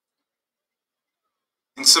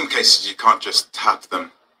 in some cases you can't just tap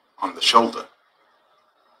them on the shoulder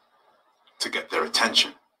to get their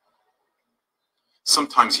attention.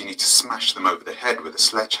 Sometimes you need to smash them over the head with a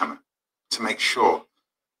sledgehammer to make sure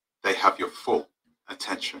they have your full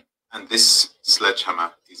attention. And this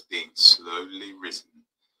sledgehammer is being slowly risen.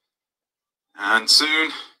 And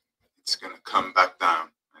soon it's going to come back down,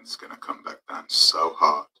 and it's going to come back down so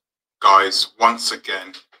hard. Guys, once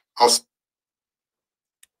again,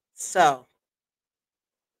 So,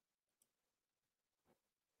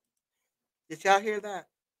 did y'all hear that?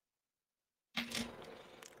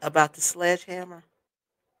 About the sledgehammer?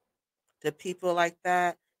 The people like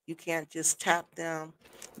that, you can't just tap them.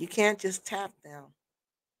 You can't just tap them.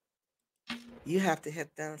 You have to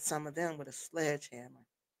hit them, some of them, with a sledgehammer.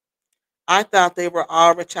 I thought they were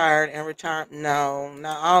all retired and retired. No,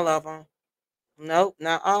 not all of them. Nope,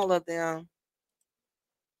 not all of them.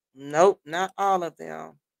 Nope, not all of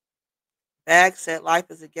them. Bag said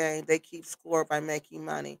life is a game. They keep score by making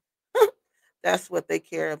money. That's what they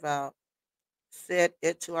care about. Said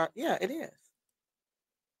it to our, yeah, it is.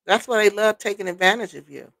 That's why they love taking advantage of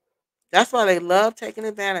you. That's why they love taking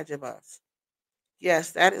advantage of us.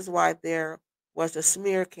 Yes, that is why there was a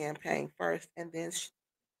smear campaign first, and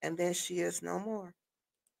then she is no more.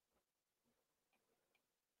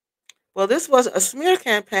 Well, this was a smear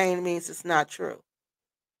campaign means it's not true.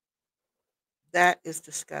 That is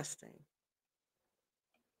disgusting.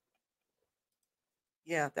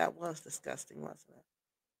 Yeah, that was disgusting, wasn't it?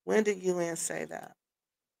 When did UN say that?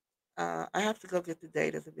 I have to go get the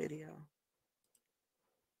date of the video.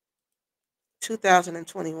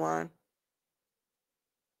 2021.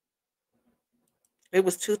 It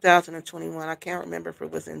was 2021. I can't remember if it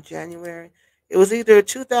was in January. It was either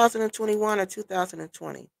 2021 or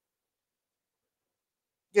 2020.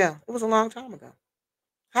 Yeah, it was a long time ago.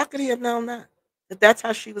 How could he have known that? That that's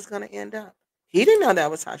how she was going to end up? He didn't know that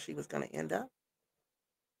was how she was going to end up.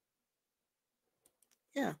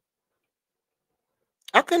 Yeah.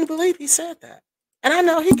 I couldn't believe he said that. And I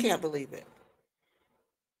know he can't believe it.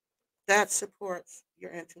 That supports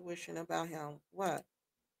your intuition about him. What?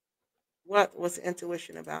 What was the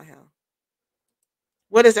intuition about him?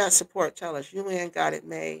 What does that support tell us? UN got it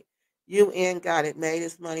made. UN got it, made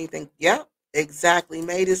his money. Think, yep, exactly.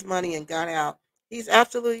 Made his money and got out. He's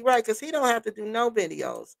absolutely right because he don't have to do no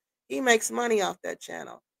videos. He makes money off that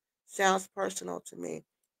channel. Sounds personal to me.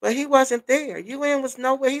 But he wasn't there. UN was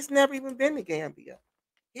nowhere. He's never even been to Gambia.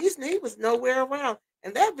 He was nowhere around.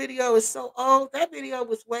 And that video is so old. That video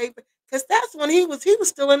was way because that's when he was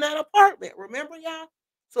still in that apartment. Remember, y'all?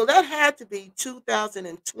 So that had to be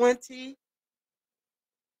 2020,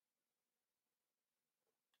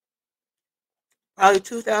 probably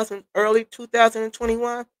 2000, early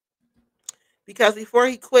 2021. Because before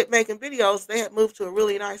he quit making videos, they had moved to a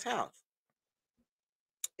really nice house.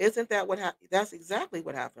 Isn't that what happened? That's exactly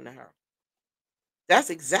what happened to her. That's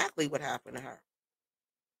exactly what happened to her,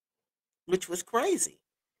 which was crazy.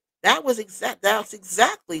 That's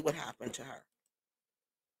exactly what happened to her.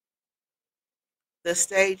 The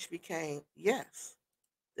stage became, yes,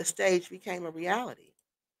 the stage became a reality.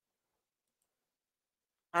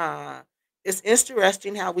 Uh, it's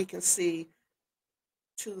interesting how we can see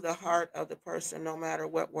to the heart of the person, no matter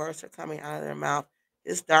what words are coming out of their mouth.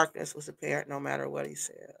 His darkness was apparent no matter what he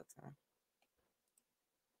said.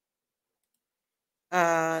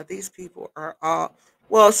 These people are all,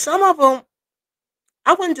 well, some of them,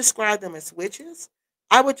 I wouldn't describe them as witches.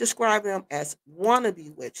 I would describe them as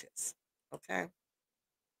wannabe witches. Okay.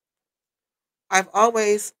 I've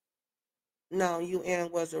always known UN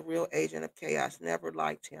was a real agent of chaos, never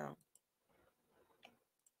liked him.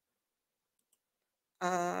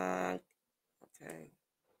 Okay.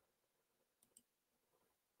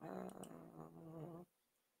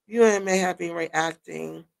 UN may have been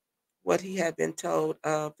reacting what he had been told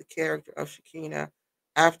of the character of Shakina.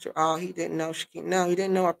 After all, he didn't know Shakina. No, he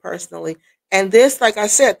didn't know her personally. And this, like I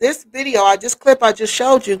said, this video, clip I just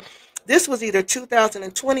showed you, this was either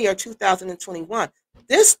 2020 or 2021.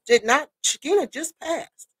 This did not, Shakina just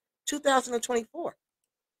passed 2024.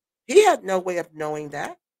 He had no way of knowing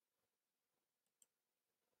that.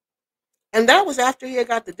 And that was after he had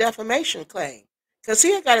got the defamation claim. Because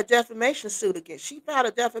he had got a defamation suit against, she filed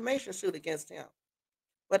a defamation suit against him.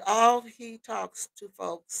 But all he talks to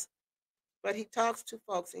folks, but he talks to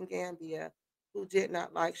folks in Gambia who did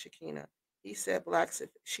not like Shakina. He said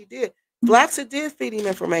she did. Blackset did feed him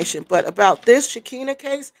information, but about this Shakina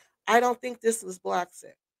case, I don't think this was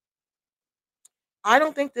Blackset. I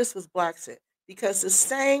don't think this was Blackset because the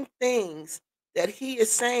same things that he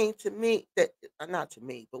is saying to me, that not to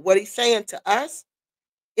me, but what he's saying to us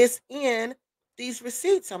is in these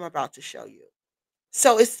receipts I'm about to show you.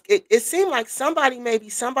 So it seemed like maybe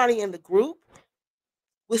somebody in the group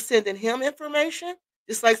was sending him information,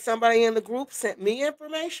 just like somebody in the group sent me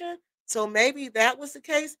information. So maybe that was the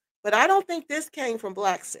case, but I don't think this came from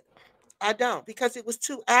Blackset. I don't, because it was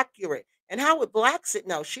too accurate. And how would Blackset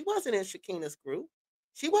know? She wasn't in Shakina's group.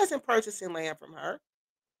 She wasn't purchasing land from her.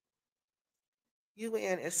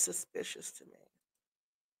 UN is suspicious to me.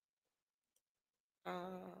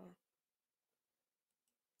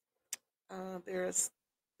 Uh, there's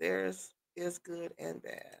is good and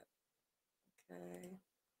bad. Okay.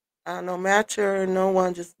 No matter, no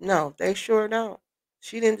one just no. They sure don't.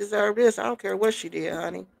 She didn't deserve this. I don't care what she did,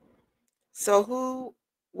 honey. So who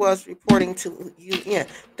was reporting to UN?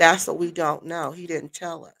 That's what we don't know. He didn't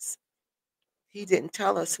tell us. He didn't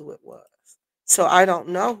tell us who it was. So I don't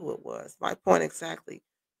know who it was. My point exactly.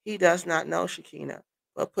 He does not know Shakina,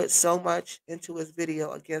 but put so much into his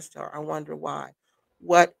video against her. I wonder why.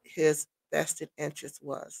 What his vested interest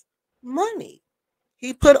was. Money.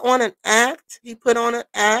 He put on an act. He put on an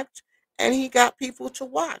act and he got people to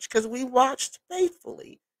watch because we watched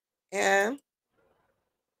faithfully. And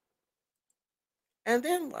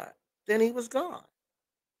then what? Then he was gone.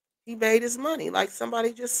 He made his money, like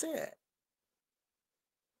somebody just said.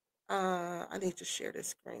 I need to share this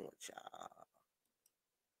screen with y'all.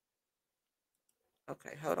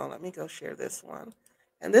 Okay, hold on. Let me go share this one.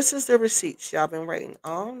 And this is the receipts y'all been waiting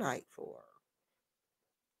all night for.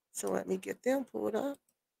 So let me get them pulled up.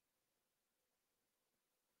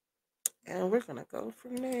 And we're going to go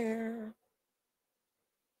from there.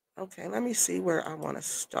 Okay, let me see where I want to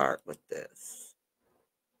start with this.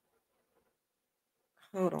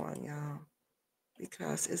 Hold on, y'all.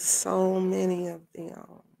 Because it's so many of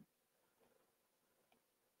them.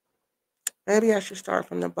 Maybe I should start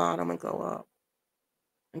from the bottom and go up.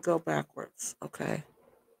 And go backwards, okay?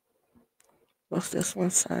 What's this one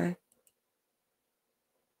say?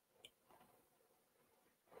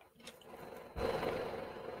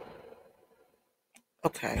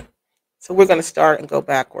 Okay, so we're going to start and go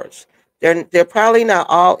backwards. They're probably not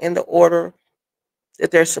all in the order that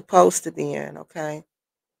they're supposed to be in, okay?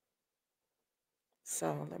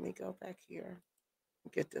 So let me go back here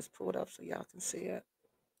and get this pulled up so y'all can see it.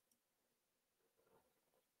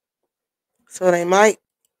 So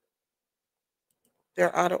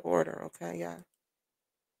they're out of order, okay, yeah.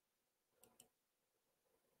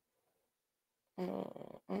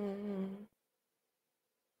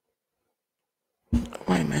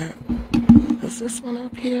 Wait a minute. Is this one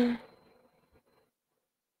up here?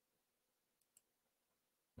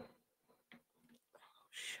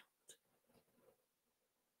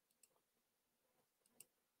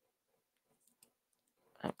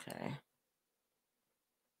 Okay.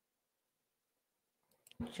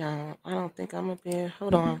 Y'all, I don't think I'm gonna be.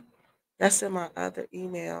 Hold on. That's in my other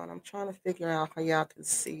email, and I'm trying to figure out how y'all can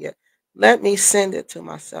see it. Let me send it to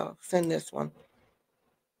myself. Send this one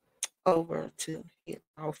over to here.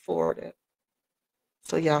 I'll forward it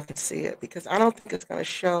so y'all can see it because I don't think it's gonna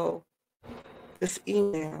show this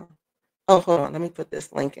email. Oh, hold on. Let me put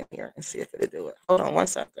this link in here and see if it'll do it. Hold on one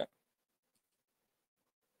second.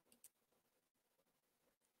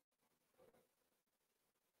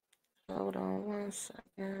 Hold on one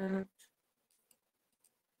second.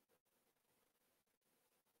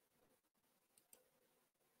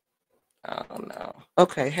 Oh no.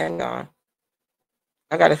 Okay, hang on.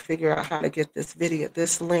 I gotta figure out how to get this video,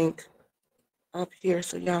 this link up here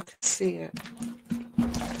so y'all can see it.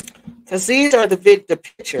 Because these are the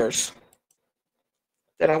pictures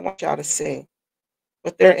that I want y'all to see.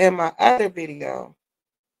 But they're in my other video.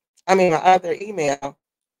 I mean my other email,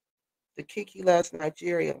 the Kiki Loves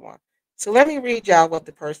Nigeria one. So let me read y'all what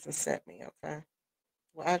the person sent me, okay?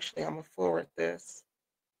 Well, actually, I'm gonna forward this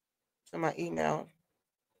to my email,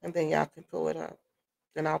 and then y'all can pull it up.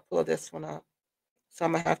 Then I'll pull this one up. So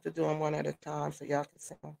I'm gonna have to do them one at a time so y'all can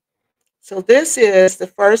see them. So this is the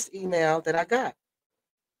first email that I got,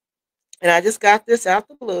 and I just got this out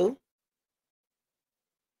the blue,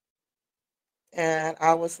 and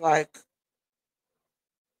I was like,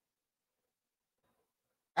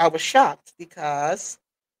 I was shocked because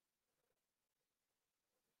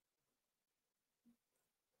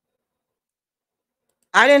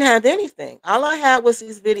I didn't have anything. All I had was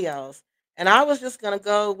these videos, and I was just gonna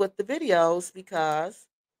go with the videos because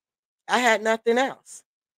I had nothing else.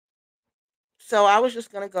 So I was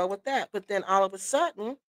just going to go with that. But then all of a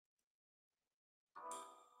sudden,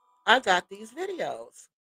 I got these videos.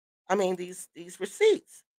 I mean, these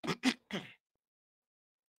receipts.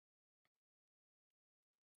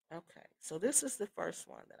 Okay, so this is the first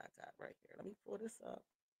one that I got right here. Let me pull this up.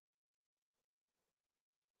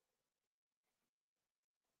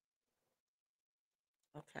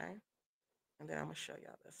 Okay, and then I'm gonna show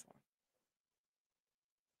y'all this one.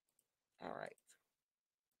 All right.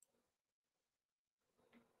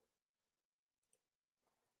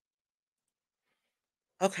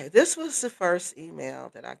 Okay, this was the first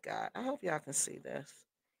email that I got. I hope y'all can see this.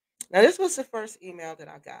 Now, this was the first email that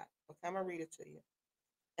I got. Okay, I'm gonna read it to you.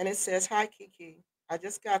 And it says, "Hi Kiki, I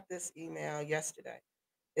just got this email yesterday.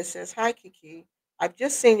 It says, "Hi Kiki, I've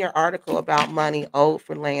just seen your article about money owed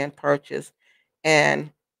for land purchase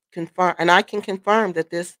and I can confirm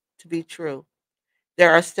that this to be true.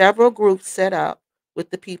 There are several groups set up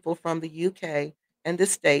with the people from the UK and the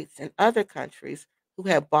States and other countries who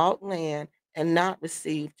have bought land and not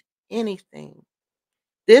received anything.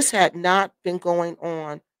 This had not been going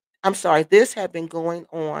on. I'm sorry, this had been going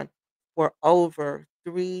on for over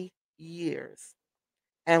 3 years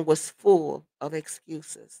and was full of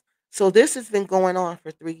excuses." So this has been going on for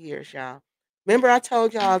 3 years, y'all. Remember, I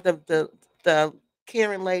told y'all the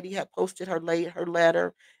Karen lady had posted her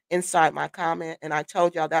letter inside my comment, and I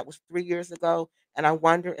told y'all that was 3 years ago. And I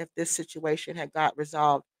wonder if this situation had got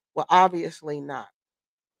resolved. Well, obviously not.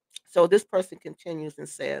 So this person continues and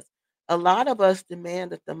says, "A lot of us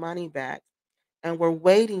demanded the money back and were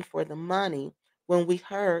waiting for the money when we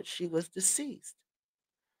heard she was deceased.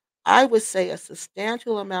 I would say a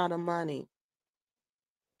substantial amount of money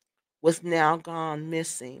was now gone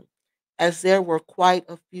missing, as there were quite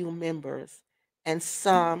a few members and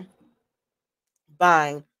some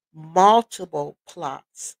buying multiple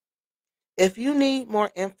plots. If you need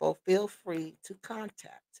more info, feel free to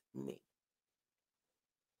contact me."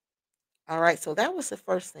 All right, so that was the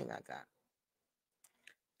first thing I got.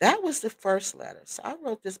 That was the first letter. So I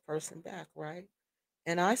wrote this person back, right?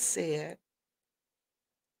 And I said,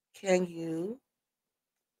 "Can you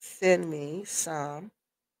send me some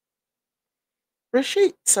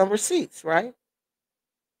receipts, right?"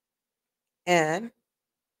 And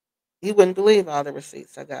you wouldn't believe all the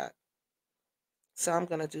receipts I got. So I'm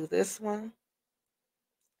gonna do this one.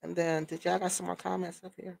 And then did y'all got some more comments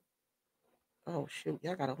up here? Oh shoot,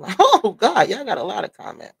 y'all got a lot. Oh God, y'all got a lot of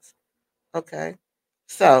comments. Okay.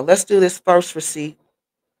 So let's do this first receipt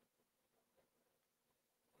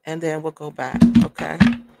and then we'll go back. Okay.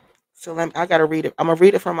 So I gotta read it. I'm gonna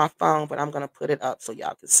read it from my phone, but I'm gonna put it up so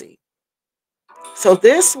y'all can see. So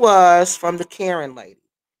this was from the Karen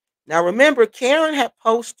lady. Now remember, Karen had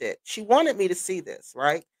posted, she wanted me to see this,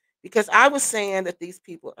 right? Because I was saying that these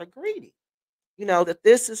people are greedy. That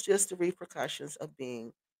this is just the repercussions of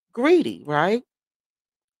being greedy, right?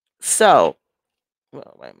 So,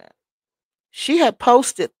 well, wait a minute. She had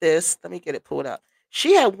posted this. Let me get it pulled up.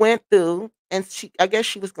 She had went through and I guess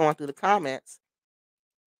she was going through the comments.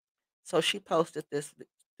 So she posted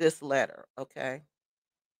this letter, okay?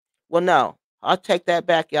 Well, no. I'll take that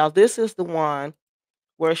back, y'all. This is the one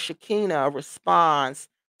where Shakina responds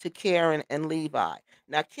to Karen and Levi.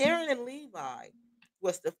 Now, Karen and Levi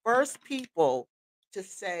was the first people to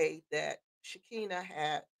say that Shakina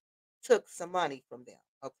had took some money from them.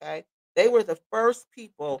 Okay. They were the first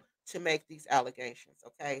people to make these allegations.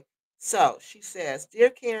 Okay. So she says, "Dear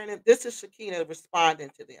Karen," and this is Shakina responding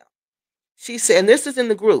to them. She said, and this is in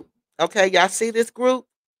the group. Okay. Y'all see this group?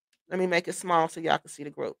 Let me make it small so y'all can see the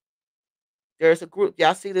group. There's a group.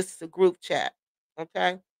 Y'all see this is a group chat.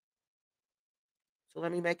 Okay. So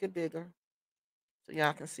let me make it bigger so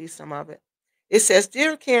y'all can see some of it. It says,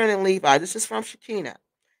 "Dear Karen and Levi," this is from Shakina.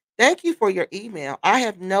 "Thank you for your email. I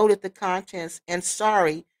have noted the contents and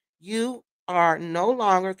sorry you are no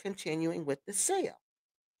longer continuing with the sale.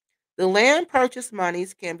 The land purchase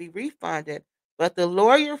monies can be refunded, but the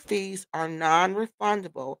lawyer fees are non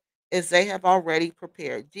refundable as they have already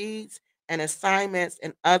prepared deeds and assignments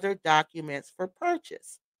and other documents for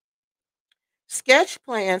purchase. Sketch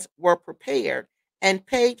plans were prepared and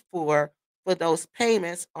paid for those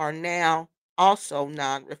payments are now also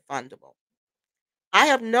non refundable. I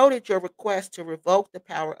have noted your request to revoke the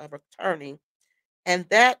power of attorney, and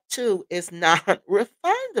that too is not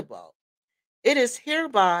refundable. It is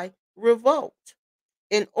hereby revoked.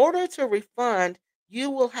 In order to refund,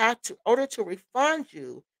 order to refund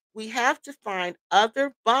you, we have to find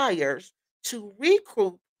other buyers to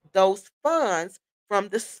recoup those funds from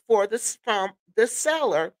the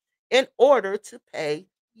seller in order to pay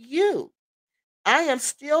you. I am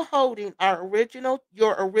still holding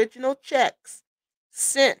your original checks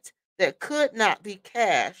sent that could not be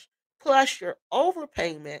cashed, plus your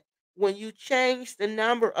overpayment when you changed the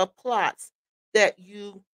number of plots that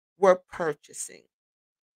you were purchasing.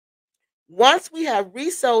 Once we have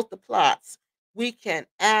resold the plots, we can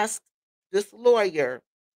ask this lawyer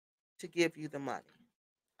to give you the money.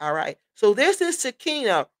 All right. So this is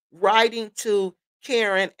Shakina writing to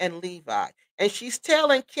Karen and Levi. And she's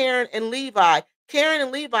telling Karen and Levi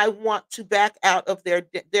want to back out of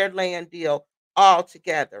their land deal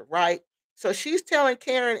altogether, right? So she's telling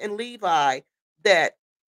Karen and Levi that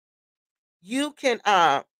you can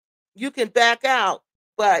you can back out,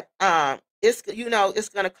 but it's it's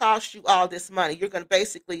going to cost you all this money. You're going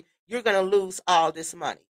to lose all this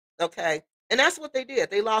money. Okay? And that's what they did.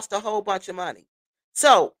 They lost a whole bunch of money.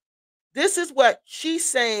 So, this is what she's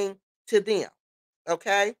saying to them.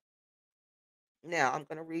 Okay? Now, I'm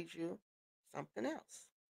going to read you something else.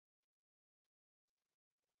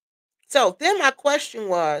 So, then my question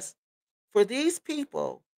was, for these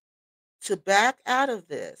people to back out of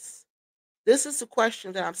this is the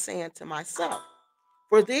question that I'm saying to myself.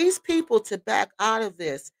 For these people to back out of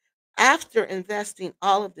this after investing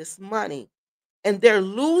all of this money, and they're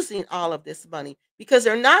losing all of this money because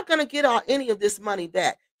they're not going to get any of this money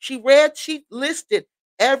back. She listed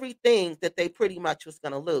everything that they pretty much was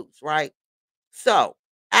going to lose, right? So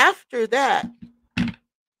after that,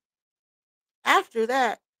 after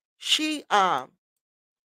that, she after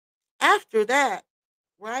that,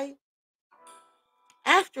 right?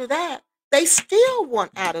 After that, they still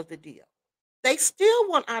want out of the deal. They still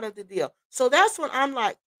want out of the deal. So that's when I'm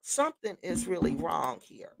like, something is really wrong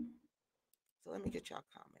here. So let me get y'all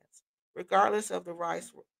comments. Regardless of the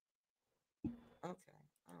rice. Okay.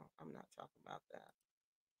 Oh, I'm not talking about that.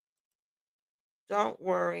 Don't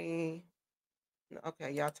worry.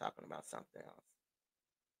 Okay, y'all talking about something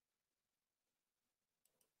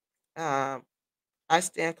else. I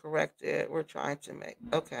stand corrected. We're trying to make.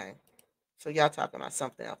 Okay. So y'all talking about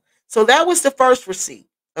something else. So that was the first receipt.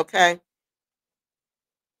 Okay.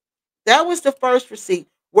 That was the first receipt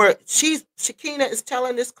where Shakina is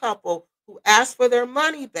telling this couple who asked for their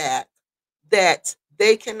money back that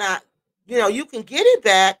they cannot, you can get it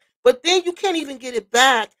back, but then you can't even get it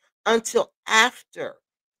back until after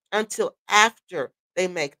they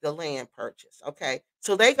make the land purchase. Okay.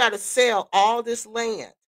 So they got to sell all this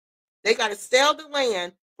land. They got to sell the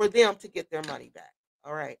land for them to get their money back.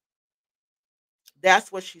 All right.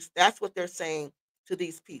 That's what they're saying to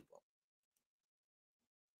these people.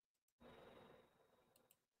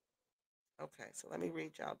 Okay, so let me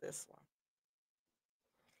read y'all this one.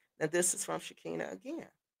 Now this is from Shakina again.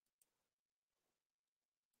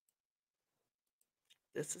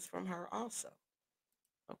 This is from her also.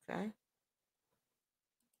 Okay.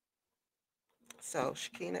 So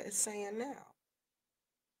Shakina is saying now.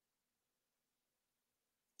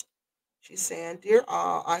 She's saying, "Dear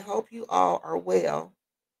all, I hope you all are well.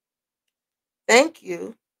 Thank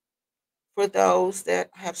you for those that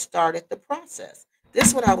have started the process." This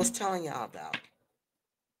is what I was telling y'all about.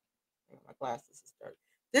 My glasses is dirty.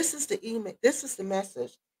 This is the email. This is the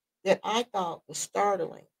message that I thought was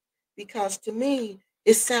startling, because to me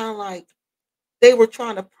it sounded like they were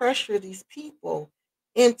trying to pressure these people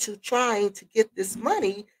into trying to get this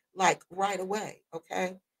money like right away.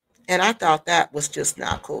 Okay. And I thought that was just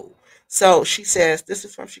not cool. So she says, this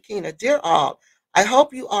is from Shakina. "Dear all, I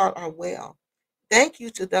hope you all are well. Thank you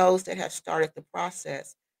to those that have started the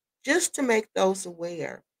process. Just to make those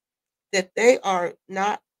aware that they are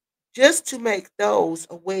not, just to make those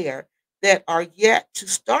aware that are yet to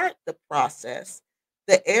start the process,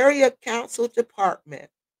 the area council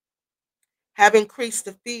department have increased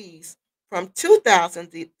the fees from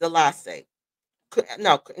 2,000 DeLasse.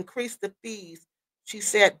 No, increased the fees. She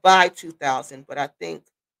said by 2,000, but I think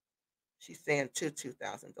she's saying to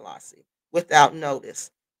 2,000 DeLasse without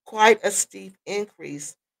notice. Quite a steep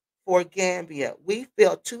increase for Gambia. We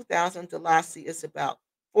feel 2,000 DeLasse is about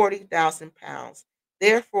 40,000 pounds.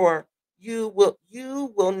 Therefore, you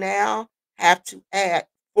will now have to add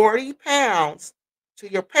 40 pounds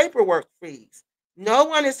to your paperwork fees. No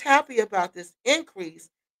one is happy about this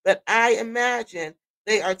increase, but I imagine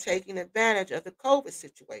they are taking advantage of the COVID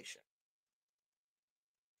situation.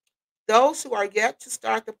 Those who are yet to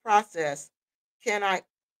start the process, can I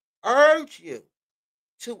urge you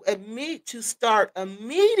to start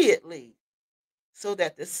immediately so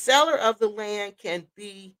that the seller of the land can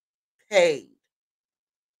be paid.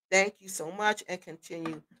 Thank you so much and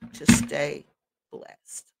continue to stay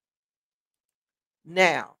blessed."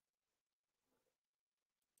 Now,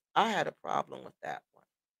 I had a problem with that one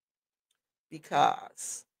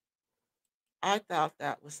because I thought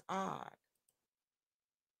that was odd.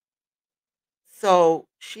 So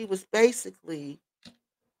she was basically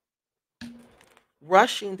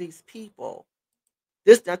rushing these people.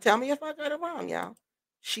 This now tell me if I got it wrong, y'all.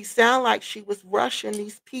 She sounded like she was rushing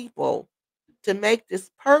these people to make this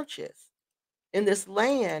purchase in this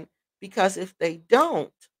land because if they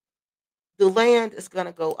don't, the land is going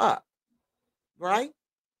to go up, right?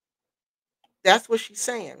 That's what she's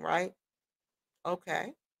saying, right?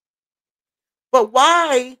 Okay. But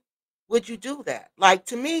why would you do that? Like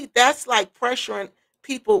to me, that's like pressuring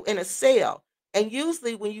people in a sale. And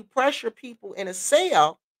usually when you pressure people in a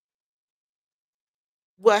sale,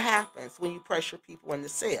 what happens when you pressure people in the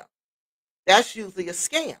sale? That's usually a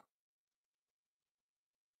scam.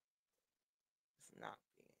 It's not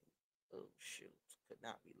being, oh shoot, could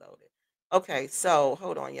not be loaded. Okay, so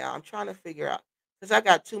hold on, y'all. I'm trying to figure out because I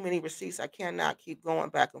got too many receipts. I cannot keep going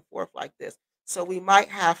back and forth like this. So we might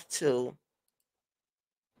have to,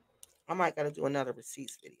 I might gotta do another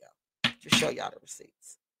receipts video to show y'all the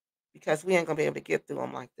receipts. Because we ain't gonna be able to get through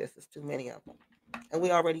them like this. There's too many of them. And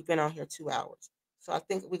we already been on here 2 hours. So I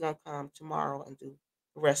think we're gonna come tomorrow and do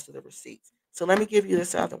the rest of the receipts. So let me give you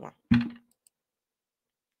this other one.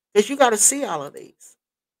 Because you gotta see all of these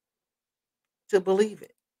to believe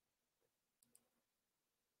it.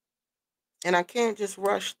 And I can't just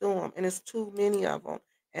rush through them. And it's too many of them.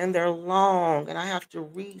 And they're long. And I have to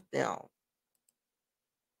read them.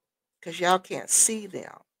 Because y'all can't see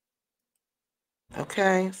them.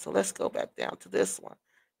 Okay, so let's go back down to this one.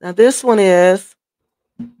 Now this one is,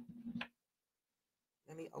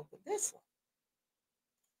 let me open this one.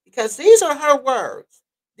 Because these are her words.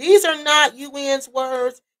 These are not UN's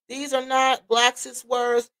words. These are not Black's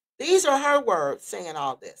words. These are her words saying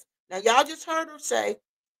all this. Now, y'all just heard her say,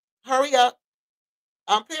 hurry up.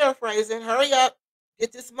 I'm paraphrasing. Hurry up.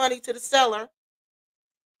 Get this money to the seller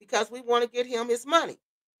because we want to get him his money.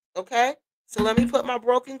 Okay? So let me put my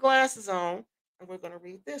broken glasses on and we're going to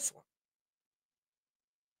read this one.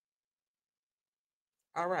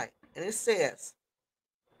 All right. And it says,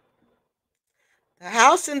 the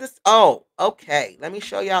house in this. Oh, okay. Let me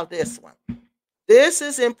show y'all this one. This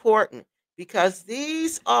is important because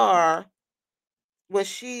these are when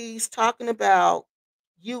she's talking about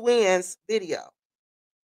UN's video.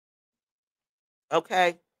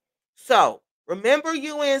 Okay. So remember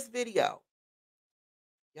UN's video.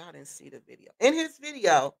 Y'all didn't see the video. In his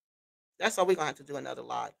video, that's why we're gonna have to do another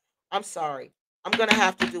live. I'm sorry. I'm gonna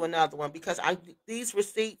have to do another one because these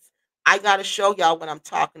receipts, I gotta show y'all what I'm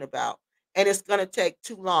talking about. And it's gonna take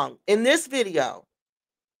too long. In this video,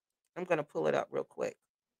 I'm gonna pull it up real quick.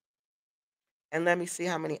 And let me see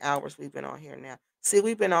how many hours we've been on here now. See,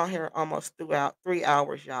 we've been on here almost throughout 3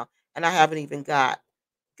 hours, y'all, and I haven't even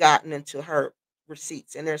gotten into her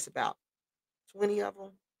receipts, and there's about 20 of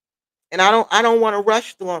them. And I don't want to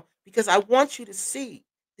rush through them because I want you to see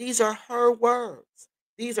these are her words.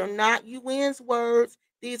 These are not UN's words.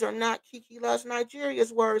 These are not Kiki Loves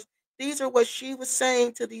Nigeria's words. These are what she was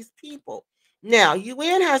saying to these people. Now,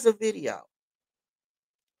 UN has a video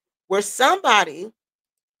where somebody,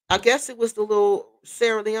 I guess it was the little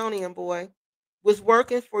Sierra Leonean boy, was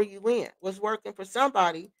working for UN, was working for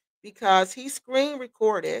somebody because he screen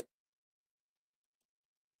recorded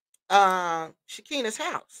Shakina's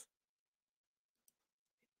house.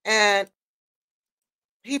 And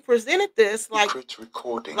he presented this like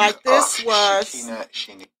this was,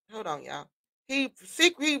 hold on, y'all.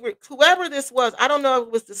 Whoever this was, I don't know if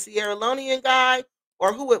it was the Sierra Leonean guy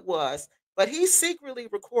or who it was, but he secretly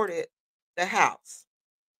recorded the house.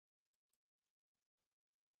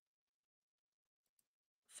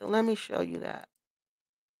 So let me show you that.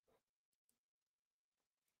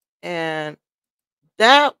 And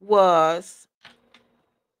that was,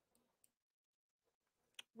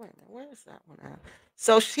 wait a minute, where is that one at?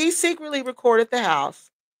 So he secretly recorded the house.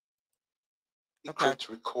 Okay.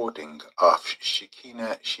 Recording of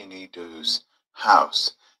Shakina Chinedu's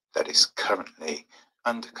house that is currently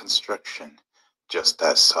under construction just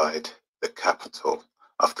outside the capital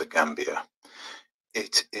of the Gambia.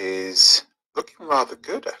 It is looking rather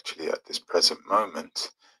good actually at this present moment.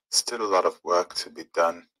 Still a lot of work to be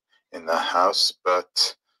done in the house,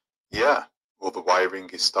 but yeah, all the wiring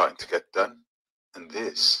is starting to get done. And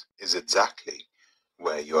this is exactly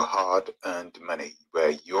where your hard-earned money, where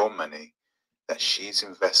your money that she's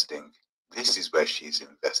investing, this is where she's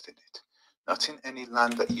invested it. Not in any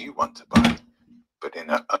land that you want to buy, but in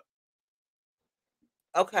a...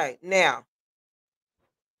 Okay, now,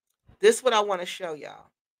 this is what I want to show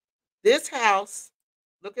y'all. This house,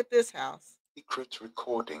 look at this house. Secret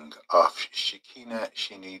recording of Shakina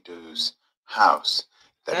Chinedu's house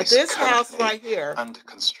that now is this currently house right here under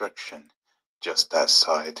construction just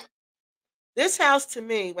outside This house to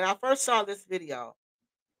me, when I first saw this video,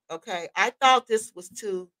 okay, I thought this was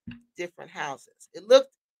two different houses.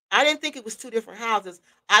 I didn't think it was two different houses.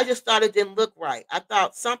 I just thought it didn't look right. I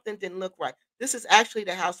thought something didn't look right. This is actually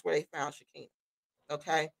the house where they found Shakina.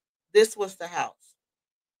 Okay. This was the house.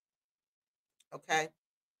 Okay.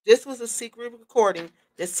 This was a secret recording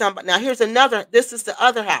that somebody, now here's another, this is the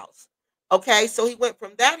other house. Okay. So he went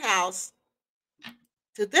from that house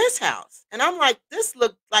to this house. And I'm like, this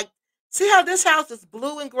looked like, see how this house is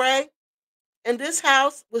blue and gray? And this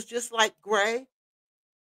house was just like gray.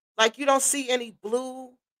 Like you don't see any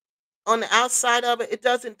blue on the outside of it. It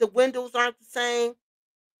doesn't, the windows aren't the same.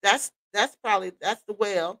 That's the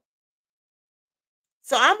well.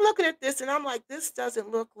 So I'm looking at this and I'm like, this doesn't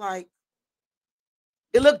look like,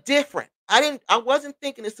 it looked different. I wasn't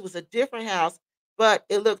thinking this was a different house, but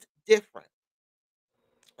it looked different.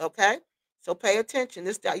 Okay? So pay attention.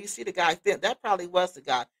 This guy, you see the guy, that probably was the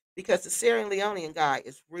guy because the Sierra Leonean guy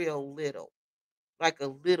is real little, like a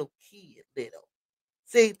little kid little.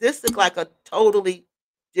 See, this looks like a totally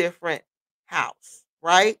different house,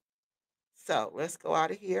 right? So let's go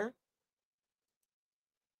out of here.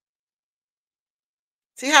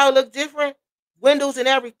 See how it looked different? Windows and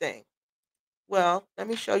everything. Well, let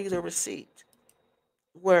me show you the receipt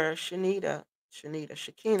where Shakina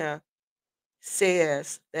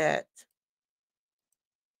says that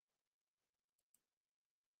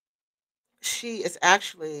she is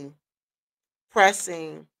actually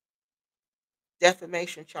pressing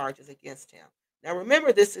defamation charges against him. Now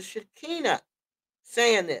remember, this is Shakina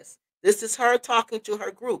saying this. This is her talking to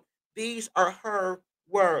her group. These are her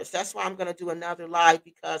words. That's why I'm going to do another live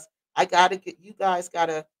because I got to get, you guys got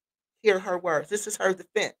to hear her words. This is her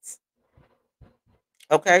defense.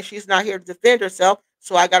 Okay, she's not here to defend herself,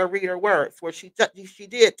 so I got to read her words where she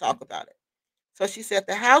did talk about it. So she said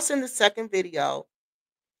the house in the second video,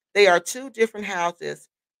 they are two different houses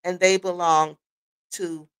and they belong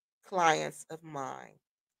to clients of mine.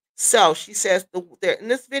 So she says in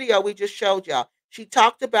this video we just showed y'all, she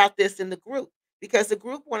talked about this in the group because the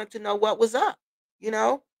group wanted to know what was up. You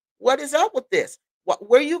know, what is up with this?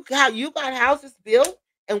 How you got houses built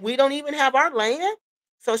and we don't even have our land?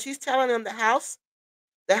 So she's telling them the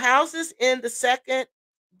houses in the second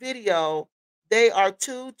video, they are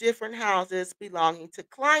two different houses belonging to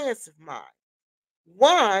clients of mine.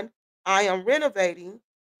 One, I am renovating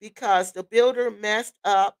because the builder messed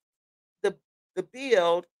up the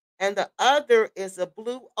build, and the other is a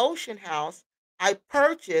blue ocean house I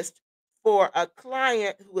purchased for a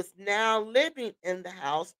client who is now living in the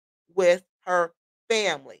house with her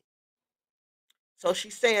family. So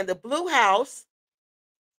she's saying the blue house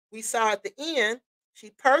we saw at the end,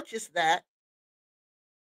 she purchased that.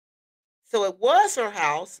 So it was her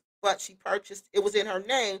house, but she purchased, it was in her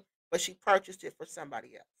name, but she purchased it for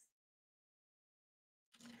somebody else.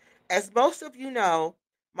 As most of you know,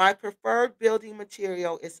 my preferred building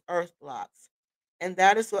material is earth blocks, and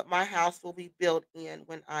that is what my house will be built in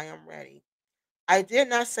when I am ready. I did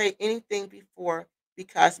not say anything before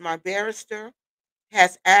because my barrister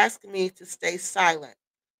has asked me to stay silent,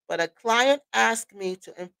 but a client asked me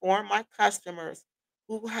to inform my customers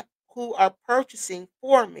who are purchasing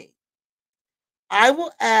for me. I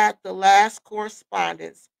will add the last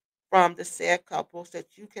correspondence from the said couple so that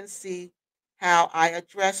you can see how I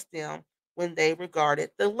addressed them when they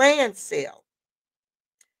regarded the land sale.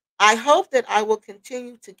 I hope that I will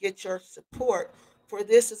continue to get your support, for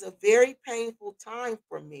this is a very painful time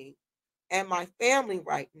for me and my family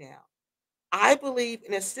right now. I believe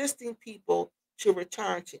in assisting people to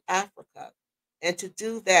return to Africa and to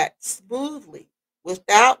do that smoothly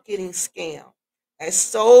without getting scammed, as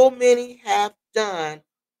so many have done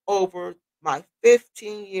over my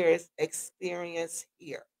 15 years experience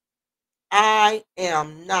here. I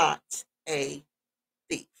am not a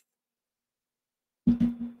thief.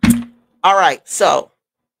 All right, so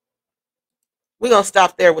we're going to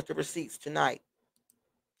stop there with the receipts tonight.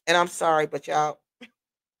 And I'm sorry, but y'all,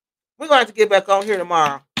 we're going to have to get back on here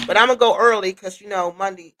tomorrow. But I'm going to go early because,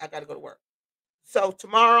 Monday I got to go to work. So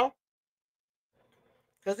tomorrow,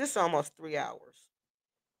 because it's almost 3 hours,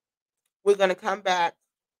 we're going to come back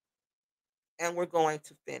and we're going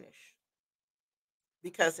to finish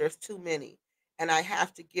because there's too many. And I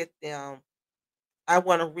have to get them. I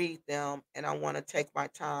want to read them and I want to take my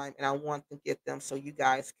time and I want to get them so you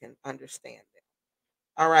guys can understand them.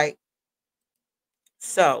 All right.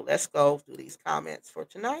 So let's go through these comments for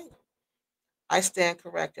tonight. I stand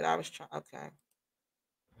corrected. I was trying. Okay.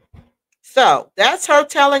 So that's her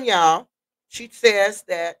telling y'all. She says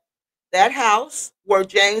that house where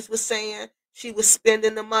James was saying she was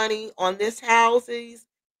spending the money on these houses,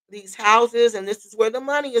 and this is where the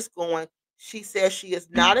money is going. She says she is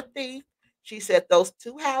not a thief. She said those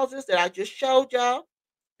two houses that I just showed y'all,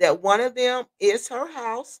 that one of them is her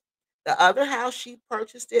house. The other house, she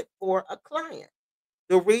purchased it for a client.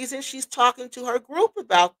 The reason she's talking to her group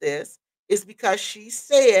about this is because she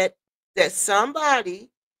said that somebody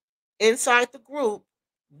inside the group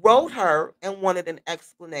wrote her and wanted an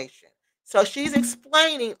explanation. So she's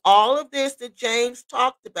explaining all of this that James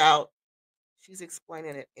talked about. She's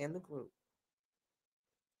explaining it in the group.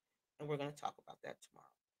 And we're going to talk about that tomorrow.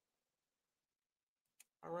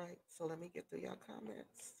 All right, so let me get through your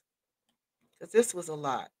comments, because this was a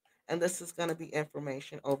lot. And this is going to be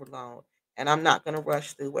information overload. And I'm not going to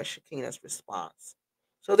rush through what Shakina's response.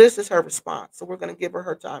 So this is her response. So we're going to give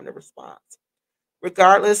her time to respond.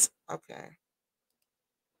 Regardless, okay.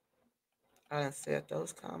 I done said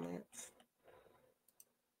those comments.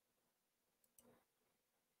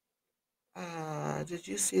 Did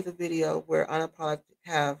you see the video where unapologetic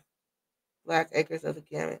have Black Acres of the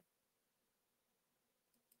Gamut?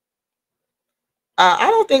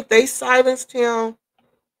 I don't think they silenced him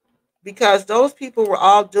because those people were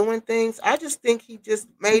all doing things. I just think he just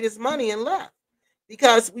made his money and left.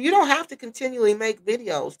 Because you don't have to continually make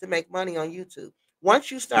videos to make money on YouTube.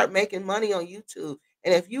 Once you start making money on YouTube,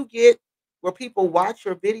 and if you get where people watch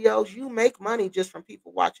your videos, you make money just from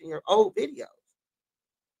people watching your old videos.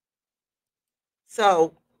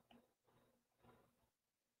 So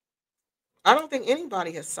I don't think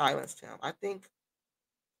anybody has silenced him. I think,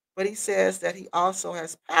 but he says that he also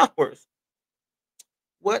has powers.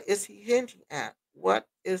 What is he hinging at? What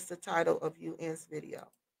is the title of UN's video?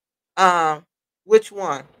 Which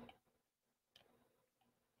one?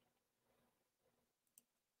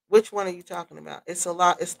 Which one are you talking about? It's a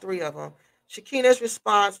lot. It's three of them. Shakina's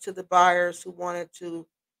response to the buyers who wanted to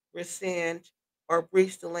rescind or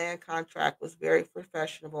breach the land contract was very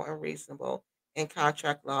professional and reasonable. In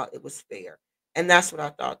contract law, it was fair, and that's what I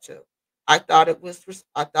thought too. I thought it was.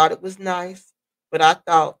 I thought it was nice, but I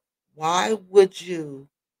thought, why would you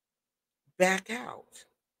back out?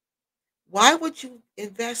 Why would you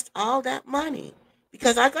invest all that money?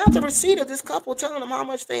 Because I got the receipt of this couple telling them how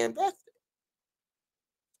much they invested.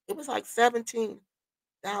 It was like $17,000.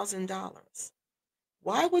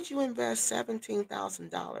 Why would you invest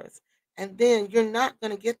 $17,000 and then you're not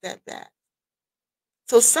going to get that back?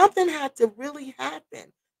 So something had to really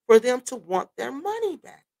happen for them to want their money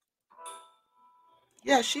back.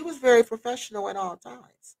 Yeah, she was very professional at all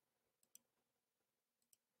times.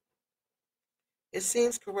 It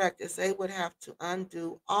seems correct as they would have to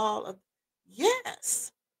undo all of,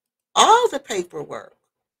 yes, all the paperwork.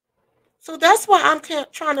 So that's why I'm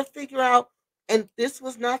trying to figure out, and this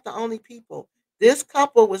was not the only people. This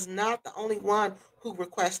couple was not the only one who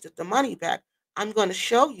requested the money back. I'm going to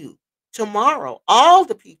show you tomorrow all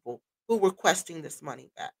the people who were requesting this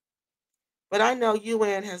money back. But I know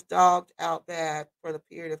UN has dogged out bad for the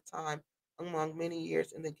period of time among many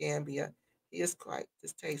years in the Gambia. He is quite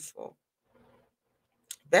distasteful.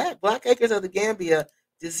 Bad Black Acres of the Gambia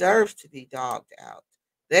deserves to be dogged out.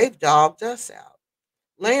 They've dogged us out.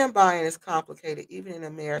 Land buying is complicated, even in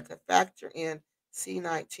America. Factor in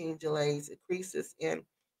C-19 delays, increases in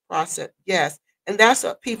process. Yes, and that's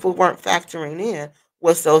what people weren't factoring in,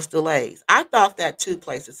 was those delays. I thought that too,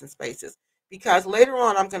 places and spaces, because later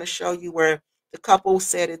on I'm going to show you where the couple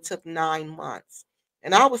said it took 9 months.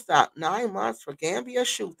 And I was thought 9 months for Gambia?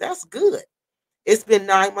 Shoot, that's good. It's been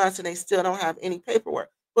 9 months and they still don't have any paperwork.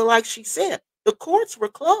 But like she said, the courts were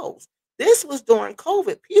closed. This was during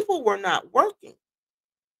COVID. People were not working.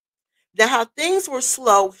 Now, how things were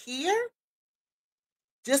slow here,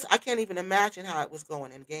 just I can't even imagine how it was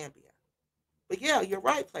going in Gambia. But yeah, you're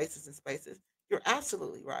right, places and spaces. You're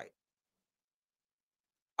absolutely right.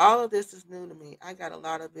 All of this is new to me. I got a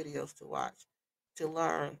lot of videos to watch to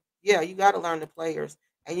learn. Yeah, you got to learn the players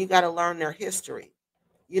and you got to learn their history,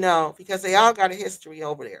 because they all got a history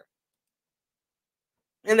over there.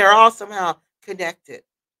 And they're all somehow connected.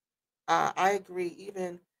 I agree.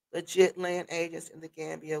 Even legit land agents in the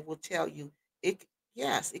Gambia will tell you it.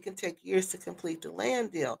 Yes, it can take years to complete the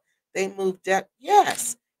land deal. They moved that.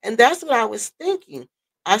 Yes, and that's what I was thinking.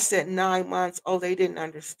 I said 9 months. Oh, they didn't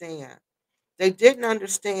understand. They didn't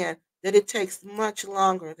understand that it takes much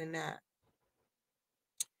longer than that.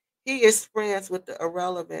 He is friends with the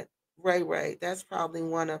irrelevant Ray Ray. That's probably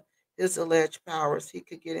one of his alleged powers. He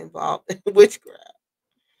could get involved in witchcraft.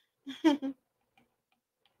 um,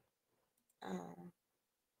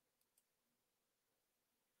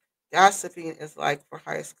 Gossiping is like for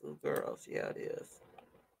high school girls. Yeah, it is.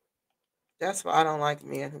 That's why I don't like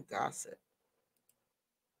men who gossip.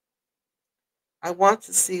 I want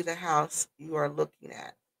to see the house you are looking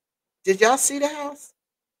at. Did y'all see the house?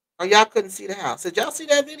 Or y'all couldn't see the house? Did y'all see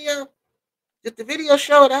that video? Did the video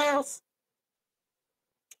show the house?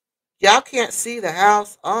 Y'all can't see the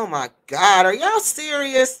house? Oh my God. Are y'all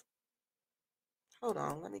serious? Hold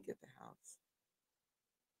on. Let me get the house.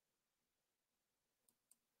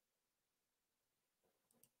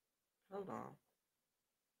 Hold on.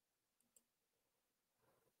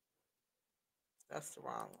 That's the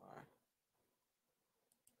wrong one.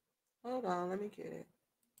 Hold on. Let me get it.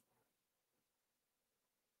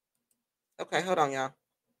 Okay. Hold on, y'all.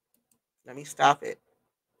 Let me stop it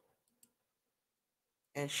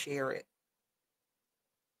and share it.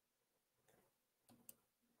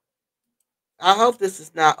 I hope this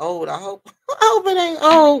is not old. I hope it ain't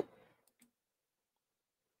old.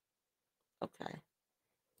 Okay.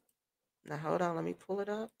 Now hold on, let me pull it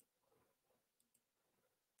up.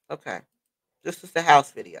 Okay. This is the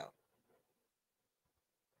house video.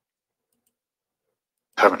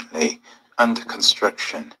 Currently under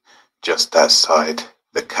construction just outside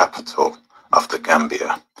the capital of the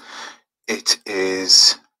Gambia. It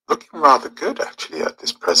is looking rather good actually at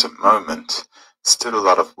this present moment. Still a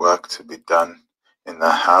lot of work to be done in the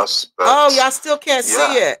house, but oh, y'all still can't see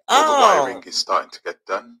it. all the Oh, wiring is starting to get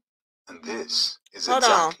done, and this is hold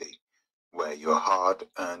on. exactly where your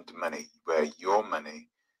hard-earned money, where your money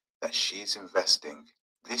that she's investing,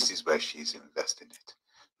 this is where she's investing it,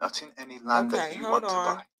 not in any land that Okay, you hold want to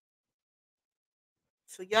on. buy.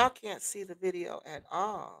 So y'all can't see the video at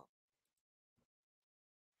all.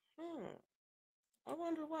 I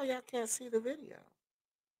wonder why y'all can't see the video.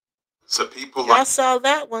 So people Y'all like saw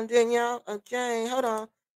that one, didn't y'all? Jane, hold on.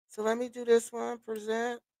 So let me do this one.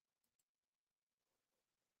 Present.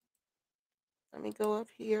 Let me go up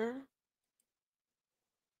here.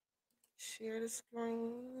 Share the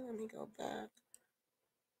screen. Let me go back.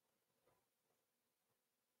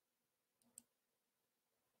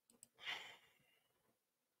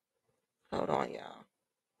 Hold on, y'all.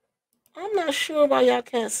 I'm not sure why y'all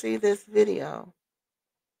can't see this video.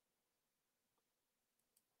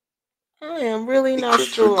 I am really not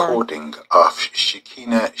secret sure. recording of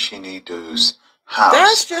Shakina Chinedu's house.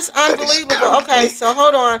 That's just unbelievable. Okay, so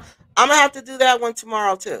hold on. I'm going to have to do that one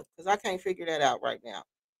tomorrow too because I can't figure that out right now.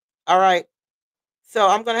 All right. So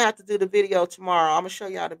I'm going to have to do the video tomorrow. I'm going to show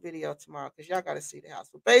y'all the video tomorrow because y'all got to see the house.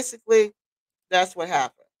 But basically, that's what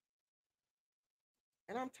happened.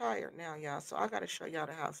 And I'm tired now, y'all. So I got to show y'all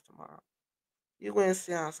the house tomorrow. You wouldn't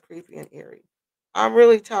sounds creepy and eerie. I'm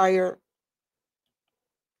really tired.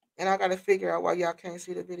 And I got to figure out why y'all can't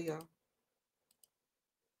see the video.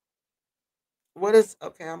 What is,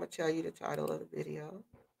 okay, I'm going to tell you the title of the video.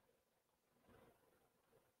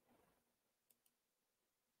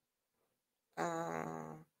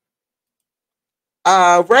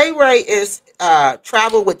 Ray Ray is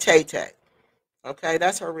Travel with Tay Tay. Okay,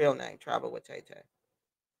 that's her real name, Travel with Tay Tay.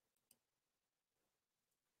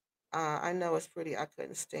 I know it's pretty. I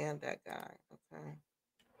couldn't stand that guy. Okay.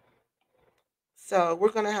 So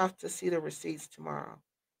we're going to have to see the receipts tomorrow.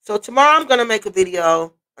 So tomorrow I'm going to make a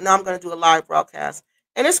video and I'm going to do a live broadcast.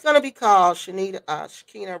 And it's going to be called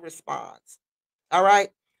Shakina Responds. All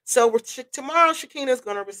right. So tomorrow Shakina is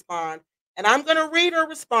going to respond. And I'm going to read her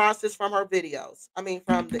responses from her videos. I mean,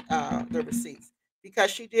 from the receipts.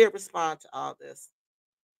 Because she did respond to all this.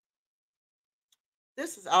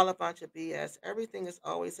 This is all a bunch of BS. Everything is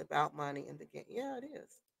always about money in the game. Yeah, it is.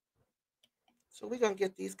 So we're going to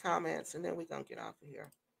get these comments and then we're going to get off of here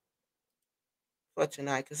for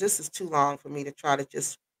tonight because this is too long for me to try to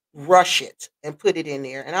just rush it and put it in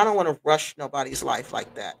there. And I don't want to rush nobody's life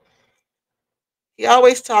like that. He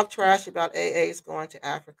always talked trash about AA's going to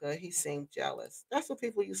Africa. He seemed jealous. That's what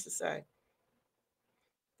people used to say.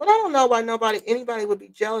 But I don't know why anybody would be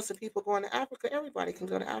jealous of people going to Africa. Everybody can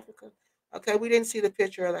go to Africa. Okay, we didn't see the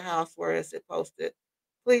picture of the house. Where is it posted?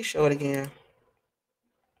 Please show it again.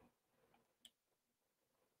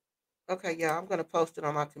 Okay, yeah, I'm gonna post it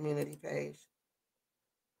on my community page.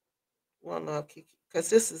 One love, Kiki, because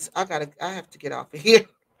this is I have to get off of here.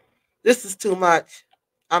 This is too much.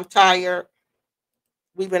 I'm tired.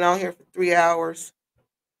 We've been on here for 3 hours.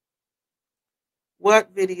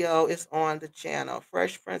 What video is on the channel?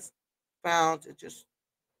 Fresh Prince found it just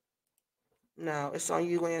no, it's on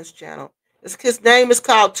UN's channel. His name is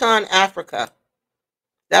called Ton Africa.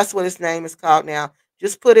 That's what his name is called now.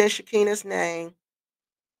 Just put in Shakina's name.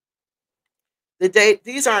 The date.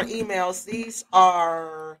 These aren't emails. These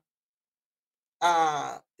are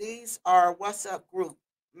WhatsApp group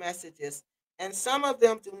messages, and some of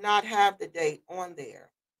them do not have the date on there.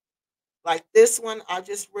 Like this one I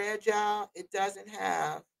just read y'all, it doesn't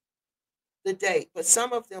have the date, but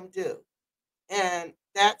some of them do. And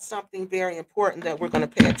that's something very important that we're going to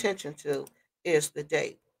pay attention to is the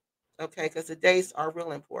date. Okay, because the dates are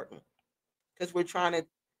real important because we're trying to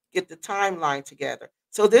get the timeline together.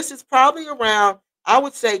 So this is probably around, I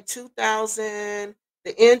would say 2000,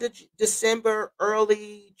 the end of December,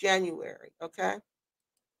 early January. Okay,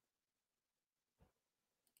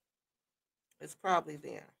 it's probably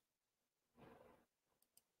then.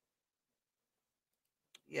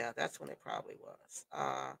 Yeah, that's when it probably was.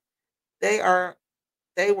 They are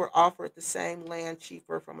they were offered the same land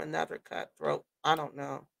cheaper from another cutthroat. I don't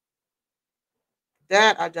know.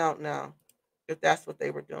 That I don't know if that's what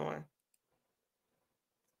they were doing.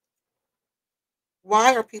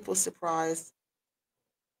 Why are people surprised?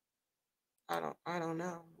 I don't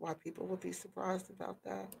know why people would be surprised about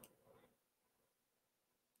that.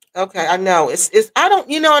 Okay, I know. It's I don't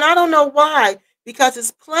and I don't know why because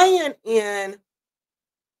it's playing in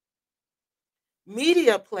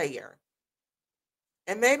media player.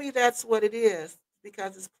 And maybe that's what it is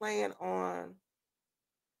because it's playing on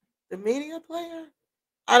the media player.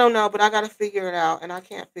 I don't know, but I got to figure it out and I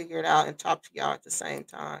can't figure it out and talk to y'all at the same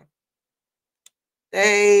time.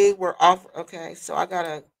 They were off. Okay, so I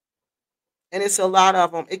gotta, and it's a lot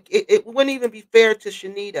of them. It wouldn't even be fair to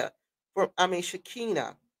Shakina,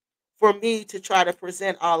 for me to try to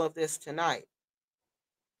present all of this tonight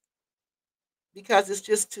because it's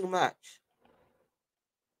just too much.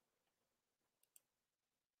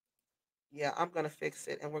 Yeah, I'm gonna fix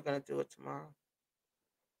it, and we're gonna do it tomorrow.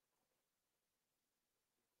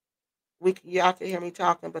 Y'all can hear me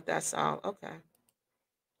talking, but that's all. Okay.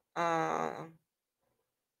 Um.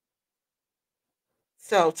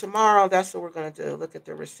 So tomorrow, that's what we're gonna do. Look at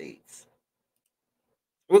the receipts.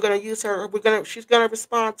 We're gonna use her. She's gonna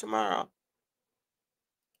respond tomorrow.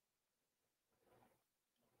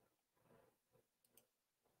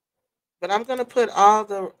 But I'm gonna put all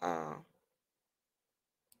the.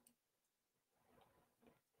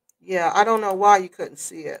 Yeah, I don't know why you couldn't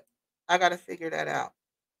see it. I got to figure that out.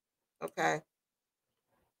 Okay.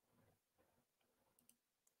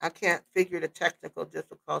 I can't figure the technical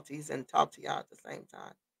difficulties and talk to y'all at the same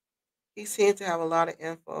time. He seems to have a lot of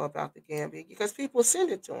info about the Gambia because people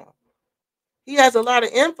send it to him. He has a lot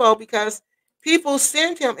of info because people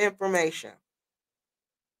send him information.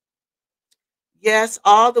 Yes,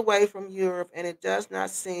 all the way from Europe, and it does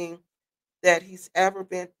not seem that he's ever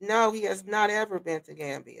been. No, he has not ever been to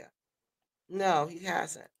Gambia. No, he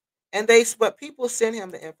hasn't. But people send him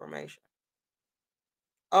the information.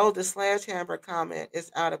 Oh, the sledgehammer comment is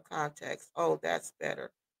out of context. Oh, that's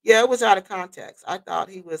better. Yeah, it was out of context. I thought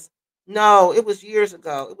he was. No, it was years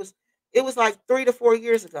ago. It was like 3 to 4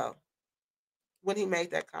 years ago when he made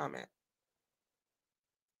that comment.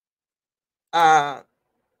 Uh,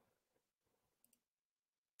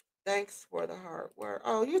 thanks for the hard work.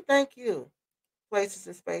 Oh, thank you. Places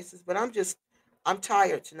and spaces, but I'm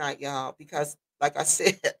tired tonight, y'all, because like I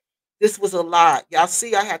said, this was a lot. Y'all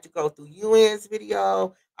see, I had to go through UN's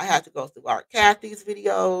video. I had to go through Art Kathy's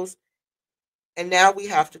videos. And now we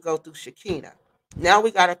have to go through Shakina. Now we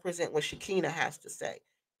got to present what Shakina has to say.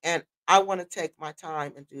 And I want to take my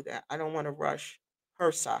time and do that. I don't want to rush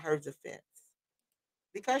her side, her defense.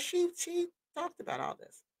 Because she talked about all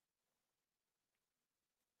this.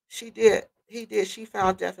 She did. He did. She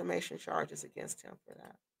found defamation charges against him for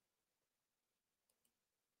that.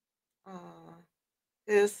 Uh,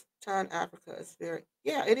 his Ton Africa is very,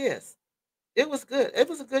 yeah, it is. It was good. It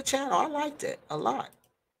was a good channel. I liked it a lot.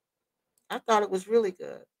 I thought it was really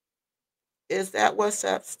good. Is that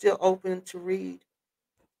WhatsApp still open to read?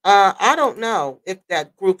 I don't know if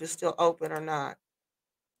that group is still open or not.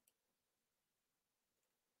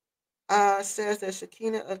 Says that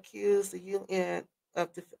Shakina accused the UN of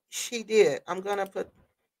she did. I'm gonna put.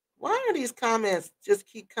 Why are these comments just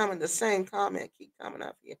keep coming? The same comment keep coming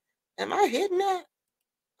up here. Am I hitting that?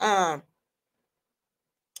 Um.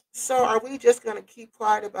 So are we just gonna keep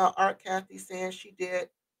quiet about Art Kathy saying she did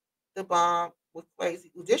the bomb with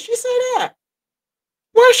Crazy? Did she say that?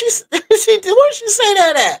 Where she where she say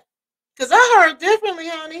that at? Cause I heard differently,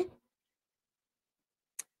 honey.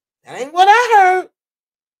 That ain't what I heard.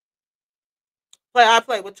 I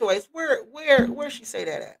play with toys. Where she say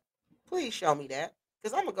that at? Please show me that.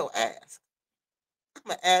 Because I'm gonna go ask. I'm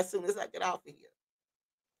gonna ask as soon as I get off of here.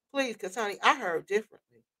 Please, because honey, I heard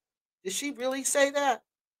differently. Did she really say that?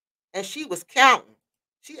 And she was counting.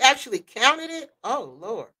 She actually counted it? Oh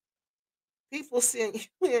Lord. People seeing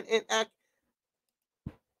you and act,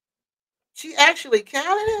 she actually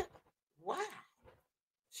counted it? Wow.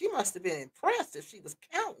 She must have been impressed if she was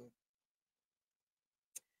counting.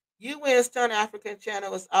 UN's Turn African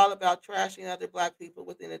channel is all about trashing other black people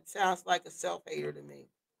within it. Sounds like a self-hater to me.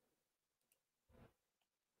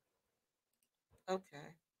 Okay.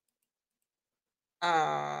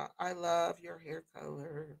 I love your hair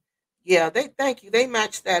color. Yeah, they thank you. They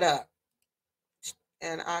matched that up,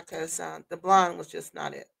 and I cause the blonde was just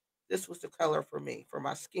not it. This was the color for me, for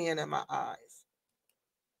my skin and my eyes.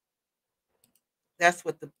 That's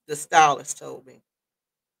what the stylist told me.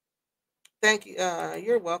 Thank you.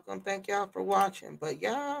 You're welcome. Thank y'all for watching. But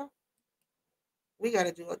y'all, we got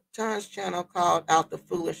to do a tons channel called Out the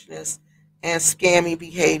Foolishness and Scammy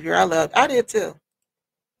Behavior. I did too.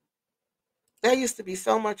 That used to be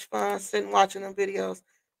so much fun sitting watching them videos.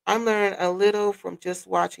 I learned a little from just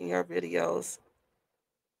watching your videos.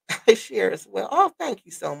 I share as well. Oh, thank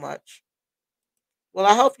you so much. Well,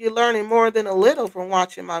 I hope you're learning more than a little from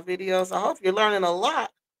watching my videos. I hope you're learning a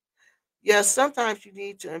lot. Yes, sometimes you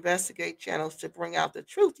need to investigate channels to bring out the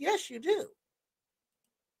truth. Yes, you do.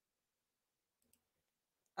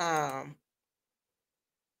 Um,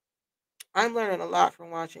 I'm learning a lot from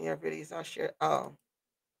watching your videos. I'll share. Oh,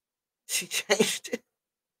 she changed it.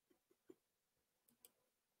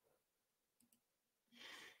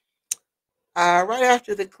 Right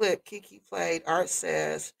after the clip Kiki played, Art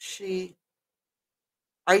says,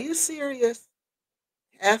 are you serious?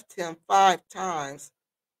 F'd him 5 times.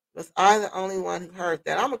 Was I the only one who heard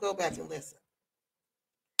that? I'm going to go back and listen.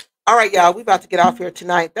 All right, y'all, we about to get off here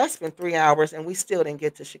tonight. That's been 3 hours, and we still didn't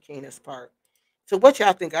get to Shakina's part. So what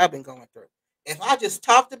y'all think I've been going through? If I just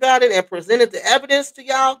talked about it and presented the evidence to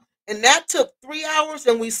y'all, and that took 3 hours,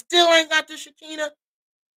 and we still ain't got to Shakina,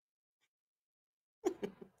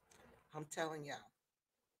 I'm telling y'all.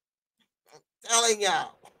 I'm telling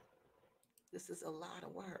y'all. This is a lot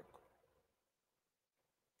of work.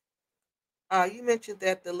 You mentioned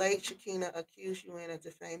that the late Shakina accused you of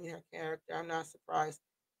defaming her character. I'm not surprised.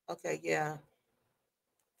 Okay, yeah.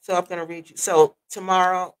 So I'm gonna read you. So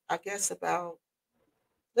tomorrow, I guess about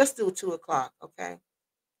let's do 2 o'clock. Okay,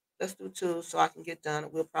 let's do two so I can get done.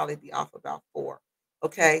 We'll probably be off about 4.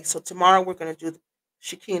 Okay, so tomorrow we're gonna do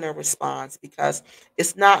Shakina response because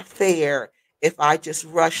it's not fair if I just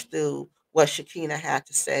rush through what Shakina had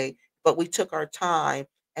to say, but we took our time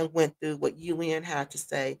and went through what UN had to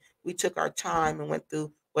say. We took our time and went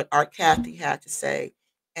through what our Kathy had to say.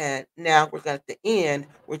 And now we're going to, at the end,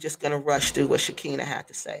 we're just going to rush through what Shakina had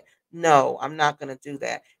to say. No, I'm not going to do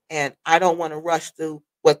that. And I don't want to rush through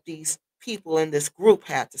what these people in this group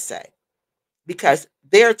had to say because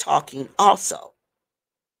they're talking also.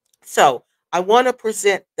 So I want to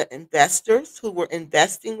present the investors who were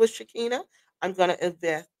investing with Shakina. I'm going to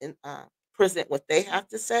invest in present what they have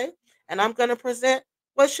to say, and I'm going to present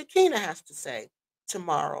what Shakina has to say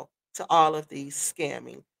tomorrow to all of these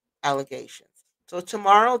scamming allegations. So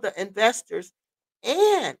tomorrow, the investors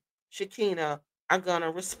and Shakina are going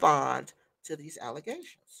to respond to these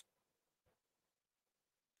allegations.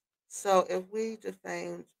 So if we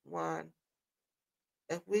defamed one,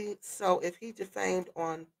 if he defamed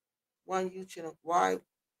on one YouTube, why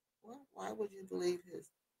would you believe his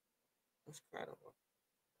was credible?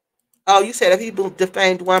 Oh, you said if he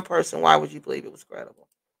defamed one person, why would you believe it was credible?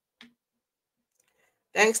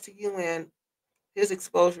 Thanks to UN, his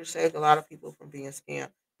exposure saved a lot of people from being scammed,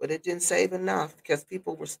 but it didn't save enough because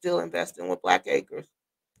people were still investing with Black Acres.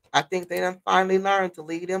 I think they done finally learned to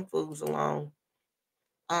leave them fools alone.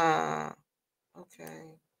 Uh, okay.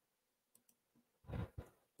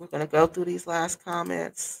 We're gonna go through these last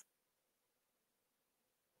comments.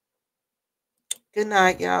 Good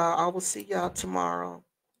night, y'all. I will see y'all tomorrow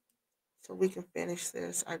so we can finish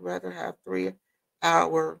this. Hour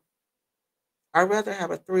I'd rather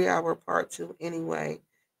have a 3 hour part two anyway,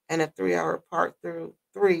 and a 3 hour part through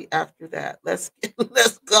three after that. Let's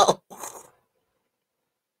go.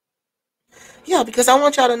 Yeah, because I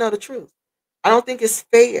want y'all to know the truth. I don't think it's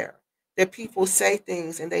fair that people say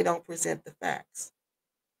things and they don't present the facts.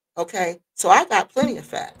 Okay, so I got plenty of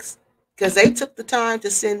facts because they took the time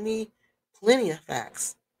to send me plenty of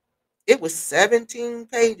facts. It was 17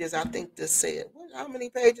 pages, I think this said. How many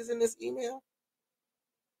pages in this email?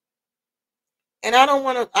 And I don't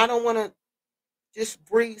want to just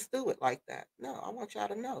breeze through it like that. No, I want y'all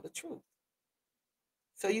to know the truth.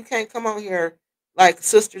 So you can't come on here like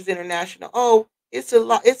Sisters International. Oh, it's a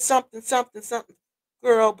lot. It's something, something, something.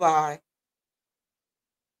 Girl, bye.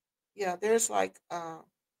 Yeah, there's like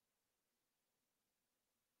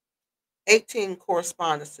 18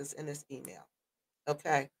 correspondences in this email.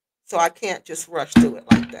 Okay, so I can't just rush through it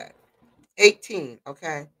like that. 18.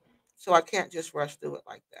 Okay, so I can't just rush through it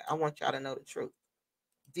like that. I want y'all to know the truth,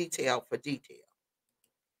 detail for detail.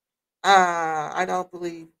 I don't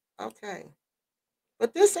believe. Okay,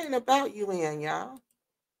 but this ain't about UN, y'all.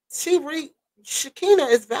 Shakina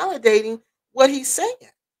is validating what he's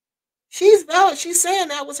saying. She's saying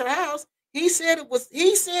that was her house. He said it was.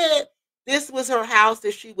 He said This was her house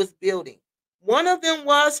that she was building. One of them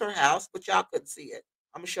was her house, but y'all couldn't see it.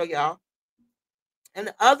 I'm going to show y'all. And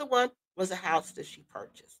the other one was a house that she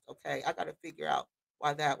purchased. Okay, I got to figure out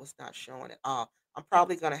why that was not showing at all. I'm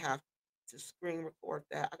probably going to have to screen record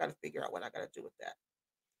that. I got to figure out what I got to do with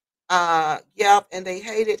that. Yep, and they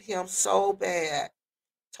hated him so bad,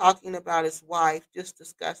 talking about his wife, just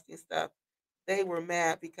disgusting stuff. They were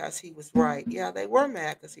mad because he was right. Yeah, they were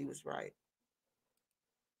mad because he was right.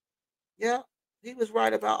 Yeah, he was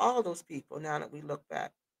right about all those people now that we look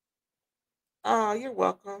back. Oh, you're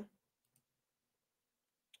welcome.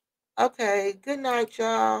 Okay, good night,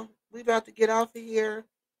 y'all. We about to get off of here,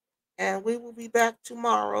 and we will be back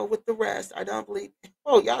tomorrow with the rest. I don't believe.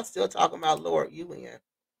 Oh, y'all still talking about Lord UN.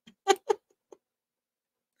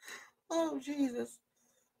 Oh, Jesus.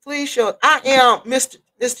 Please show. I am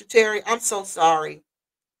Mr. Terry. I'm so sorry.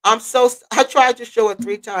 I tried to show it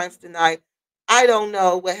 3 times tonight. I don't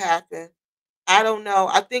know what happened. I don't know.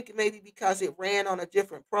 I think maybe because it ran on a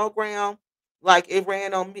different program, like it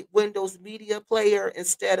ran on Windows Media Player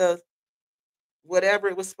instead of whatever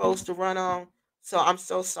it was supposed to run on. So I'm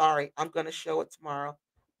so sorry. I'm gonna show it tomorrow.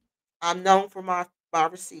 I'm known for my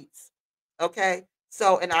receipts. Okay.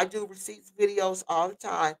 So and I do receipts videos all the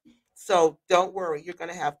time. So don't worry. You're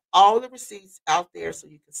gonna have all the receipts out there so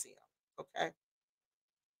you can see them. Okay.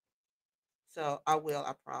 So I will.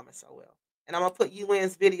 I promise I will. And I'm gonna put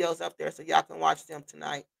UN's videos up there so y'all can watch them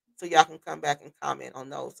tonight. So y'all can come back and comment on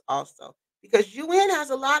those also. Because UN has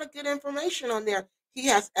a lot of good information on there. He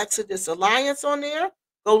has Exodus Alliance on there.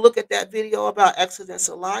 Go look at that video about Exodus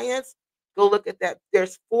Alliance. Go look at that.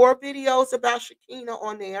 There's 4 videos about Shakina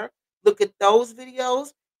on there. Look at those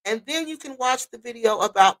videos. And then you can watch the video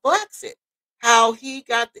about Blacksit, how he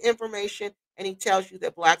got the information and he tells you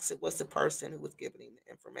that Blacksit was the person who was giving him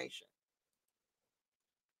the information.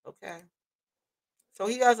 Okay. So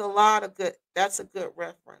he has a lot of good, that's a good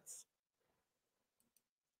reference.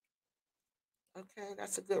 Okay.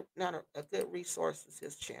 That's a good, not a good resource is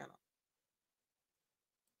his channel.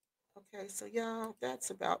 Okay. So y'all, that's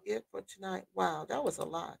about it for tonight. Wow. That was a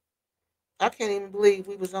lot. I can't even believe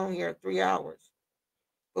we was on here 3 hours,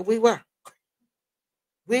 but we were.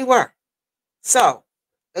 We were. So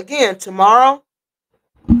again, tomorrow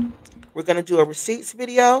we're going to do a receipts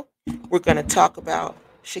video. We're going to talk about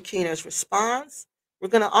Shakina's response. We're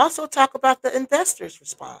going to also talk about the investors'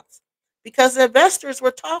 response because the investors were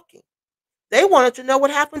talking. They wanted to know what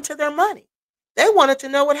happened to their money. They wanted to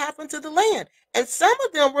know what happened to the land. And some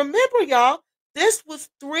of them, remember, y'all, this was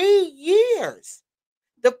 3 years.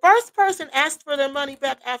 The first person asked for their money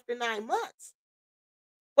back after 9 months.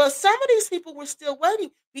 But some of these people were still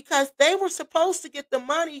waiting because they were supposed to get the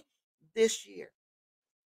money this year,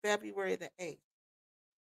 February the 8th.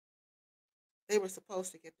 They were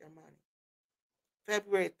supposed to get their money.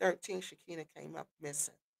 February 13th, Shakina came up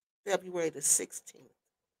missing. February the 16th,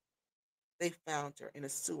 they found her in a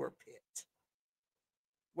sewer pit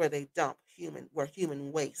where they dump where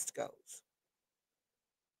human waste goes.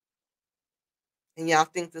 And y'all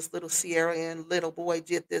think this little Sierran little boy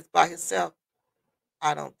did this by himself?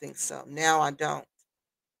 I don't think so. Now I don't.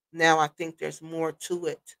 Now I think there's more to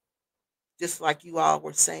it, just like you all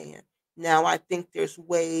were saying. Now I think there's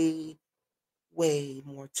way, way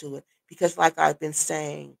more to it. Because like I've been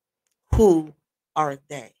saying, who are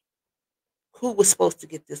they? Who was supposed to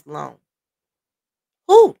get this loan?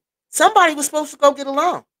 Who? Somebody was supposed to go get a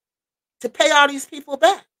loan to pay all these people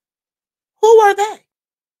back. Who are they?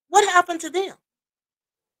 What happened to them?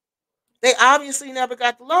 They obviously never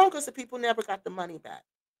got the loan because the people never got the money back.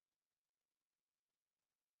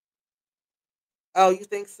 Oh, you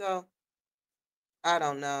think so? I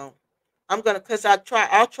don't know. I'm gonna cause I'll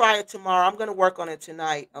try it tomorrow. I'm gonna work on it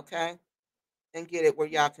tonight, okay? And get it where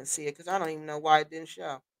y'all can see it because I don't even know why it didn't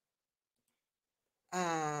show.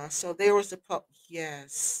 So they were supposed,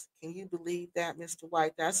 yes. Can you believe that, Mr.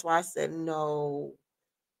 White? That's why I said no.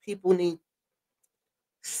 People need,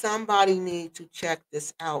 somebody need to check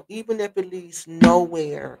this out, even if it leads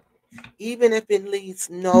nowhere. Even if it leads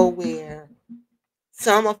nowhere.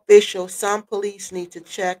 Some officials, some police need to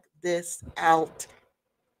check this out.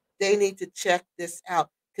 They need to check this out.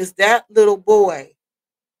 Because that little boy,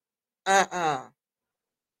 uh-uh.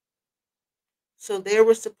 So they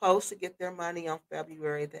were supposed to get their money on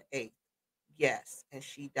February the 8th. Yes, and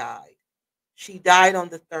she died. She died on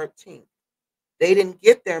the 13th. They didn't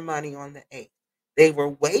get their money on the 8th. They were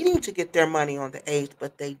waiting to get their money on the 8th,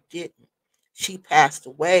 but they didn't. She passed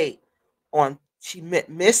away she went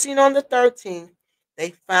missing on the 13th.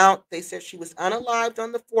 They said she was unalived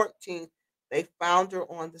on the 14th. They found her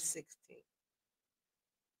on the 16th.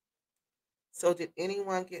 So did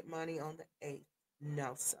anyone get money on the 8th?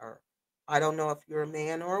 No, sir. I don't know if you're a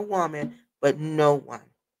man or a woman, but no one,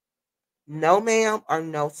 no ma'am or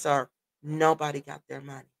no sir, nobody got their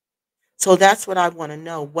money. So that's what I want to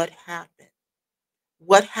know. What happened?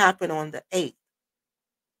 What happened on the 8th?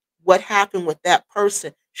 What happened with that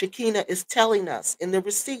person? Shakina is telling us in the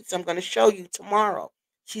receipts I'm going to show you tomorrow.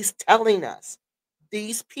 She's telling us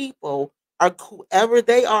these people are whoever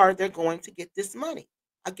they are, they're going to get this money.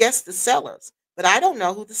 I guess the sellers, but I don't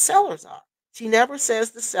know who the sellers are. She never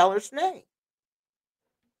says the seller's name.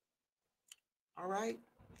 All right.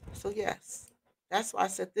 So, yes, that's why I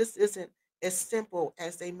said this isn't as simple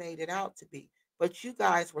as they made it out to be. But you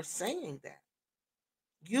guys were saying that.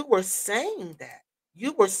 You were saying that.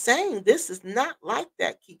 You were saying this is not like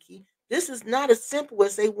that, Kiki. This is not as simple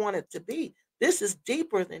as they want it to be. This is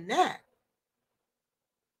deeper than that.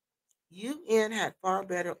 UN had far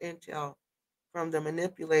better intel from the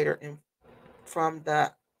manipulator and from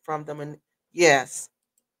the yes,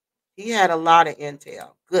 he had a lot of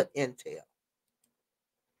intel, good intel.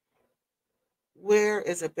 Where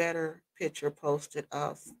is a better picture posted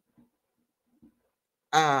of?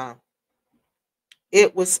 Uh,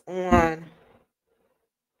 it was on.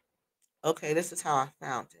 Okay, this is how I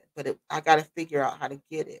found it, but I got to figure out how to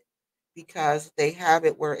get it because they have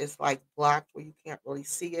it where it's like blocked where you can't really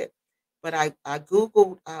see it. But I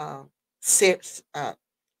googled uh, Shakina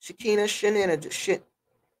Shinina shit.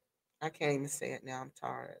 I can't even say it now. I'm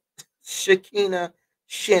tired. Shakina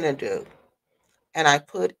Chinedu, and I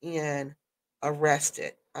put in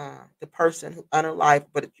arrested. The person who unalive,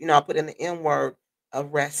 but I put in the N word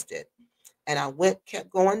arrested, and I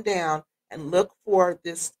kept going down and looked for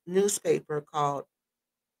this newspaper called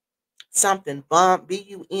something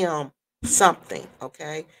BUM something,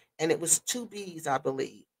 okay, and it was two B's, I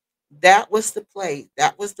believe. That was the play.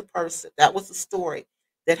 That was the person. That was the story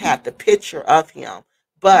that had the picture of him.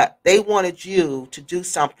 But they wanted you to do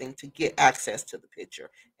something to get access to the picture,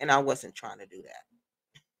 and I wasn't trying to do that.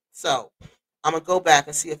 So I'm gonna go back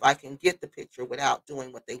and see if I can get the picture without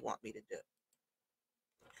doing what they want me to do.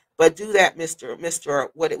 But do that, Mister,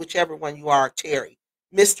 whichever one you are, Terry,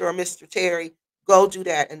 Mister or Mister Terry. Go do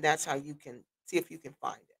that, and that's how you can see if you can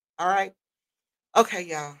find it. All right. Okay,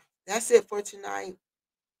 y'all. That's it for tonight.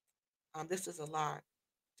 This is a lot.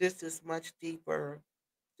 This is much deeper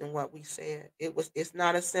than what we said. It's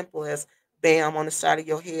not as simple as bam on the side of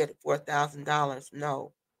your head for $1,000.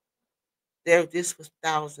 No, this was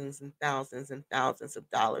thousands and thousands and thousands of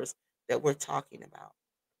dollars that we're talking about.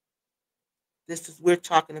 We're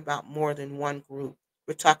talking about more than one group.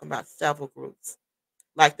 We're talking about several groups.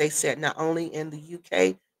 Like they said, not only in the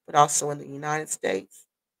UK, but also in the United States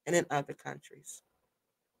and in other countries.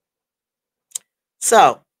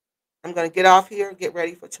 So I'm going to get off here, get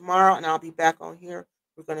ready for tomorrow, and I'll be back on here.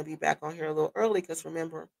 We're going to be back on here a little early because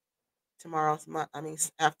remember,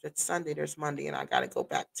 after Sunday, there's Monday, and I got to go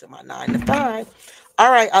back to my 9 to 5.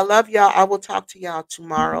 All right. I love y'all. I will talk to y'all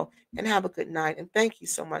tomorrow, and have a good night. And thank you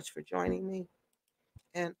so much for joining me.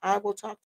 And I will talk